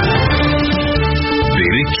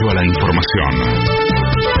 Derecho a la información.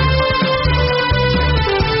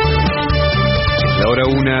 La hora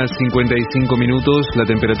 1:55, la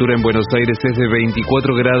temperatura en Buenos Aires es de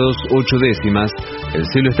 24 grados 8 décimas, el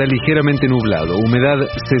cielo está ligeramente nublado, humedad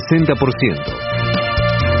 60%.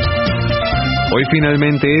 Hoy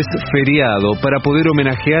finalmente es feriado para poder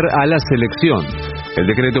homenajear a la selección. El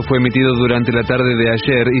decreto fue emitido durante la tarde de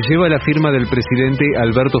ayer y lleva la firma del presidente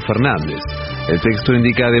Alberto Fernández. El texto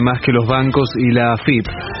indica además que los bancos y la AFIP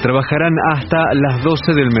trabajarán hasta las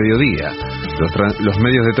 12 del mediodía. Los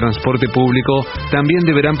medios de transporte público también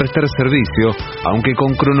deberán prestar servicio, aunque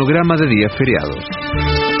con cronograma de días feriados.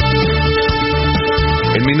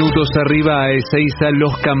 En minutos arriba a Ezeiza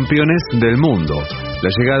los campeones del mundo. La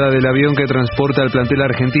llegada del avión que transporta al plantel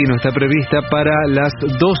argentino está prevista para las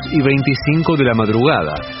 2:25 de la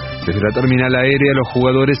madrugada. Desde la terminal aérea los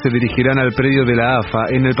jugadores se dirigirán al predio de la AFA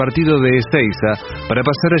en el partido de Ezeiza para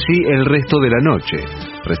pasar allí el resto de la noche.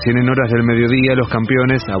 Recién en horas del mediodía los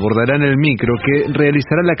campeones abordarán el micro que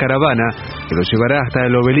realizará la caravana que los llevará hasta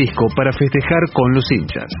el obelisco para festejar con los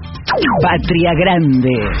hinchas. Patria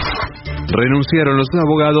Grande. Renunciaron los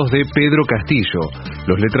abogados de Pedro Castillo.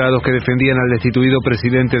 Los letrados que defendían al destituido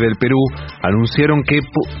presidente del Perú anunciaron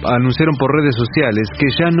por redes sociales que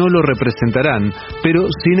ya no lo representarán, pero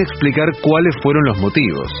sin explicar cuáles fueron los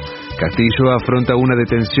motivos. Castillo afronta una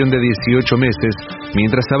detención de 18 meses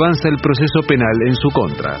mientras avanza el proceso penal en su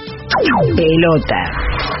contra. Pelota.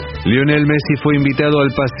 Lionel Messi fue invitado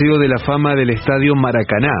al Paseo de la Fama del Estadio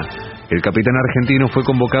Maracaná. El capitán argentino fue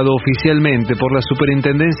convocado oficialmente por la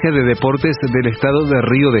Superintendencia de Deportes del Estado de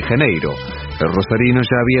Río de Janeiro. El rosarino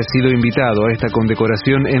ya había sido invitado a esta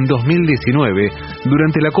condecoración en 2019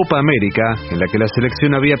 durante la Copa América, en la que la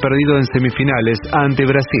selección había perdido en semifinales ante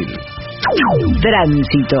Brasil.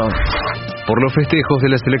 Tránsito. Por los festejos de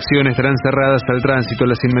la selección estarán cerradas al tránsito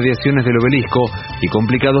las inmediaciones del obelisco y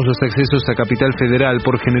complicados los accesos a Capital Federal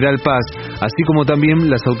por General Paz, así como también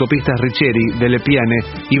las autopistas Richeri, de Lepiane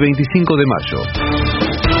y 25 de Mayo.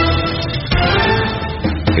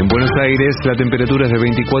 En Buenos Aires la temperatura es de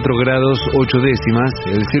 24 grados 8 décimas,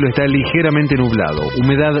 el cielo está ligeramente nublado,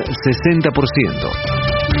 humedad 60%.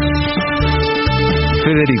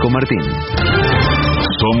 Federico Martín.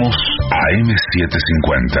 Somos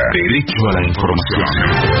AM750. Derecho a la información.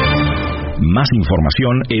 Más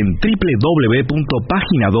información en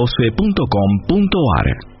www.pagina12.com.ar.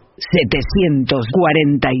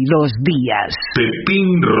 742 días.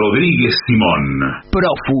 Pepín Rodríguez Simón.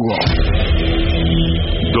 Prófugo.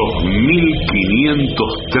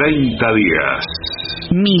 2530 días.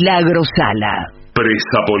 Milagro Sala.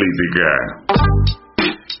 Presa política.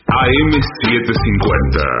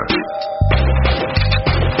 AM750.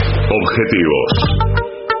 Objetivos,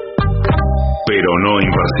 pero no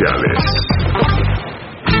imparciales.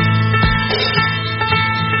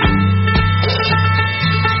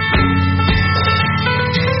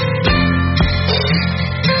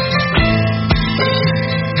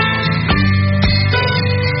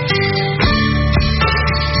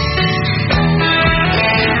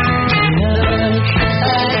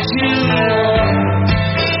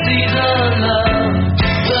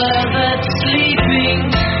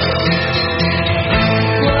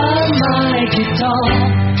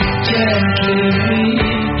 Just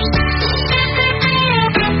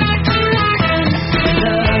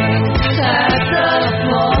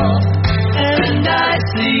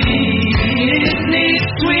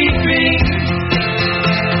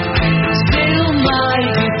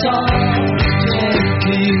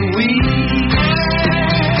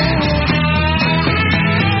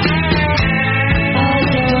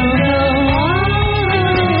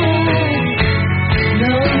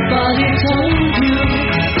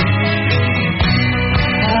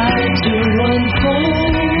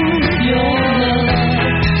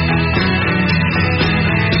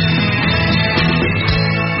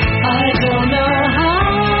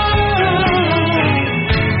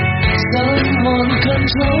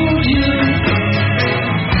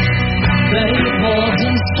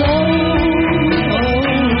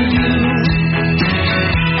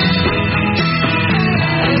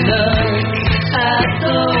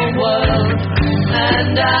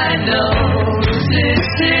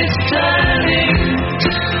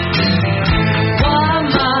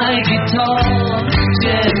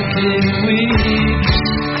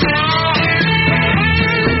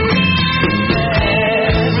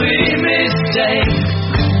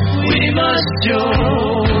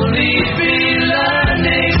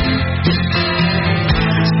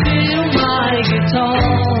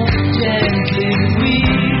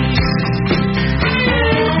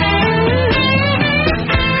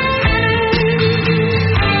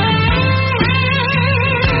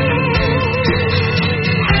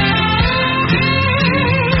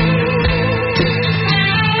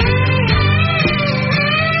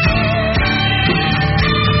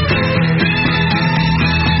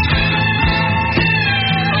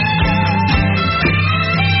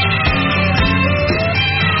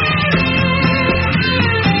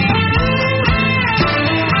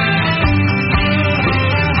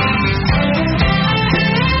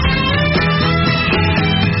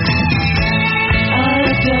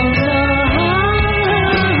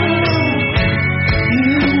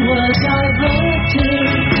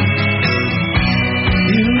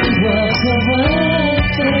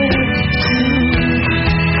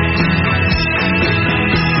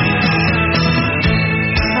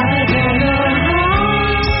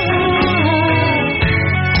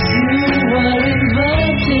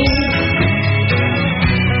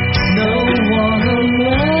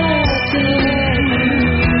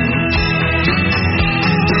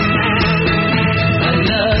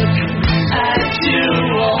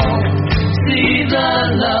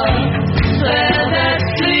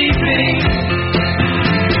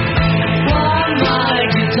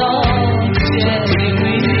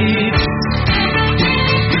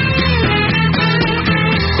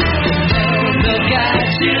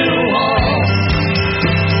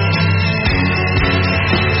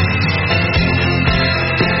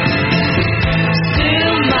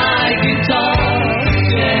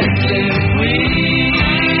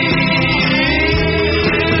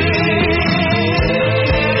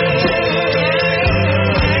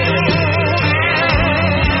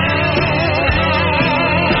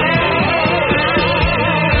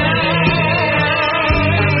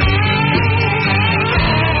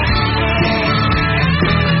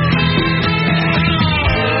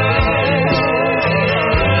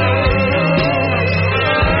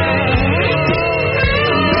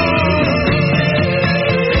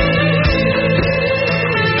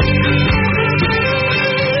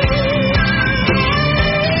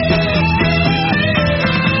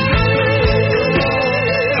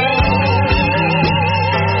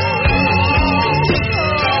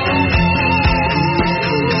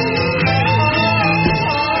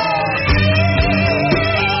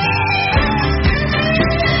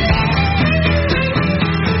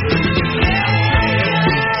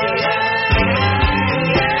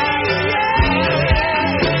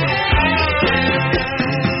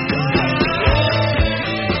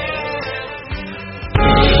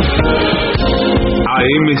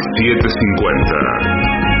AM750.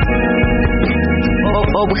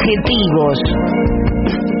 Objetivos,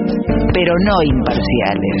 pero no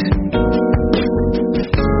imparciales.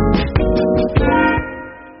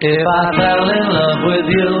 If I fell in love with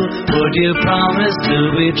you, would you promise to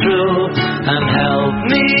be true and help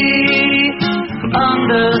me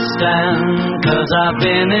understand? 'Cause I've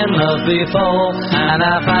been in love before, and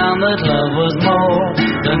I found that love was more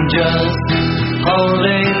than just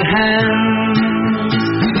holding hands.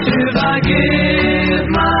 If I give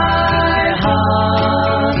my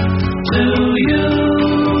heart to you,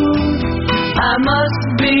 I must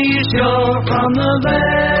be sure from the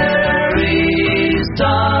very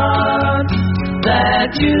start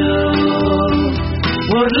that you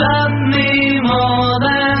would love me more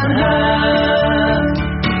than her.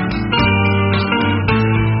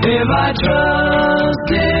 If I trust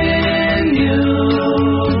in you,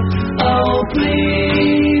 oh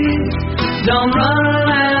please don't run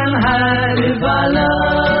and hide. If I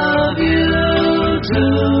love you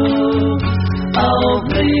too, oh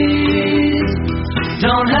please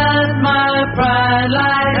don't hurt my pride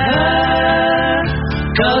like her.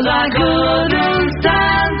 'Cause I couldn't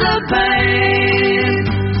stand the pain,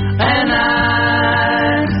 and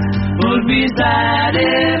I would be sad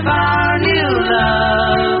if our new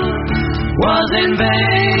love was in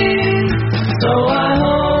vain. So I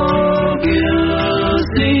hope you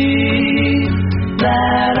see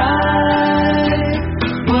that I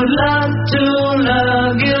would love to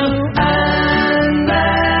love you, and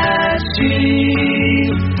that she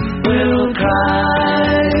will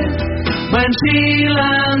cry when she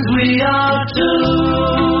learns we are two.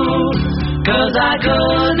 'Cause I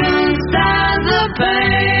couldn't stand the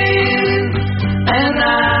pain, and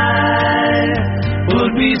I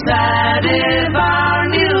would be sad if our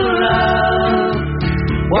new love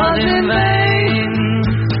was in vain.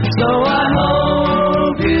 So I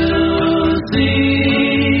hope you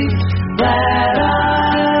see that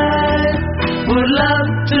I would love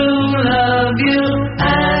to love you,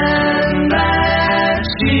 and that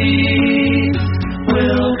she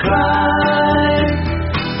will cry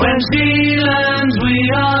when she learns we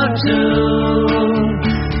are two.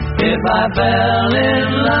 If I fell in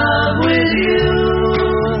love with you,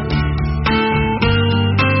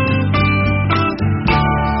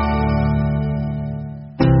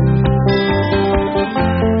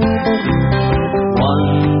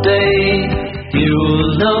 one day you'll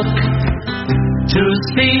look to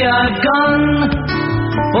see I've gone,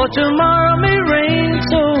 for tomorrow may rain,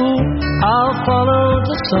 so I'll follow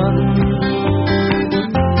the sun.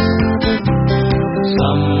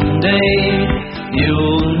 Someday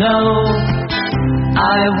you'll know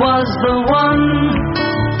I was the one,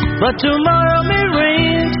 but tomorrow may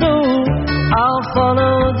rain, so I'll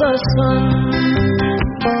follow the sun.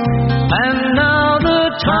 And now the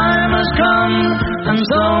time has come, and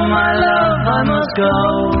so my love I must go.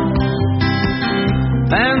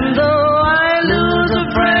 And though I lose a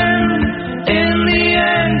friend, in the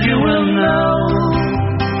end you will know.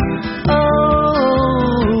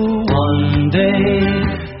 Oh, one day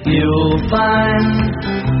you'll find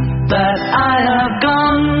that I have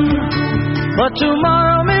gone, but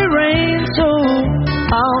tomorrow may rain, so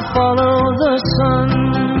I'll follow